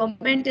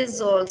government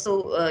is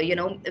also,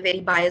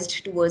 very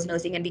biased towards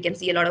nursing, and we can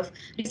see a lot of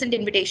recent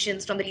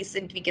invitations from the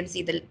recent. We can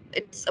see that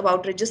it's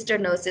about registered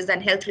nurses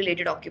and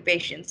health-related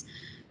occupations.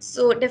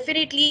 So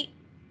definitely,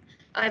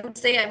 I would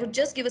say I would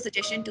just give a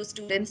suggestion to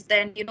students.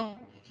 Then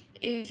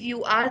if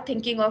you are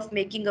thinking of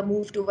making a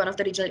move to one of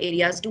the regional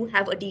areas, do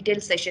have a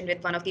detailed session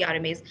with one of the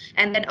RMAs,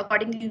 and then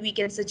accordingly we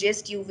can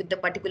suggest you with the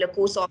particular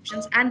course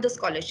options and the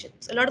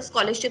scholarships. A lot of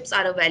scholarships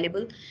are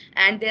available,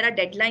 and there are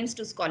deadlines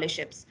to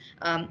scholarships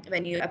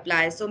when you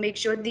apply. So make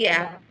sure the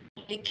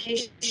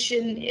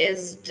application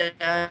is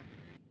done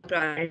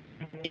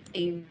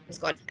priority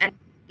scholarship. And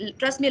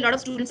trust me, a lot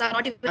of students are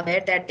not even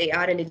aware that they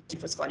are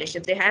eligible for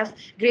scholarships. They have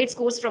great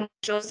scores from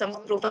some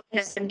profile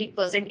has 70%,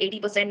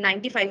 80%,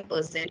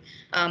 95%,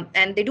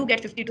 and they do get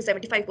 50 to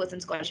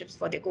 75% scholarships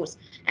for their course.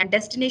 And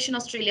Destination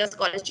Australia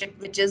scholarship,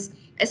 which is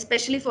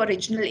especially for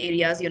regional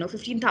areas,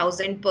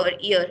 15,000 per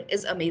year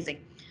is amazing.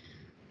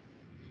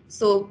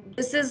 So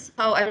this is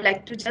how I would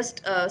like to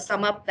just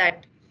sum up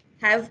that.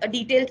 Have a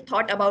detailed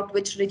thought about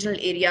which regional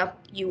area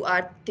you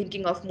are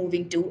thinking of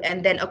moving to,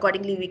 and then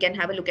accordingly we can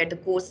have a look at the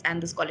course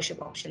and the scholarship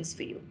options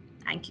for you.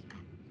 Thank you.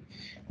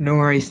 No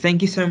worries.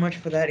 Thank you so much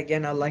for that.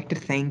 Again, I'd like to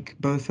thank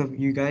both of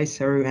you guys,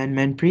 Saru and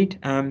Manpreet.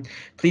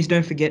 Please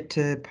don't forget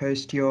to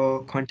post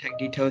your contact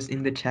details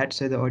in the chat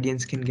so the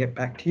audience can get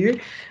back to you.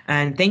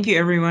 And thank you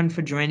everyone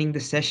for joining the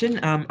session.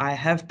 I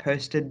have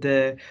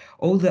posted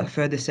all the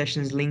further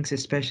sessions links,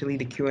 especially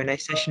the Q&A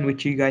session,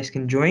 which you guys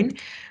can join.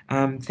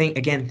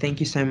 Thank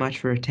you so much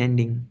for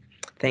attending.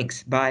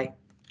 Thanks. Bye.